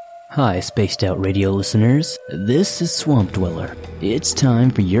 Hi, Spaced Out Radio listeners. This is Swamp Dweller. It's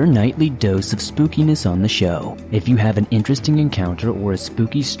time for your nightly dose of spookiness on the show. If you have an interesting encounter or a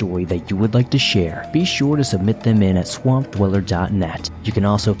spooky story that you would like to share, be sure to submit them in at swampdweller.net. You can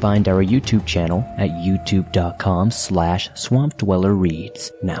also find our YouTube channel at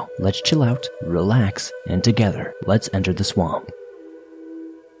youtube.com/swampdwellerreads. Now, let's chill out, relax, and together, let's enter the swamp.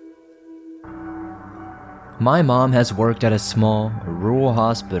 My mom has worked at a small, rural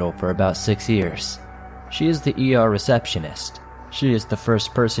hospital for about 6 years. She is the ER receptionist. She is the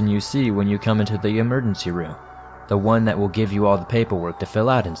first person you see when you come into the emergency room, the one that will give you all the paperwork to fill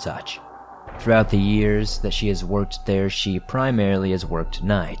out and such. Throughout the years that she has worked there, she primarily has worked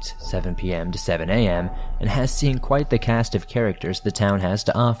nights, 7 p.m. to 7 a.m., and has seen quite the cast of characters the town has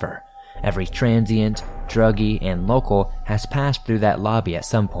to offer. Every transient, druggie, and local has passed through that lobby at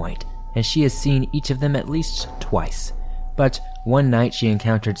some point, and she has seen each of them at least twice. But one night she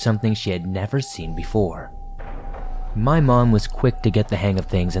encountered something she had never seen before. My mom was quick to get the hang of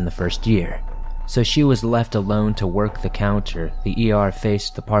things in the first year, so she was left alone to work the counter. The ER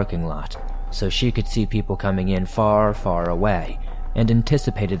faced the parking lot, so she could see people coming in far, far away, and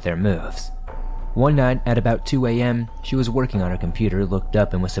anticipated their moves. One night at about 2 a.m., she was working on her computer, looked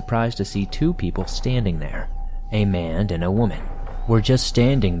up, and was surprised to see two people standing there. A man and a woman were just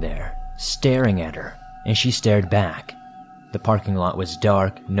standing there, staring at her, and she stared back. The parking lot was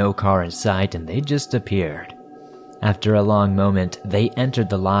dark, no car in sight, and they just appeared. After a long moment, they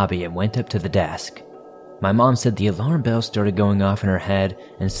entered the lobby and went up to the desk. My mom said the alarm bell started going off in her head,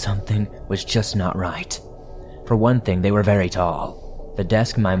 and something was just not right. For one thing, they were very tall. The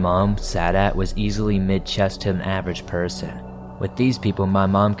desk my mom sat at was easily mid-chest to an average person. With these people, my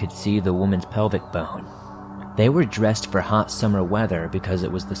mom could see the woman's pelvic bone. They were dressed for hot summer weather because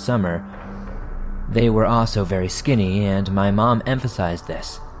it was the summer. They were also very skinny, and my mom emphasized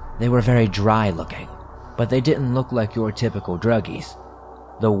this. They were very dry looking, but they didn't look like your typical druggies.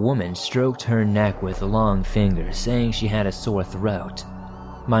 The woman stroked her neck with long fingers, saying she had a sore throat.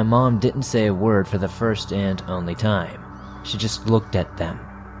 My mom didn't say a word for the first and only time. She just looked at them.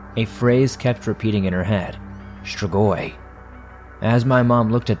 A phrase kept repeating in her head, Strigoi. As my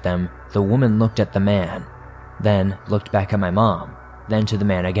mom looked at them, the woman looked at the man, then looked back at my mom, then to the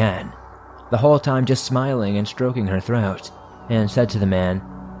man again, the whole time just smiling and stroking her throat, and said to the man,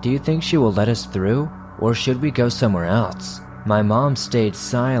 "Do you think she will let us through, or should we go somewhere else?" My mom stayed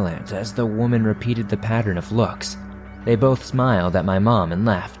silent as the woman repeated the pattern of looks. They both smiled at my mom and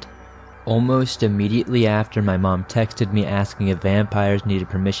left. Almost immediately after, my mom texted me asking if vampires needed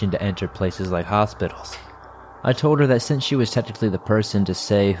permission to enter places like hospitals. I told her that since she was technically the person to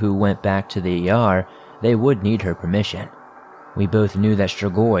say who went back to the ER, they would need her permission. We both knew that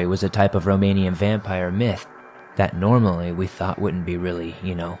Strigoi was a type of Romanian vampire myth that normally we thought wouldn't be really,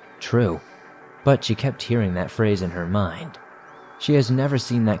 true. But she kept hearing that phrase in her mind. She has never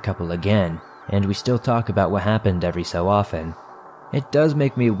seen that couple again, and we still talk about what happened every so often. It does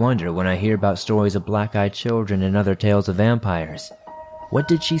make me wonder when I hear about stories of black-eyed children and other tales of vampires. What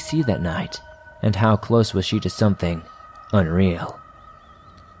did she see that night? And how close was she to something unreal?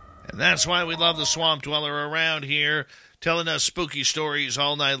 And that's why we love the Swamp Dweller around here, telling us spooky stories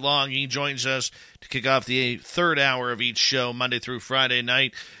all night long. He joins us to kick off the third hour of each show, Monday through Friday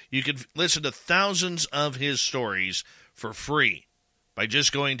night. You can listen to thousands of his stories for free by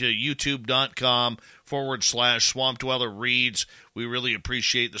just going to youtube.com/Swamp Dweller Reads. We really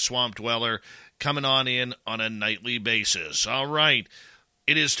appreciate the Swamp Dweller coming on in on a nightly basis. All right,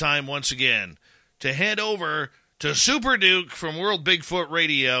 it is time once again to head over to Super Duke from World Bigfoot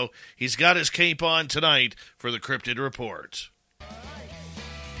Radio. He's got his cape on tonight for the Cryptid Report.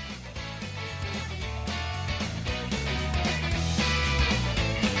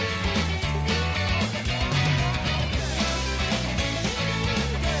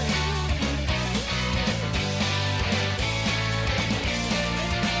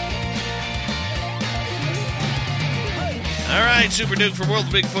 All right, Super Duke from World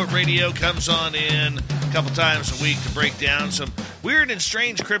Bigfoot Radio comes on in a couple times a week to break down some weird and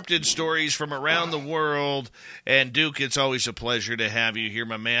strange cryptid stories from around the world. And Duke, it's always a pleasure to have you here,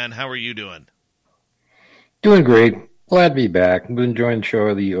 my man. How are you doing? Doing great. Glad to be back. I've been enjoying the show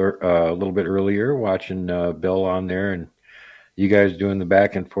a little bit earlier, watching Bill on there and you guys doing the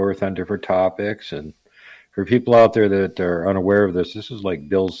back and forth on different topics. And for people out there that are unaware of this is like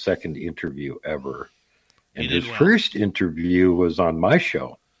Bill's second interview ever. And his first interview was on my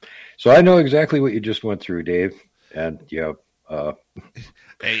show. So I know exactly what you just went through, Dave. And, hey,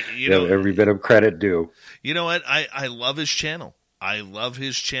 every bit of credit due. You know what? I love his channel.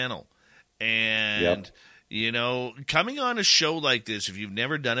 And, coming on a show like this, if you've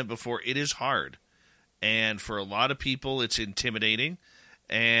never done it before, it is hard. And for a lot of people, it's intimidating.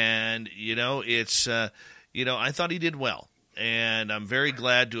 And, it's, I thought he did well. And I'm very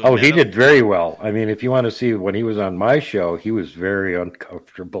glad to have met him. Did very well. I mean, if you want to see when he was on my show, he was very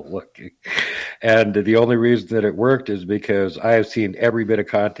uncomfortable looking. And the only reason that it worked is because I have seen every bit of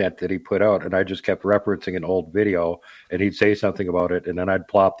content that he put out, and I just kept referencing an old video, and he'd say something about it, and then I'd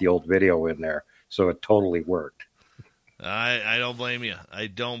plop the old video in there. So it totally worked. I don't blame you.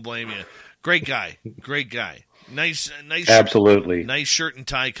 Great guy. Nice. Absolutely. Nice shirt and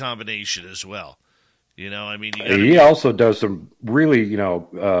tie combination as well. He also does some really,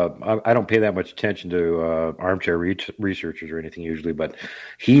 I don't pay that much attention to armchair researchers or anything usually, but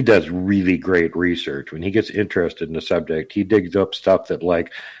he does really great research. When he gets interested in the subject, he digs up stuff that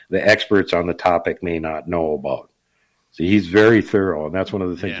like the experts on the topic may not know about. So he's very thorough, and that's one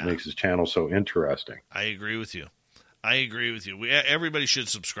of the things that makes his channel so interesting. I agree with you. Everybody should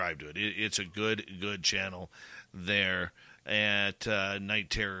subscribe to it. It's a good channel there at Night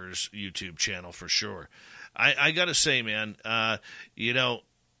Terror's YouTube channel for sure. I got to say, man,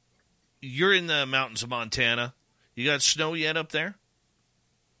 you're in the mountains of Montana. You got snow yet up there?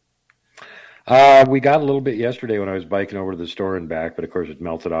 We got a little bit yesterday when I was biking over to the store and back, but of course it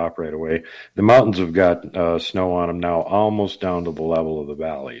melted off right away. The mountains have got snow on them now, almost down to the level of the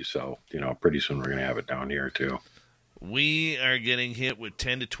valley. So, pretty soon we're going to have it down here too. We are getting hit with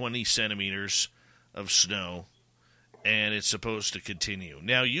 10 to 20 centimeters of snow. And it's supposed to continue.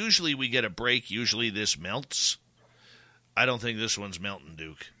 Now, usually we get a break. Usually this melts. I don't think this one's melting,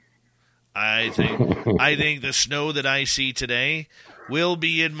 Duke. I think the snow that I see today will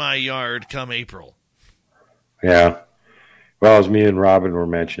be in my yard come April. Yeah. Well, as me and Robin were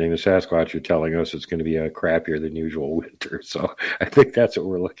mentioning, the Sasquatch are telling us it's going to be a crappier than usual winter. So I think that's what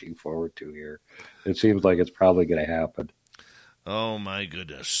we're looking forward to here. It seems like it's probably going to happen. Oh, my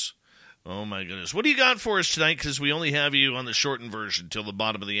goodness. Oh, my goodness. What do you got for us tonight? Because we only have you on the shortened version till the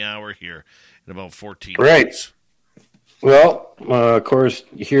bottom of the hour here in about 14 minutes. Well, of course,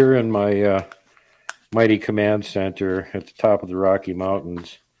 here in my mighty command center at the top of the Rocky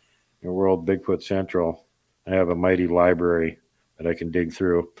Mountains in World Bigfoot Central, I have a mighty library that I can dig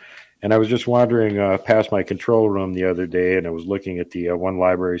through. And I was just wandering past my control room the other day, and I was looking at the one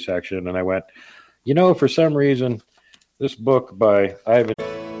library section, and I went, for some reason, this book by Ivan...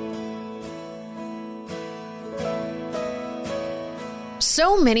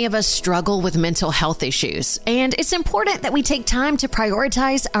 So many of us struggle with mental health issues, and it's important that we take time to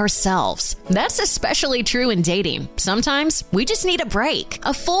prioritize ourselves. That's especially true in dating. Sometimes we just need a break.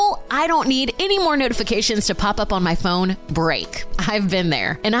 A full, I don't need any more notifications to pop up on my phone break. I've been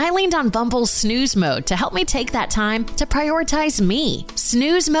there, and I leaned on Bumble's snooze mode to help me take that time to prioritize me.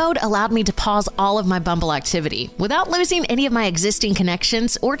 Snooze mode allowed me to pause all of my Bumble activity without losing any of my existing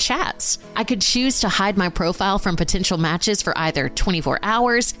connections or chats. I could choose to hide my profile from potential matches for either 24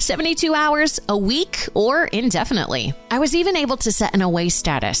 hours, 72 hours, a week, or indefinitely. I was even able to set an away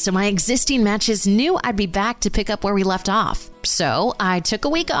status so my existing matches knew I'd be back to pick up where we left off. So I took a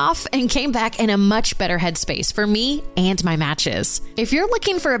week off and came back in a much better headspace for me and my matches. If you're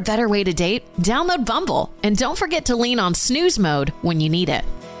looking for a better way to date, download Bumble and don't forget to lean on snooze mode when you need it.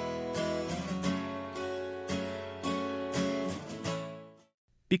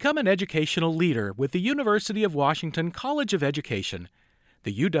 Become an educational leader with the University of Washington College of Education.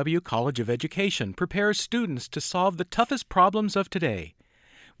 The UW College of Education prepares students to solve the toughest problems of today.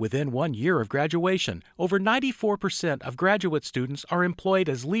 Within 1 year of graduation, over 94% of graduate students are employed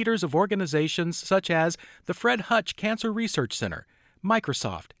as leaders of organizations such as the Fred Hutch Cancer Research Center,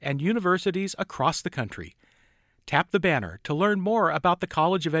 Microsoft, and universities across the country. Tap the banner to learn more about the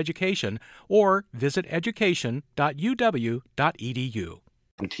College of Education or visit education.uw.edu.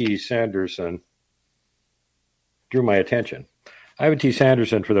 T. Sanderson drew my attention. Ivan T.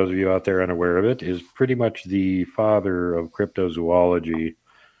 Sanderson, for those of you out there unaware of it, is pretty much the father of cryptozoology,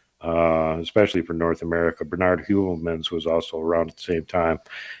 especially for North America. Bernard Heuvelmans was also around at the same time,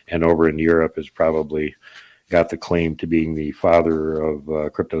 and over in Europe has probably got the claim to being the father of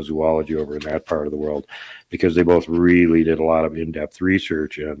cryptozoology over in that part of the world, because they both really did a lot of in-depth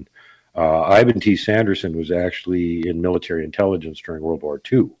research. And Ivan T. Sanderson was actually in military intelligence during World War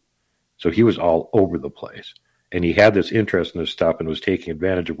II, so he was all over the place. And he had this interest in this stuff and was taking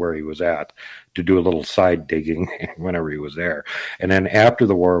advantage of where he was at to do a little side digging whenever he was there. And then after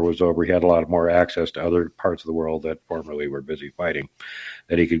the war was over, he had a lot more access to other parts of the world that formerly were busy fighting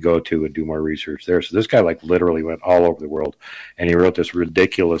that he could go to and do more research there. So this guy literally went all over the world, and he wrote this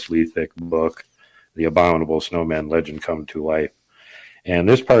ridiculously thick book, The Abominable Snowman Legend Come to Life. And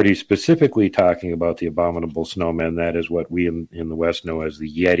this part, he's specifically talking about the abominable snowman. That is what we in the West know as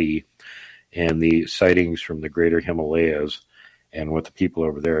the Yeti, and the sightings from the greater Himalayas and what the people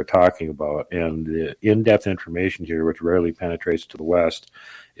over there are talking about. And the in-depth information here, which rarely penetrates to the West,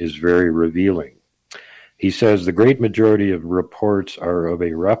 is very revealing. He says the great majority of reports are of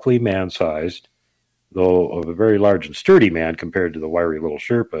a roughly man-sized, though of a very large and sturdy man compared to the wiry little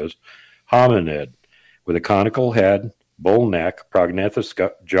Sherpas, hominid, with a conical head, bull neck, prognathous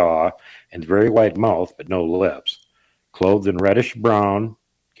jaw, and very wide mouth, but no lips. Clothed in reddish brown.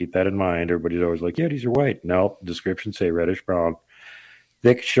 Keep that in mind. Everybody's always like, yeah, these are white. No, descriptions say reddish brown.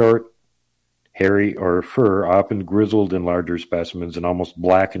 Thick, short, hairy, or fur, often grizzled in larger specimens and almost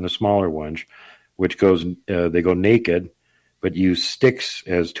black in the smaller ones, which they go naked, but use sticks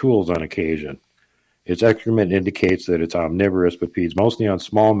as tools on occasion. Its excrement indicates that it's omnivorous, but feeds mostly on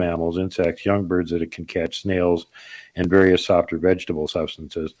small mammals, insects, young birds that it can catch, snails, and various softer vegetable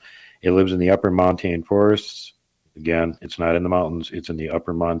substances. It lives in the upper montane forests. Again, it's not in the mountains, it's in the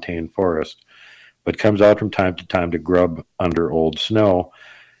upper montane forest, but comes out from time to time to grub under old snow,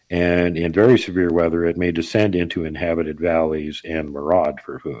 and in very severe weather, it may descend into inhabited valleys and maraud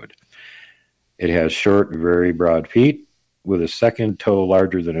for food. It has short, very broad feet, with a second toe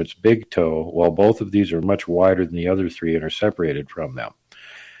larger than its big toe, while both of these are much wider than the other three and are separated from them.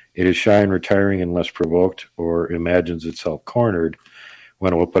 It is shy and retiring unless provoked, or imagines itself cornered,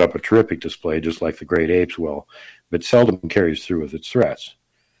 when it will put up a terrific display, just like the great apes will, but seldom carries through with its threats.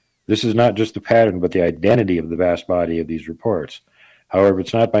 This is not just the pattern, but the identity of the vast body of these reports. However,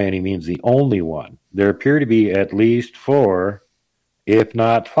 it's not by any means the only one. There appear to be at least 4, if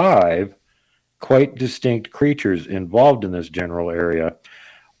not 5, quite distinct creatures involved in this general area,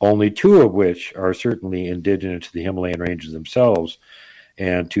 only 2 of which are certainly indigenous to the Himalayan ranges themselves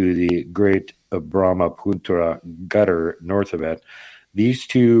and to the Great Brahmaputra gutter north of it. These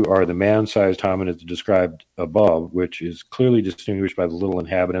 2 are the man-sized hominids described above, which is clearly distinguished by the little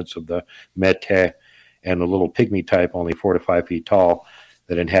inhabitants of the Métis and the little pygmy type, only 4 to 5 feet tall,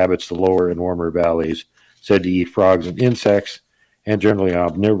 that inhabits the lower and warmer valleys, said to eat frogs and insects, and generally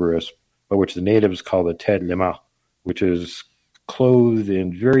omnivorous, but which the natives call the tête lama, which is clothed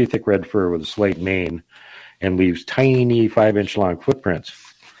in very thick red fur with a slate mane and leaves tiny 5-inch long footprints.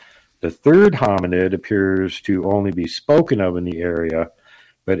 The 3rd hominid appears to only be spoken of in the area,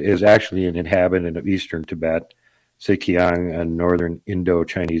 but is actually an inhabitant of eastern Tibet, Xinjiang, and northern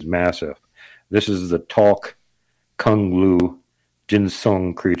Indo-Chinese Massif. This is the Talk Kunglu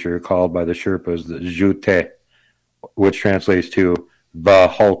Jinsung creature called by the Sherpas the Zhute, which translates to the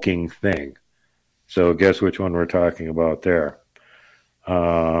hulking thing. So guess which one we're talking about there.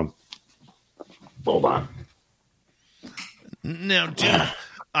 Hold on. Now, dude,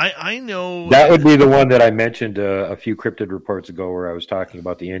 I know... That would be the one that I mentioned a few cryptid reports ago where I was talking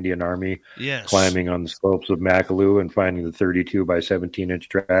about the Indian Army climbing on the slopes of Makalu and finding the 32 by 17-inch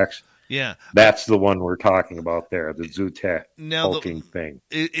tracks. Yeah. That's the one we're talking about there, the Zute hulking thing.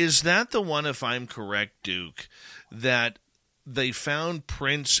 Is that the one, if I'm correct, Duke, that they found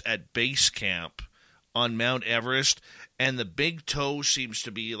prints at base camp on Mount Everest, and the big toe seems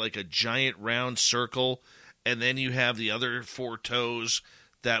to be like a giant round circle, and then you have the other 4 toes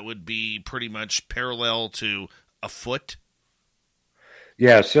that would be pretty much parallel to a foot?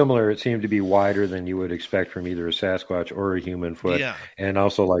 Yeah, similar. It seemed to be wider than you would expect from either a Sasquatch or a human foot. Yeah. And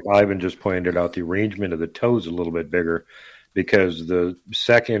also, like Ivan just pointed out, the arrangement of the toes a little bit bigger because the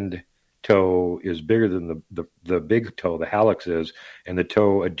second toe is bigger than the big toe, the hallux is, and the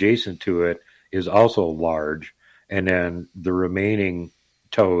toe adjacent to it is also large. And then the remaining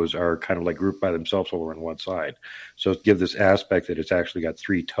toes are kind of like grouped by themselves over on one side. So it gives this aspect that it's actually got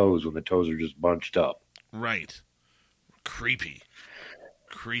 3 toes when the toes are just bunched up. Right. Creepy.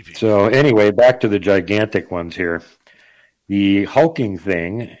 So anyway, back to the gigantic ones here. The hulking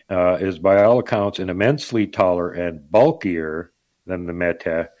thing is by all accounts an immensely taller and bulkier than the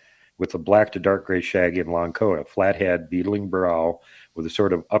Métis, with a black to dark gray shaggy and long coat, a flat head, beetling brow with a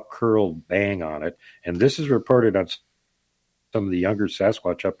sort of upcurled bang on it. And this is reported on some of the younger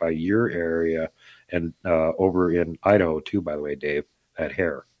Sasquatch up by your area and over in Idaho too, by the way, Dave, that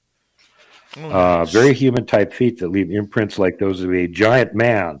hair. Very human-type feet that leave imprints like those of a giant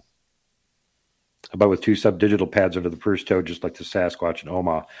man, but with 2 subdigital pads under the first toe, just like the Sasquatch and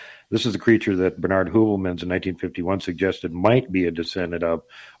Oma. This is a creature that Bernard Hubelmans in 1951 suggested might be a descendant of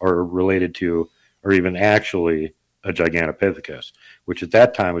or related to or even actually a Gigantopithecus, which at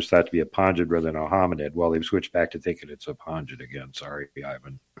that time was thought to be a pongid rather than a hominid. Well, they've switched back to thinking it's a pongid again. Sorry,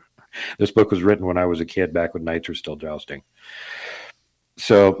 Ivan. This book was written when I was a kid, back when knights were still jousting.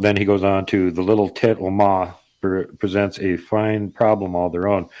 So then he goes on to the little Tête Lama presents a fine problem all their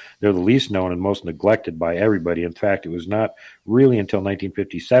own. They're the least known and most neglected by everybody. In fact, it was not really until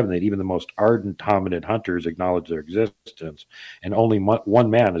 1957 that even the most ardent hominid hunters acknowledged their existence, and only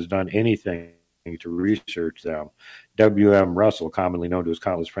one man has done anything to research them. W.M. Russell, commonly known to his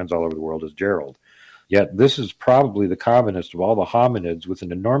countless friends all over the world as Gerald. Yet this is probably the commonest of all the hominids with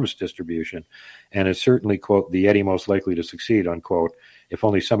an enormous distribution, and is certainly, quote, the Yeti most likely to succeed, unquote, if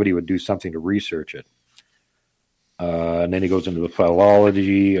only somebody would do something to research it. And then he goes into the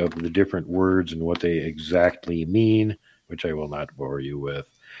philology of the different words and what they exactly mean, which I will not bore you with.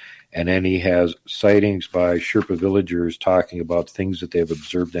 And then he has sightings by Sherpa villagers talking about things that they've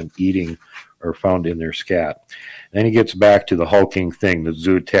observed them eating or found in their scat. Then he gets back to the hulking thing, the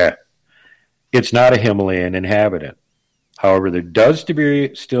Zute. It's not a Himalayan inhabitant. However, there does appear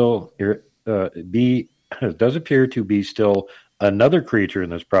to be still another creature in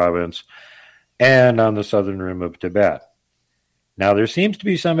this province and on the southern rim of Tibet. Now, there seems to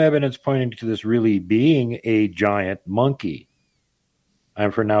be some evidence pointing to this really being a giant monkey. I'm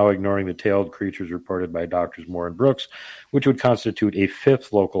for now ignoring the tailed creatures reported by Drs. Moore and Brooks, which would constitute a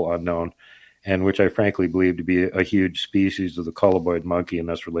 5th local unknown, and which I frankly believe to be a huge species of the coluboid monkey, and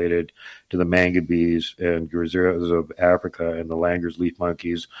thus related to the mangabes and gazelles of Africa and the Langer's leaf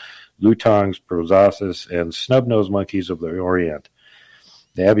monkeys, lutongs, prosasus, and snub-nosed monkeys of the Orient.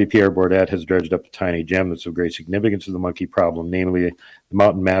 The Abbé Pierre Bordet has dredged up a tiny gem that's of great significance to the monkey problem, namely the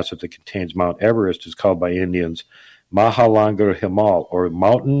mountain massif that contains Mount Everest is called by Indians Mahalangur Himal, or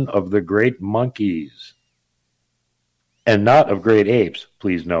Mountain of the Great Monkeys, and not of great apes,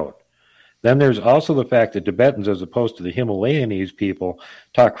 please note. Then there's also the fact that Tibetans, as opposed to the Himalayanese people,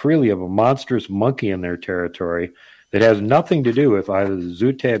 talk freely of a monstrous monkey in their territory that has nothing to do with either the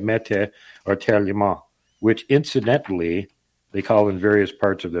Zute, Mete, or Terliman, which incidentally they call in various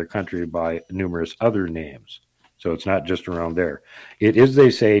parts of their country by numerous other names. So it's not just around there. It is, they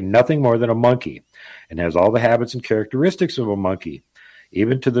say, nothing more than a monkey and has all the habits and characteristics of a monkey,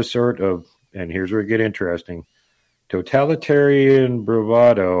 even to the sort of, and here's where it gets interesting, totalitarian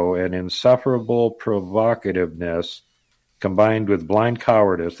bravado and insufferable provocativeness combined with blind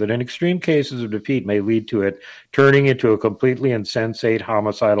cowardice that in extreme cases of defeat may lead to it turning into a completely insensate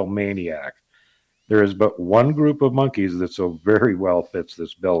homicidal maniac. There is but one group of monkeys that so very well fits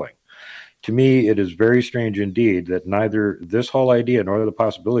this billing. To me, it is very strange indeed that neither this whole idea nor the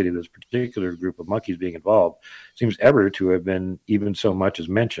possibility of this particular group of monkeys being involved seems ever to have been even so much as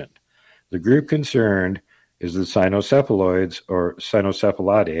mentioned. The group concerned is the cynocephaloids, or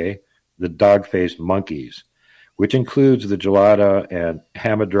Cynocephalidae, the dog-faced monkeys, which includes the gelada and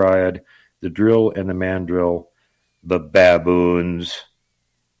hamadryad, the drill and the mandrill, the baboons,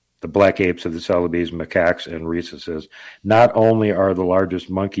 the black apes of the Celebes, macaques, and rhesuses. Not only are the largest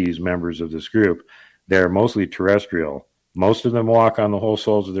monkeys members of this group, they are mostly terrestrial. Most of them walk on the whole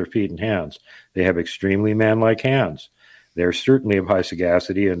soles of their feet and hands. They have extremely man-like hands. They are certainly of high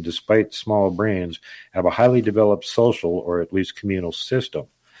sagacity and, despite small brains, have a highly developed social or at least communal system.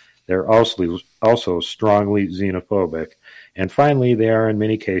 They're also strongly xenophobic. And finally, they are in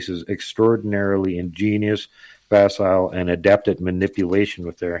many cases extraordinarily ingenious, facile, and adept at manipulation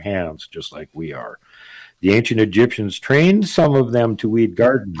with their hands, just like we are. The ancient Egyptians trained some of them to weed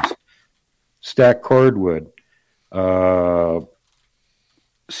gardens, stack cordwood,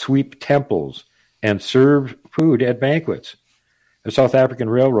 sweep temples, and serve food at banquets. A South African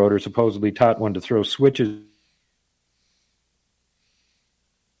railroader supposedly taught one to throw switches.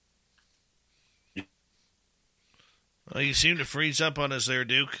 Well, you seem to freeze up on us there,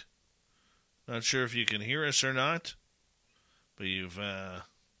 Duke. Not sure if you can hear us or not, but you've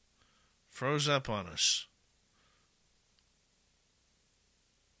froze up on us.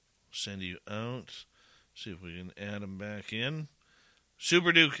 Send you out. See if we can add him back in.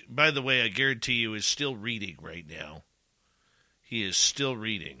 Super Duke, by the way, I guarantee you, is still reading right now. He is still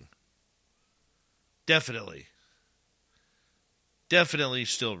reading. Definitely. Definitely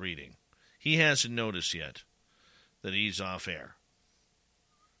still reading. He hasn't noticed yet that he's off air.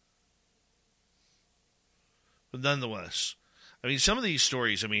 But nonetheless, I mean, some of these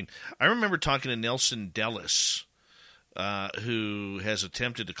stories, I mean, I remember talking to Nelson Dellis, who has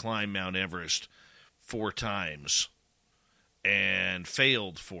attempted to climb Mount Everest 4 times and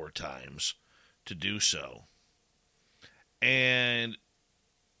failed 4 times to do so. And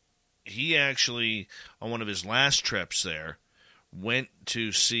he actually, on one of his last trips there, went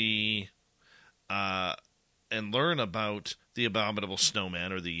to see and learn about the abominable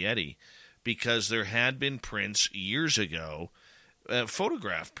snowman, or the Yeti, because there had been prints years ago,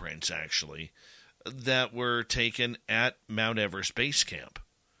 photograph prints actually, that were taken at Mount Everest Base Camp.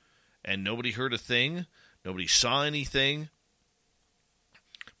 And nobody heard a thing, nobody saw anything,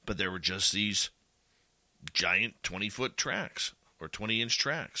 but there were just these giant 20-foot tracks, or 20-inch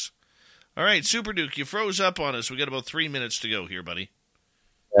tracks. All right, Super Duke, you froze up on us. We got about 3 minutes to go here, buddy.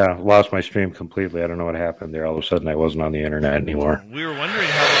 Yeah, lost my stream completely. I don't know what happened there. All of a sudden, I wasn't on the internet anymore. We were wondering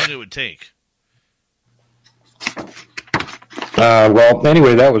how long it would take. Well,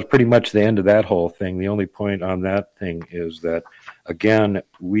 anyway, that was pretty much the end of that whole thing. The only point on that thing is that, again,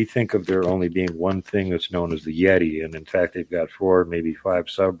 we think of there only being one thing that's known as the Yeti, and in fact, they've got 4, maybe 5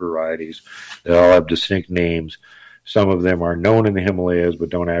 sub-varieties that all have distinct names. Some of them are known in the Himalayas but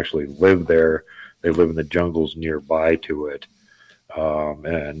don't actually live there. They live in the jungles nearby to it.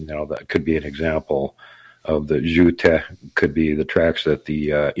 And, you know, that could be an example of the Jute, could be the tracks that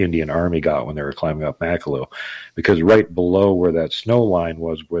the Indian Army got when they were climbing up Makalu. Because right below where that snow line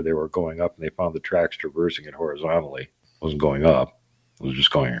was, where they were going up, and they found the tracks traversing it horizontally. It wasn't going up. It was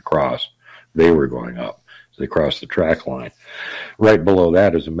just going across. They were going up. So they crossed the track line. Right below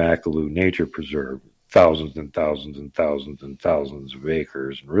that is a Makalu Nature Preserve. Thousands and thousands and thousands and thousands of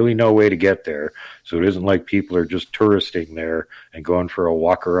acres, and really no way to get there. So it isn't like people are just touristing there and going for a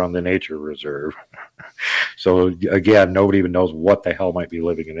walk around the nature reserve. So again, nobody even knows what the hell might be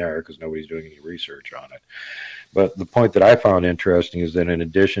living in there because nobody's doing any research on it. But the point that I found interesting is that in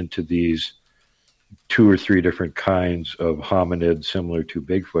addition to these 2 or 3 different kinds of hominids similar to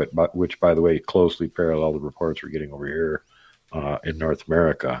Bigfoot, which, by the way, closely parallel the reports we're getting over here in North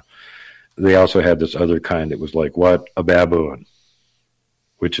America, they also had this other kind that was like, what? A baboon,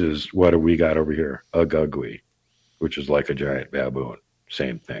 which is, what have we got over here? A gugui, which is like a giant baboon.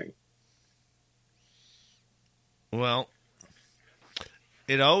 Same thing. Well,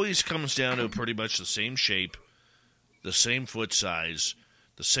 it always comes down to pretty much the same shape, the same foot size,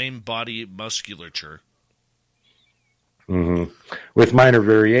 the same body musculature. Mm-hmm. With minor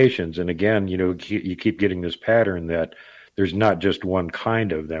variations. And again, you keep getting this pattern that there's not just one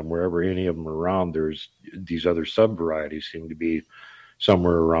kind of them. Wherever any of them are around, there's these other sub-varieties seem to be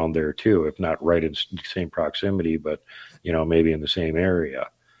somewhere around there too, if not right in the same proximity, but, maybe in the same area.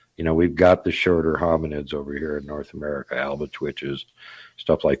 We've got the shorter hominids over here in North America, albatwitches,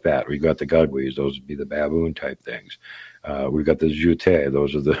 stuff like that. We've got the gugwees, those would be the baboon type things. We've got the jute,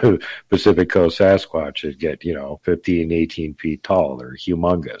 those are the Pacific Coast Sasquatch that get, 15, 18 feet tall. They're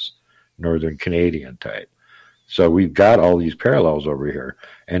humongous, Northern Canadian type. So we've got all these parallels over here.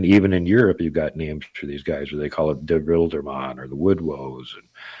 And even in Europe, you've got names for these guys where they call it de Wildermann or the Woodwoes and,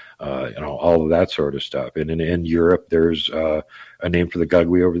 all of that sort of stuff. And in Europe, there's a name for the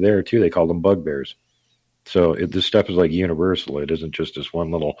gugwe over there, too. They call them bugbears. So this stuff is like universal. It isn't just this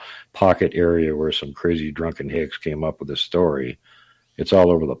one little pocket area where some crazy drunken hicks came up with a story. It's all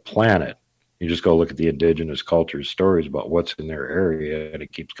over the planet. You just go look at the indigenous culture's stories about what's in their area, and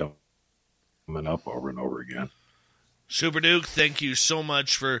it keeps coming up over and over again. Super Duke, thank you so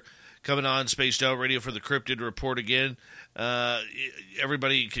much for coming on Spaced Out Radio for the Cryptid Report again.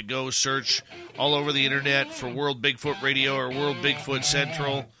 Everybody could go search all over the internet for World Bigfoot Radio or World Bigfoot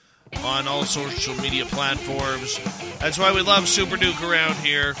Central on all social media platforms. That's why we love Super Duke around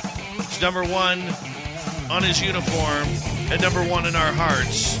here. He's number one on his uniform and number one in our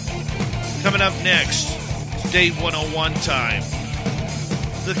hearts. Coming up next, Dave 101 time.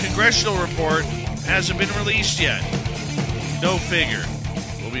 The Congressional Report hasn't been released yet. No figure.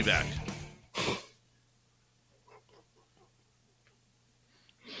 We'll be back.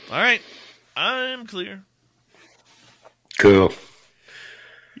 All right. I'm clear. Cool.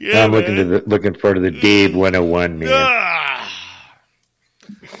 Yeah, I'm looking forward to the Dave 101, man.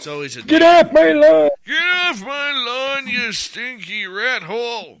 It's always a Get off my lawn! Get off my lawn, you stinky rat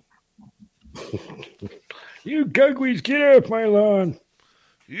hole! You gugwees, get off my lawn!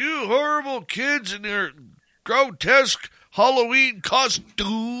 You horrible kids in your grotesque Halloween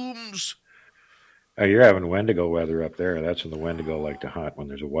costumes! You're having Wendigo weather up there. That's when the Wendigo like to hunt, when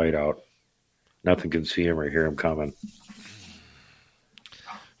there's a whiteout. Nothing can see him or hear him coming.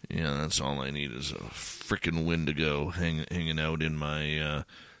 Yeah, that's all I need is a frickin' Wendigo hanging out in my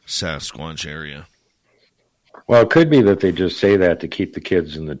Sasquatch area. Well, it could be that they just say that to keep the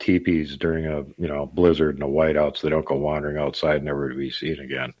kids in the teepees during a blizzard and a whiteout so they don't go wandering outside never to be seen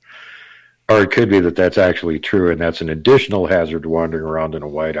again. Or it could be that that's actually true and that's an additional hazard to wandering around in a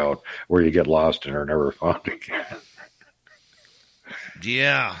whiteout where you get lost and are never found again.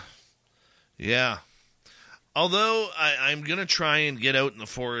 Yeah. Although I'm going to try and get out in the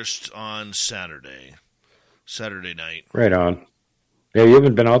forest on Saturday night. Right on. Yeah, you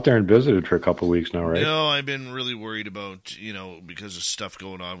haven't been out there and visited for a couple of weeks now, right? No, I've been really worried about, because of stuff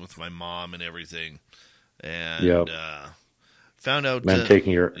going on with my mom and everything. And found out...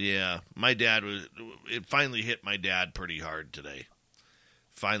 taking your... Yeah, my dad was... It finally hit my dad pretty hard today.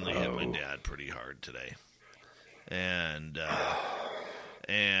 And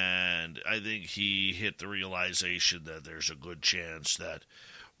I think he hit the realization that there's a good chance that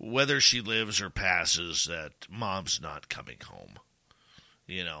whether she lives or passes, that mom's not coming home.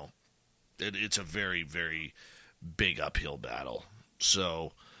 It's a very, very big uphill battle.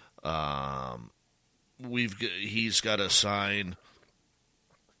 So he's got to sign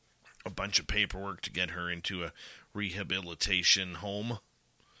a bunch of paperwork to get her into a rehabilitation home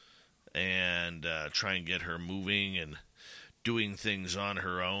and try and get her moving and doing things on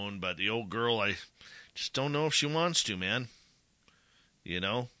her own. But the old girl, I just don't know if she wants to, man.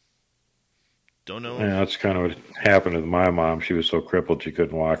 Don't know. Yeah, that's kind of what happened with my mom. She was so crippled she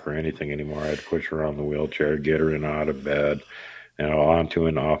couldn't walk or anything anymore. I had to push her on the wheelchair, get her in and out of bed, onto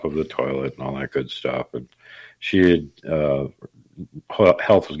and off of the toilet and all that good stuff. And she had,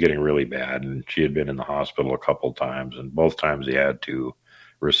 health was getting really bad, and she had been in the hospital a couple times, and both times they had to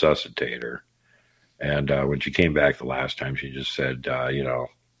resuscitate her. And when she came back the last time, she just said,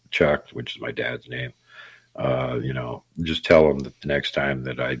 Chuck, which is my dad's name, just tell him that the next time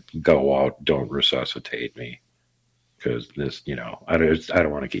that I go out, don't resuscitate me. Because this, I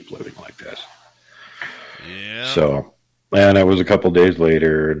don't want to keep living like this. Yeah. So, and it was a couple days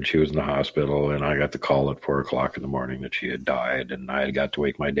later, and she was in the hospital, and I got the call at 4:00 in the morning that she had died, and I got to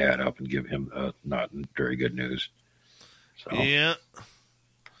wake my dad up and give him not very good news. So. Yeah.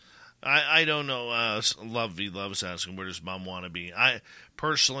 I don't know. Lovey loves asking, where does mom want to be? I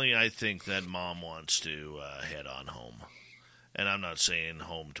think that mom wants to head on home. And I'm not saying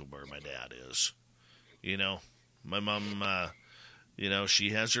home to where my dad is. My mom, she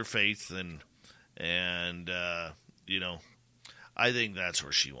has her faith, and I think that's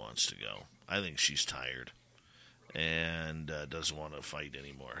where she wants to go. I think she's tired and doesn't want to fight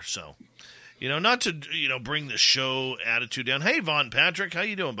anymore. So, not to, bring the show attitude down. Hey, Von Patrick, how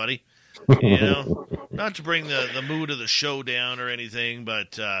you doing, buddy? Not to bring the mood of the show down or anything,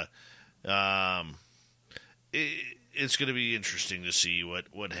 but it's going to be interesting to see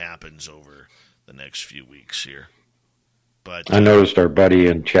what happens over the next few weeks here. But I noticed our buddy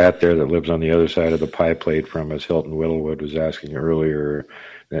in chat there that lives on the other side of the pie plate from us, Hilton Whittlewood, was asking earlier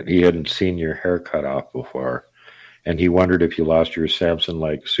that he hadn't seen your hair cut off before. And he wondered if you lost your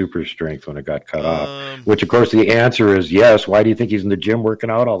Samson-like super strength when it got cut off. Which, of course, the answer is yes. Why do you think he's in the gym working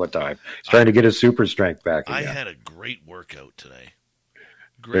out all the time? He's trying to get his super strength back again. I had a great workout today.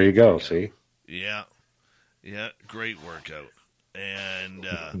 There you go, see? Yeah, great workout. And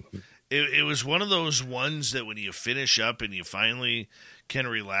it was one of those ones that when you finish up and you finally can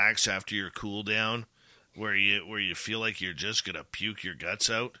relax after your cool down, where you feel like you're just going to puke your guts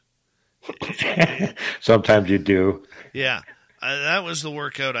out. Sometimes you do. Yeah, that was the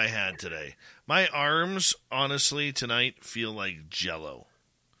workout I had today. My arms, honestly, tonight feel like Jell-O.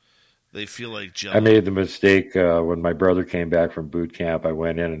 They feel like Jell-O. I made the mistake when my brother came back from boot camp. I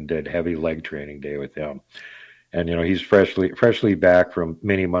went in and did heavy leg training day with him. And, he's freshly back from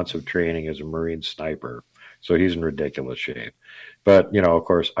many months of training as a Marine sniper. So he's in ridiculous shape. But, of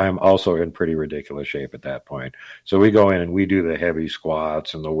course, I'm also in pretty ridiculous shape at that point. So we go in and we do the heavy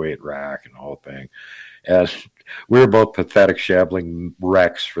squats and the weight rack and the whole thing. And we were both pathetic, shambling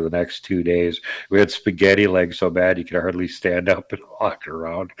wrecks for the next 2 days. We had spaghetti legs so bad you could hardly stand up and walk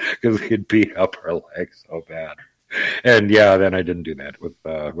around because we had beat up our legs so bad. And, then I didn't do that with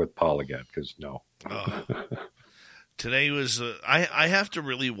Paul again because no. Oh. Today was I have to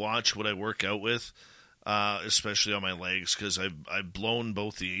really watch what I work out with. Especially on my legs, because I've blown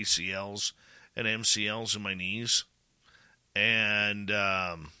both the ACLs and MCLs in my knees. And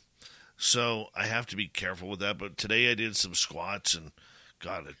so I have to be careful with that. But today I did some squats, and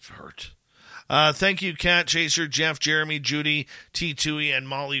God, it hurt. Thank you, Cat Chaser, Jeff, Jeremy, Judy, T2E, and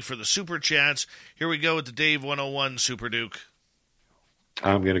Molly for the Super Chats. Here we go with the Dave 101 Super Duke.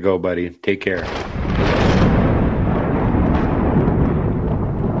 I'm going to go, buddy. Take care.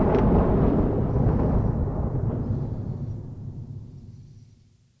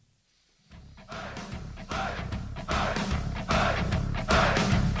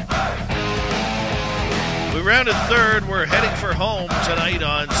 Rounded third, we're heading for home tonight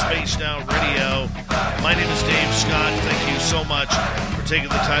on Spaced Out Radio. My name is Dave Scott. Thank you so much for taking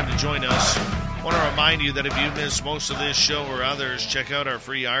the time to join us. I want to remind you that if you missed most of this show or others, check out our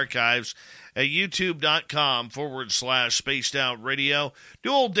free archives at youtube.com/Spaced Out Radio.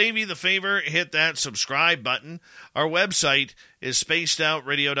 Do old Davey the favor, hit that subscribe button. Our website is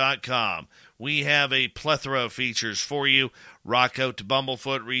spacedoutradio.com. We have a plethora of features for you. Rock out to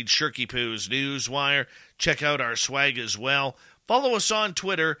Bumblefoot, read Shirky Poo's Newswire. Check out our swag as well. Follow us on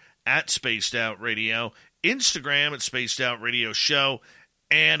Twitter at Spaced Out Radio, Instagram at Spaced Out Radio Show,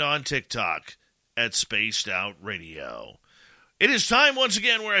 and on TikTok at Spaced Out Radio. It is time once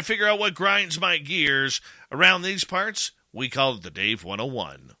again where I figure out what grinds my gears. Around these parts, we call it the Dave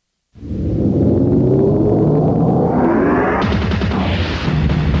 101.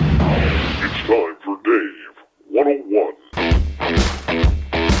 It's time for Dave 101.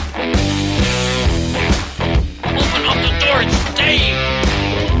 Open up the door, it's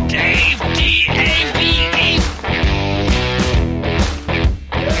Dave! Dave, D-A-V-E!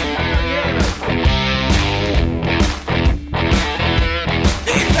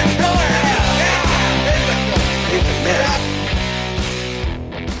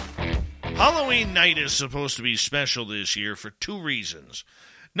 Halloween night is supposed to be special this year for two reasons.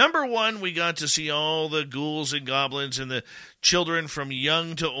 Number one, we got to see all the ghouls and goblins and the children from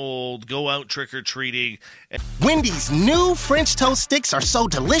young to old go out trick-or-treating. Wendy's new French toast sticks are so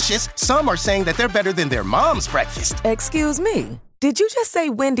delicious, some are saying that they're better than their mom's breakfast. Excuse me, did you just say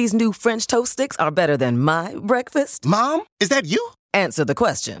Wendy's new French toast sticks are better than my breakfast? Mom, is that you? Answer the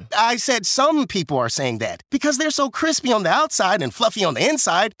question. I said some people are saying that because they're so crispy on the outside and fluffy on the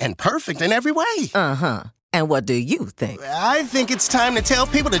inside and perfect in every way. Uh-huh. And what do you think? I think it's time to tell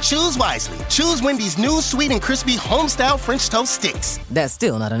people to choose wisely. Choose Wendy's new sweet and crispy home-style French toast sticks. That's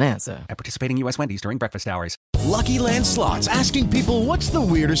still not an answer. At participating U.S. Wendy's during breakfast hours. Lucky Land Slots, asking people, what's the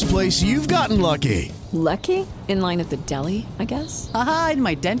weirdest place you've gotten lucky? Lucky? In line at the deli, I guess? Aha, in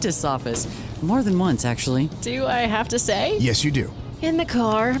my dentist's office. More than once, actually. Do I have to say? Yes, you do. In the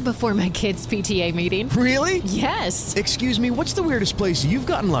car before my kids' PTA meeting. Really? Yes. Excuse me, what's the weirdest place you've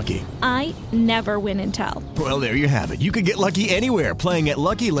gotten lucky? I never win and tell. Well, there you have it. You can get lucky anywhere, playing at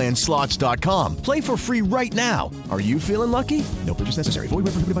LuckyLandSlots.com. Play for free right now. Are you feeling lucky? No purchase necessary. Void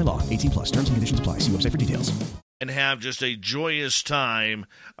where prohibited by law. 18+. Terms and conditions apply. See website for details. And have just a joyous time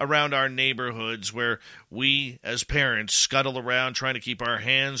around our neighborhoods where we, as parents, scuttle around trying to keep our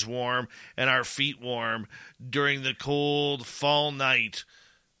hands warm and our feet warm during the cold fall night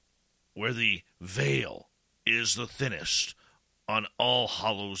where the veil is the thinnest on All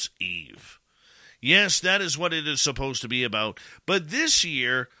Hallows Eve. Yes, that is what it is supposed to be about. But this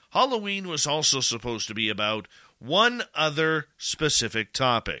year, Halloween was also supposed to be about one other specific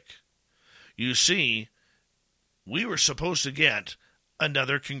topic. You see, we were supposed to get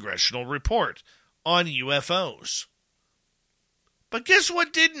another congressional report on UFOs. But guess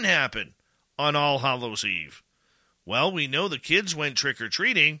what didn't happen on All Hallows Eve? Well, we know the kids went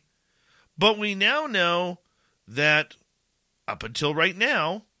trick-or-treating, but we now know that up until right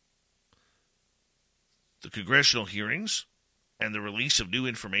now, the congressional hearings and the release of new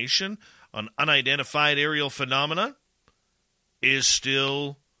information on unidentified aerial phenomena is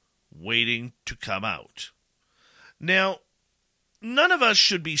still waiting to come out. Now, none of us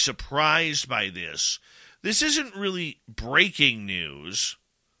should be surprised by this. This isn't really breaking news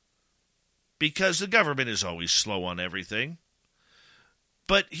because the government is always slow on everything.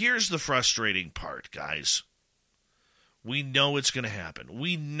 But here's the frustrating part, guys. We know it's going to happen.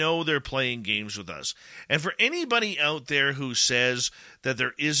 We know they're playing games with us. And for anybody out there who says that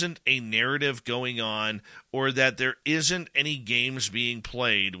there isn't a narrative going on or that there isn't any games being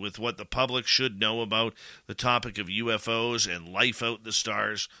played with what the public should know about the topic of UFOs and life out in the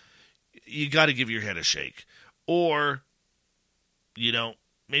stars, you got to give your head a shake. Or,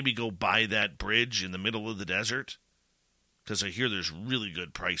 maybe go buy that bridge in the middle of the desert, because I hear there's really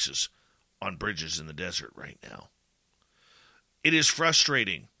good prices on bridges in the desert right now. It is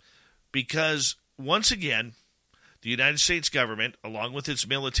frustrating because, once again, the United States government, along with its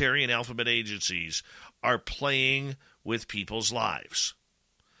military and alphabet agencies, are playing with people's lives.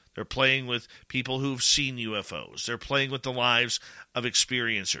 They're playing with people who've seen UFOs. They're playing with the lives of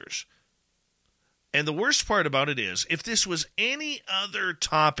experiencers. And the worst part about it is, if this was any other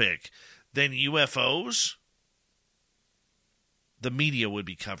topic than UFOs, the media would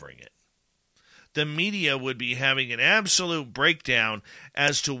be covering it. The media would be having an absolute breakdown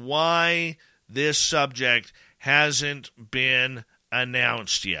as to why this subject hasn't been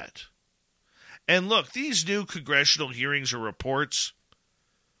announced yet. And look, these new congressional hearings or reports,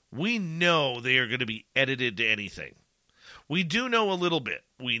 we know they are going to be edited to anything. We do know a little bit.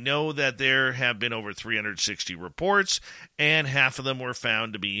 We know that there have been over 360 reports, and half of them were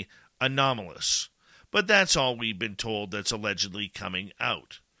found to be anomalous. But that's all we've been told that's allegedly coming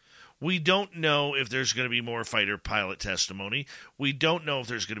out. We don't know if there's going to be more fighter pilot testimony. We don't know if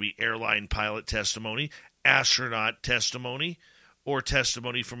there's going to be airline pilot testimony, astronaut testimony, or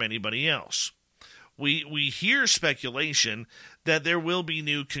testimony from anybody else. We hear speculation that there will be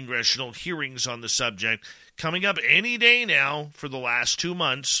new congressional hearings on the subject coming up any day now for the last 2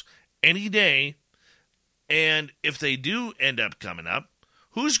 months, any day. And if they do end up coming up,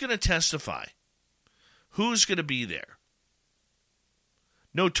 who's going to testify? Who's going to be there?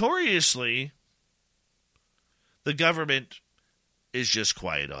 Notoriously, the government is just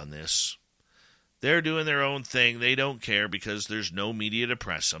quiet on this. They're doing their own thing. They don't care because there's no media to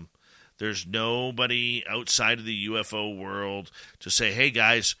press them. There's nobody outside of the UFO world to say, hey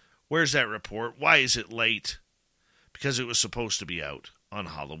guys, where's that report? Why is it late? Because it was supposed to be out on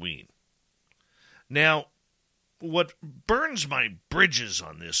Halloween. Now, what burns my bridges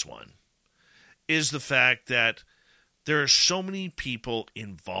on this one is the fact that there are so many people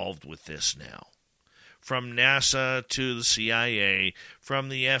involved with this now. From NASA to the CIA, from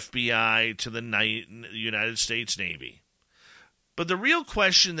the FBI to the United States Navy. But the real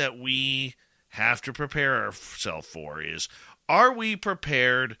question that we have to prepare ourselves for is, are we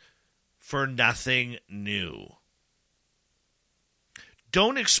prepared for nothing new?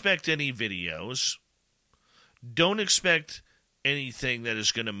 Don't expect any videos. Don't expect anything that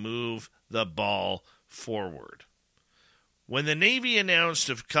is going to move the ball forward. When the Navy announced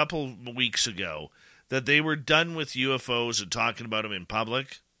a couple weeks ago that they were done with UFOs and talking about them in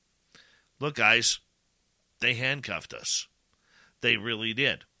public, look, guys, they handcuffed us. They really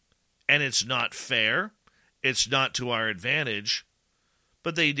did. And it's not fair. It's not to our advantage.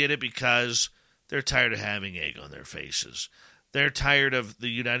 But they did it because they're tired of having egg on their faces. They're tired of the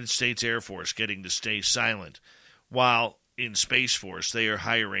United States Air Force getting to stay silent, while in Space Force they are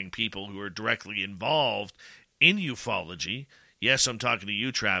hiring people who are directly involved in ufology, Yes, I'm talking to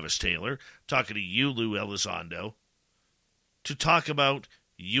you, Travis Taylor. I'm talking to you, Lou Elizondo, to talk about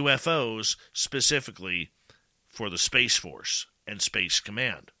UFOs specifically for the Space Force and Space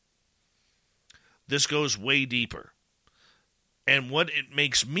Command. This goes way deeper. And what it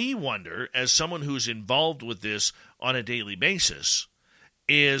makes me wonder, as someone who's involved with this on a daily basis,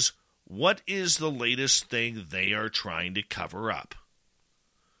 is what is the latest thing they are trying to cover up?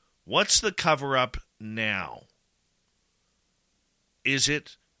 What's the cover-up now? Is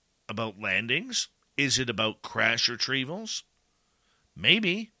it about landings? Is it about crash retrievals?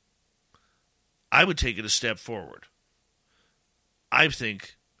 Maybe. I would take it a step forward. I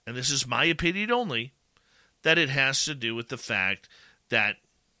think, and this is my opinion only, that it has to do with the fact that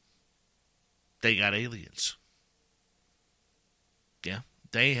they got aliens. Yeah,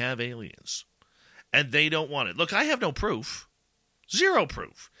 they have aliens. And they don't want it. Look, I have no proof. Zero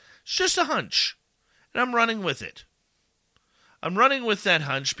proof. It's just a hunch. And I'm running with it. I'm running with that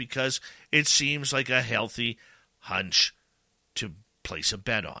hunch because it seems like a healthy hunch to place a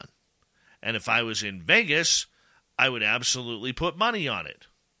bet on. And if I was in Vegas, I would absolutely put money on it.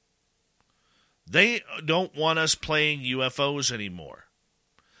 They don't want us playing UFOs anymore.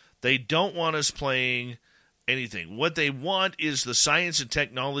 They don't want us playing anything. What they want is the science and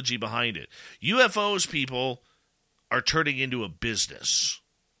technology behind it. UFOs, people, are turning into a business.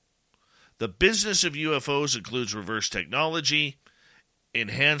 The business of UFOs includes reverse technology,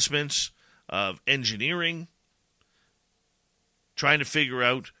 enhancements of engineering, trying to figure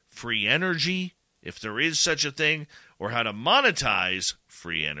out free energy, if there is such a thing, or how to monetize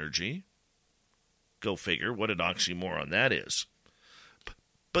free energy. Go figure what an oxymoron that is.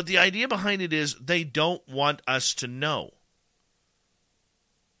 But the idea behind it is they don't want us to know.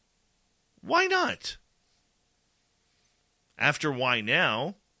 Why not? After why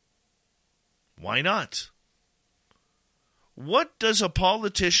now, why not? What does a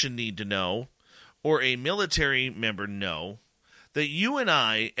politician need to know, or a military member know, that you and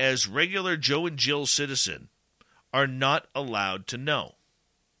I, as regular Joe and Jill citizen, are not allowed to know?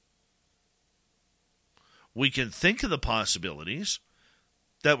 We can think of the possibilities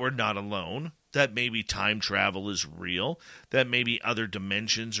that we're not alone, that maybe time travel is real, that maybe other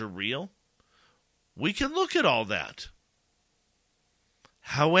dimensions are real. We can look at all that.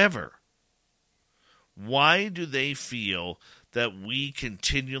 However, why do they feel that we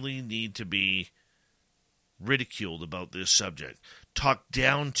continually need to be ridiculed about this subject, talked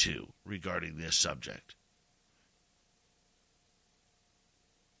down to regarding this subject?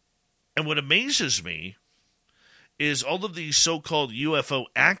 And what amazes me is all of these so-called UFO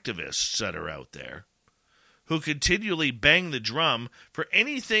activists that are out there who continually bang the drum for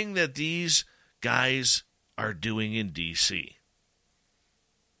anything that these guys are doing in D.C.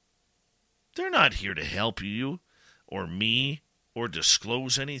 They're not here to help you or me or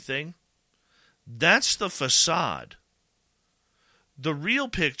disclose anything. That's the facade. The real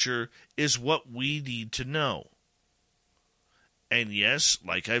picture is what we need to know. And yes,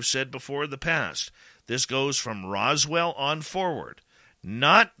 like I've said before in the past, this goes from Roswell on forward,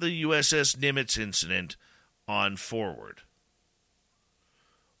 not the USS Nimitz incident on forward.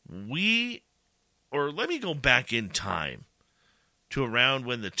 Let me go back in time to around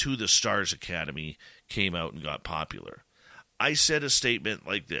when the To the Stars Academy came out and got popular. I said a statement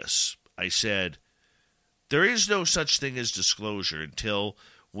like this. I said, there is no such thing as disclosure until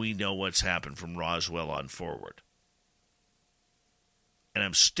we know what's happened from Roswell on forward. And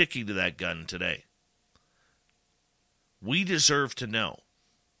I'm sticking to that gun today. We deserve to know.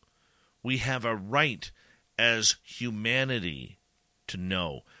 We have a right as humanity to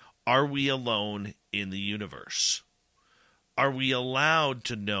know. Are we alone in the universe? Are we allowed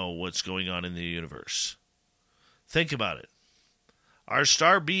to know what's going on in the universe? Think about it. Our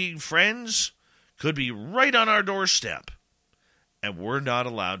star-being friends could be right on our doorstep, and we're not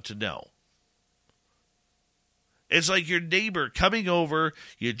allowed to know. It's like your neighbor coming over.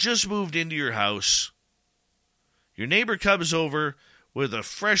 You just moved into your house. Your neighbor comes over with a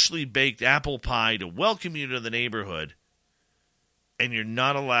freshly baked apple pie to welcome you to the neighborhood, and you're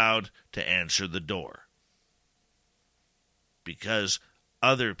not allowed to answer the door because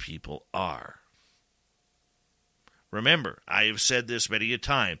other people are. Remember, I have said this many a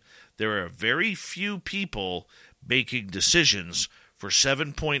time. There are very few people making decisions for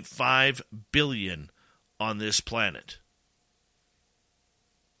 7.5 billion on this planet.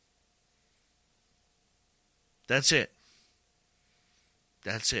 That's it.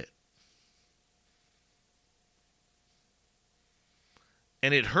 That's it.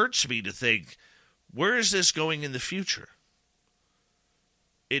 And it hurts me to think, where is this going in the future?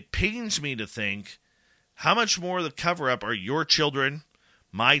 It pains me to think How much more of the cover-up are your children,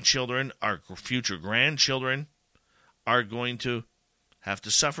 my children, our future grandchildren are going to have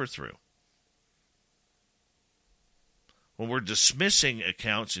to suffer through? When we're dismissing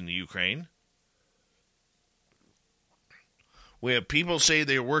accounts in the Ukraine, we have people say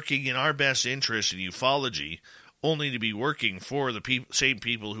they're working in our best interest in ufology, only to be working for the same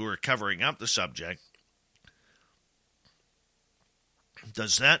people who are covering up the subject.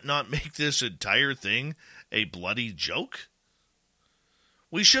 Does that not make this entire thing a bloody joke?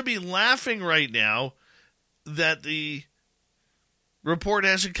 We should be laughing right now that the report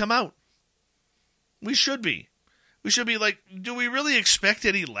hasn't come out. We should be. We should be like, do we really expect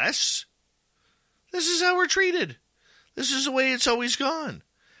any less? This is how we're treated. This is the way it's always gone.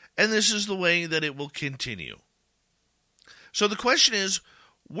 And this is the way that it will continue. So the question is,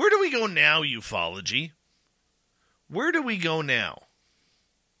 where do we go now, ufology? Where do we go now?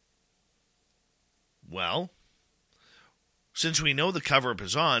 Well, since we know the cover-up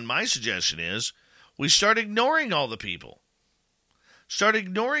is on, my suggestion is we start ignoring all the people. Start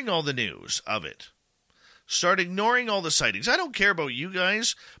ignoring all the news of it. Start ignoring all the sightings. I don't care about you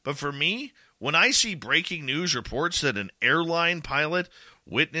guys, but for me, when I see breaking news reports that an airline pilot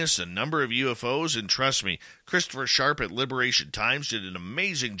witnessed a number of UFOs, and trust me, Christopher Sharp at Liberation Times did an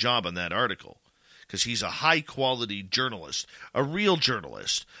amazing job on that article, because he's a high-quality journalist, a real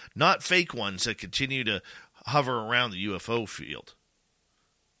journalist, not fake ones that continue to hover around the UFO field.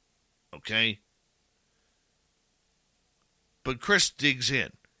 Okay? But Chris digs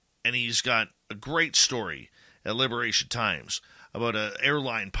in, and he's got a great story at Liberation Times about an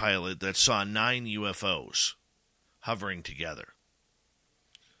airline pilot that saw 9 UFOs hovering together.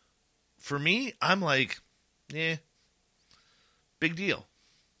 For me, I'm like, big deal.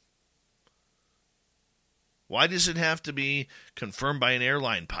 Why does it have to be confirmed by an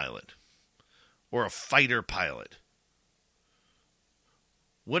airline pilot or a fighter pilot?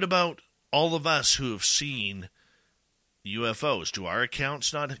 What about all of us who have seen UFOs? Do our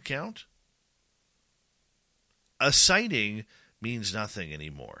accounts not count? A sighting means nothing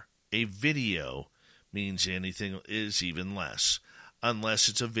anymore. A video means anything is even less, unless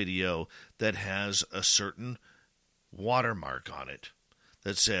it's a video that has a certain watermark on it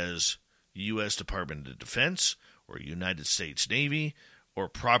that says U.S. Department of Defense or United States Navy or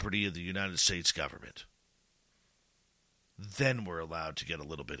property of the United States government. Then we're allowed to get a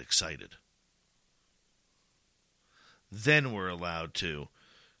little bit excited. Then we're allowed to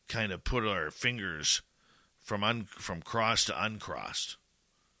kind of put our fingers from crossed to uncrossed,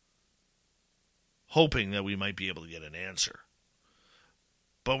 hoping that we might be able to get an answer.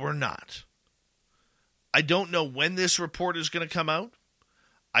 But we're not. I don't know when this report is going to come out.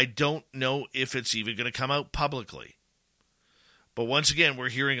 I don't know if it's even going to come out publicly. But once again, we're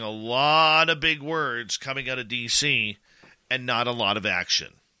hearing a lot of big words coming out of D.C. and not a lot of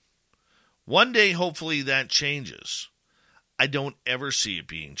action. One day, hopefully, that changes. I don't ever see it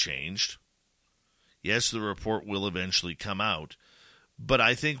being changed. Yes, the report will eventually come out, but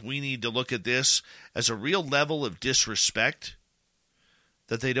I think we need to look at this as a real level of disrespect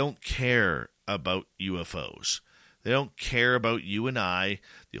that they don't care about UFOs. They don't care about you and I.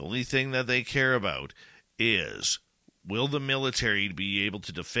 The only thing that they care about is, will the military be able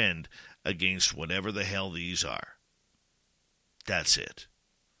to defend against whatever the hell these are? That's it.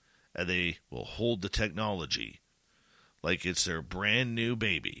 And they will hold the technology like it's their brand new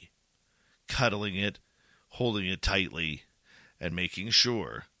baby, cuddling it, holding it tightly, and making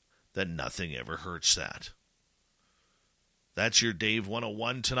sure that nothing ever hurts that. That's your Dave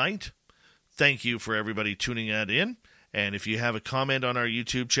 101 tonight. Thank you for everybody tuning that in. And if you have a comment on our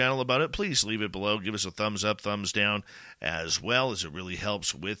YouTube channel about it, please leave it below. Give us a thumbs up, thumbs down, as well, as it really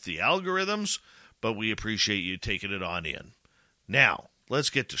helps with the algorithms. But we appreciate you taking it on in. Now, let's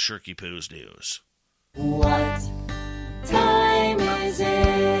get to Shirky Poo's news. What time is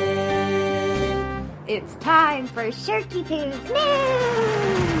it? It's time for Shirky Poo's news.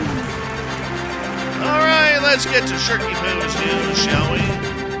 All right, let's get to Shirky Poo's news, shall we?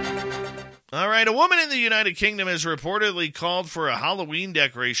 All right, a woman in the United Kingdom has reportedly called for a Halloween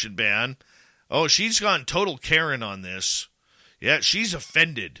decoration ban. Oh, she's gone total Karen on this. Yeah, she's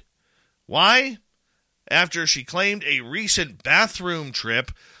offended. Why? After she claimed a recent bathroom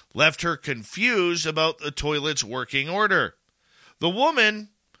trip left her confused about the toilet's working order. The woman,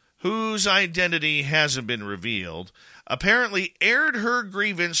 whose identity hasn't been revealed, apparently aired her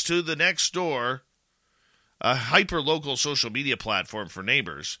grievance to the Nextdoor, a hyper-local social media platform for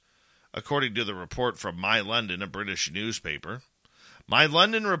neighbors, according to the report from My London, a British newspaper. My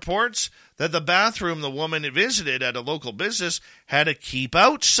London reports that the bathroom the woman visited at a local business had a keep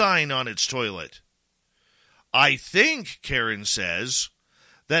out sign on its toilet. I think, Karen says,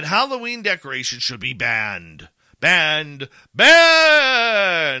 that Halloween decorations should be banned. Banned!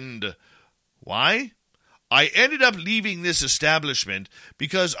 Banned! Why? I ended up leaving this establishment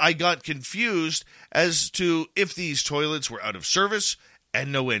because I got confused as to if these toilets were out of service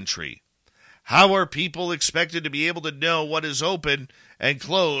and no entry. How are people expected to be able to know what is open and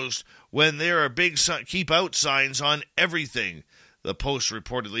closed when there are big keep out signs on everything? The Post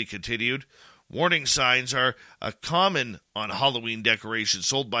reportedly continued. Warning signs are common on Halloween decorations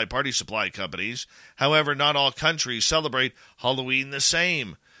sold by party supply companies. However, not all countries celebrate Halloween the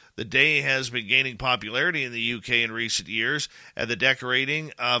same. The day has been gaining popularity in the UK in recent years, and the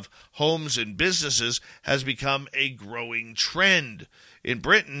decorating of homes and businesses has become a growing trend. In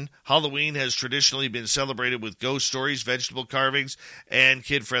Britain, Halloween has traditionally been celebrated with ghost stories, vegetable carvings, and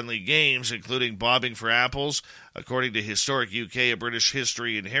kid-friendly games, including bobbing for apples, according to Historic UK, a British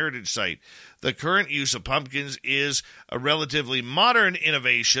history and heritage site. The current use of pumpkins is a relatively modern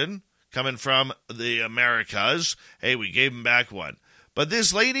innovation coming from the Americas. Hey, we gave them back one. But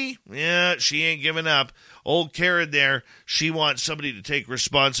this lady, she ain't giving up. Old Karen there, she wants somebody to take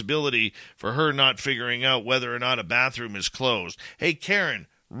responsibility for her not figuring out whether or not a bathroom is closed. Hey, Karen,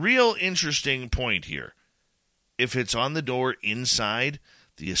 real interesting point here. If it's on the door inside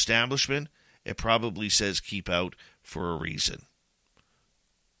the establishment, it probably says keep out for a reason.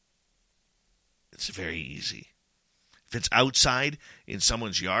 It's very easy. If it's outside in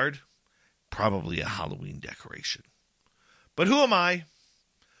someone's yard, probably a Halloween decoration. But who am I?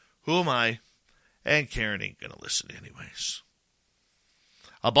 Who am I? And Karen ain't going to listen anyways.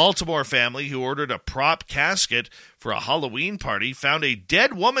 A Baltimore family who ordered a prop casket for a Halloween party found a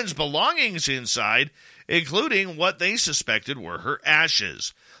dead woman's belongings inside, including what they suspected were her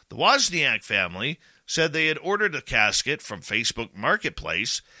ashes. The Wozniak family said they had ordered a casket from Facebook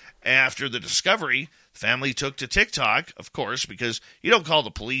Marketplace. After the discovery, the family took to TikTok, of course, because you don't call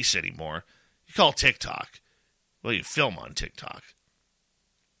the police anymore. You call TikTok. Well, you film on TikTok.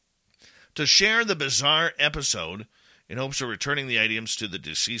 To share the bizarre episode in hopes of returning the items to the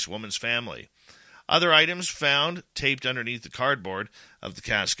deceased woman's family. Other items found taped underneath the cardboard of the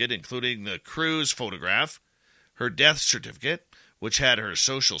casket, including the crew's photograph, her death certificate, which had her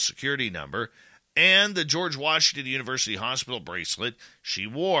social security number, and the George Washington University Hospital bracelet she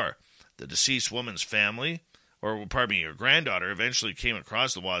wore. The deceased woman's family, her granddaughter, eventually came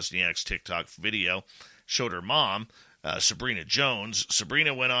across the Wozniak's TikTok video, showed her mom, Sabrina Jones.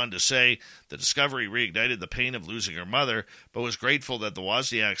 Sabrina went on to say the discovery reignited the pain of losing her mother, but was grateful that the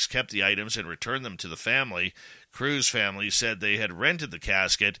Wozniaks kept the items and returned them to the family. Crew's family said they had rented the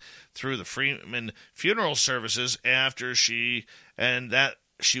casket through the Freeman funeral services after she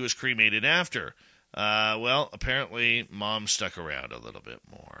was cremated after. Well, apparently Mom stuck around a little bit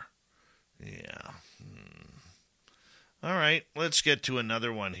more. Yeah. All right, let's get to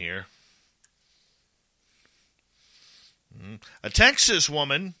another one here. A Texas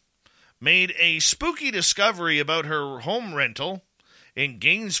woman made a spooky discovery about her home rental in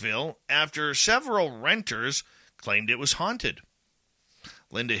Gainesville after several renters claimed it was haunted.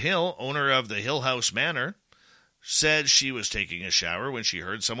 Linda Hill, owner of the Hill House Manor, said she was taking a shower when she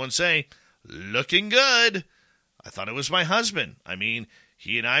heard someone say, "Looking good." I thought it was my husband. I mean,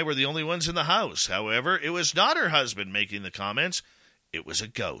 he and I were the only ones in the house. However, it was not her husband making the comments. It was a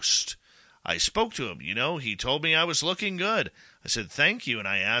ghost. I spoke to him. He told me I was looking good. I said, thank you, and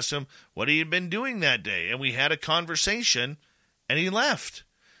I asked him what he had been doing that day, and we had a conversation, and he left.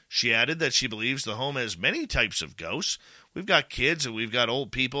 She added that she believes the home has many types of ghosts. We've got kids, and we've got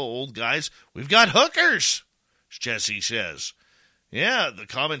old people, old guys. We've got hookers, Jesse says. Yeah, the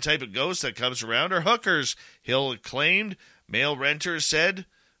common type of ghost that comes around are hookers, Hill claimed. Male renters said,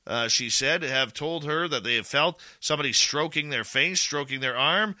 have told her that they have felt somebody stroking their face, stroking their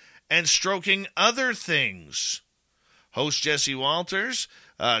arm, and stroking other things. Host Jesse Walters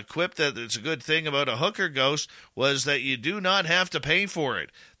quipped that it's a good thing about a hooker ghost was that you do not have to pay for it.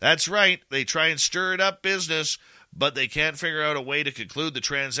 That's right, they try and stir it up business, but they can't figure out a way to conclude the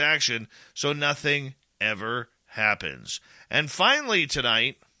transaction, so nothing ever happens. And finally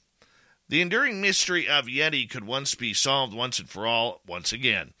tonight, the enduring mystery of Yeti could once be solved once and for all once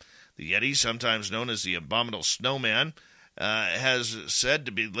again. The Yeti, sometimes known as the Abominable Snowman, has said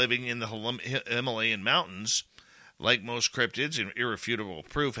to be living in the Himalayan mountains. Like most cryptids, irrefutable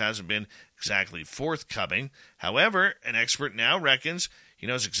proof hasn't been exactly forthcoming. However, an expert now reckons he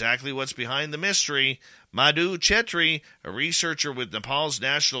knows exactly what's behind the mystery. Madhu Chetri, a researcher with Nepal's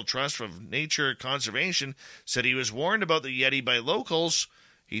National Trust for Nature Conservation, said he was warned about the Yeti by locals.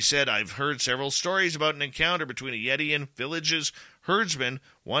 He said, I've heard several stories about an encounter between a Yeti and villages herdsmen.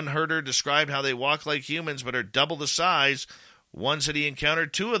 One herder described how they walk like humans but are double the size. One said he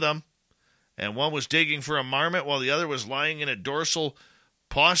encountered 2 of them, and one was digging for a marmot while the other was lying in a dorsal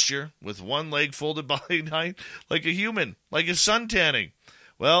posture with one leg folded behind like a human, like his suntanning.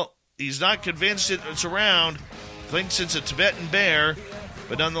 Well, he's not convinced it's around, thinks it's a Tibetan bear,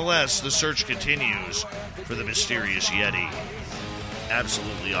 but nonetheless, the search continues for the mysterious Yeti.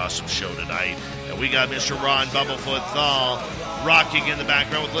 Absolutely awesome show tonight. And we got Mr. Ron Bumblefoot Thal rocking in the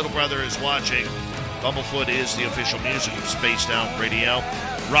background with Little Brother is watching. Bumblefoot is the official music of Spaced Out Radio,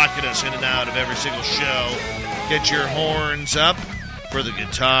 rocking us in and out of every single show. Get your horns up for the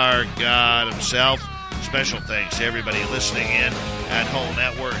guitar god himself. Special thanks to everybody listening in at home,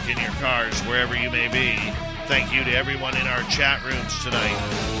 at work, in your cars, wherever you may be. Thank you to everyone in our chat rooms tonight.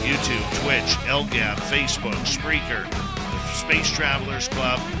 YouTube, Twitch, LGAP, Facebook, Spreaker, the Space Travelers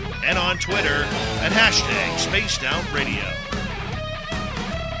Club, and on Twitter at hashtag Spaced Out Radio.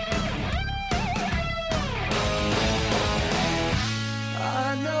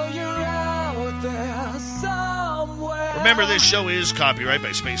 Remember, this show is copyright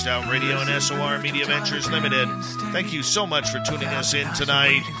by Spaced Out Radio and SOR Media Ventures Limited. Thank you so much for tuning us in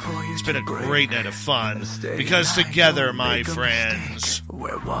tonight. It's been a great night of fun, because together, my friends,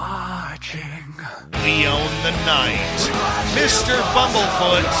 we're watching. We own the night. Mr.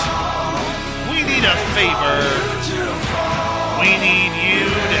 Bumblefoot, we need a favor. We need you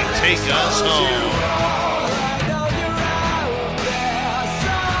to take us home.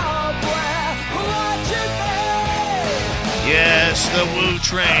 Yes, the Woo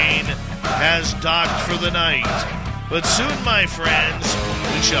train has docked for the night. But soon, my friends,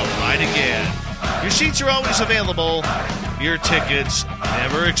 we shall ride again. Your seats are always available. Your tickets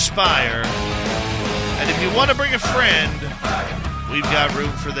never expire. And if you want to bring a friend, we've got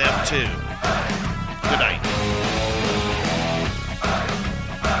room for them too. Good night.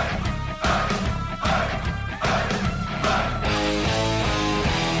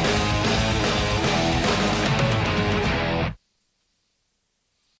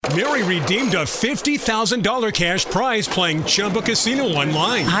 Mary redeemed a $50,000 cash prize playing Chumba Casino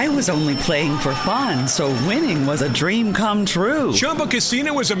online. I was only playing for fun, so winning was a dream come true. Chumba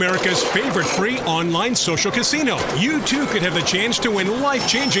Casino is America's favorite free online social casino. You too could have the chance to win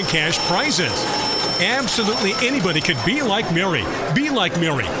life-changing cash prizes. Absolutely anybody could be like Mary. Be like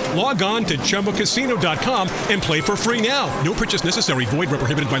Mary. Log on to ChumbaCasino.com and play for free now. No purchase necessary. Void where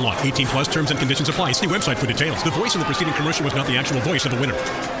prohibited by law. 18 plus terms and conditions apply. See website for details. The voice in the preceding commercial was not the actual voice of the winner.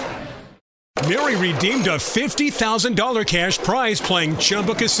 Mary redeemed a $50,000 cash prize playing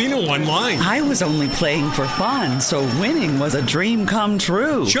Chumba Casino online. I was only playing for fun, so winning was a dream come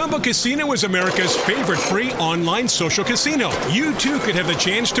true. Chumba Casino is America's favorite free online social casino. You too could have the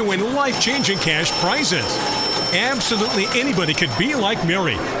chance to win life-changing cash prizes. Absolutely anybody could be like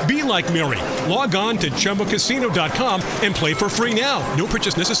Mary. Be like Mary. Log on to ChumbaCasino.com and play for free now. No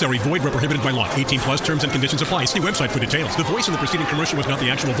purchase necessary. Void where prohibited by law. 18 plus terms and conditions apply. See website for details. The voice in the preceding commercial was not the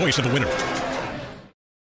actual voice of the winner.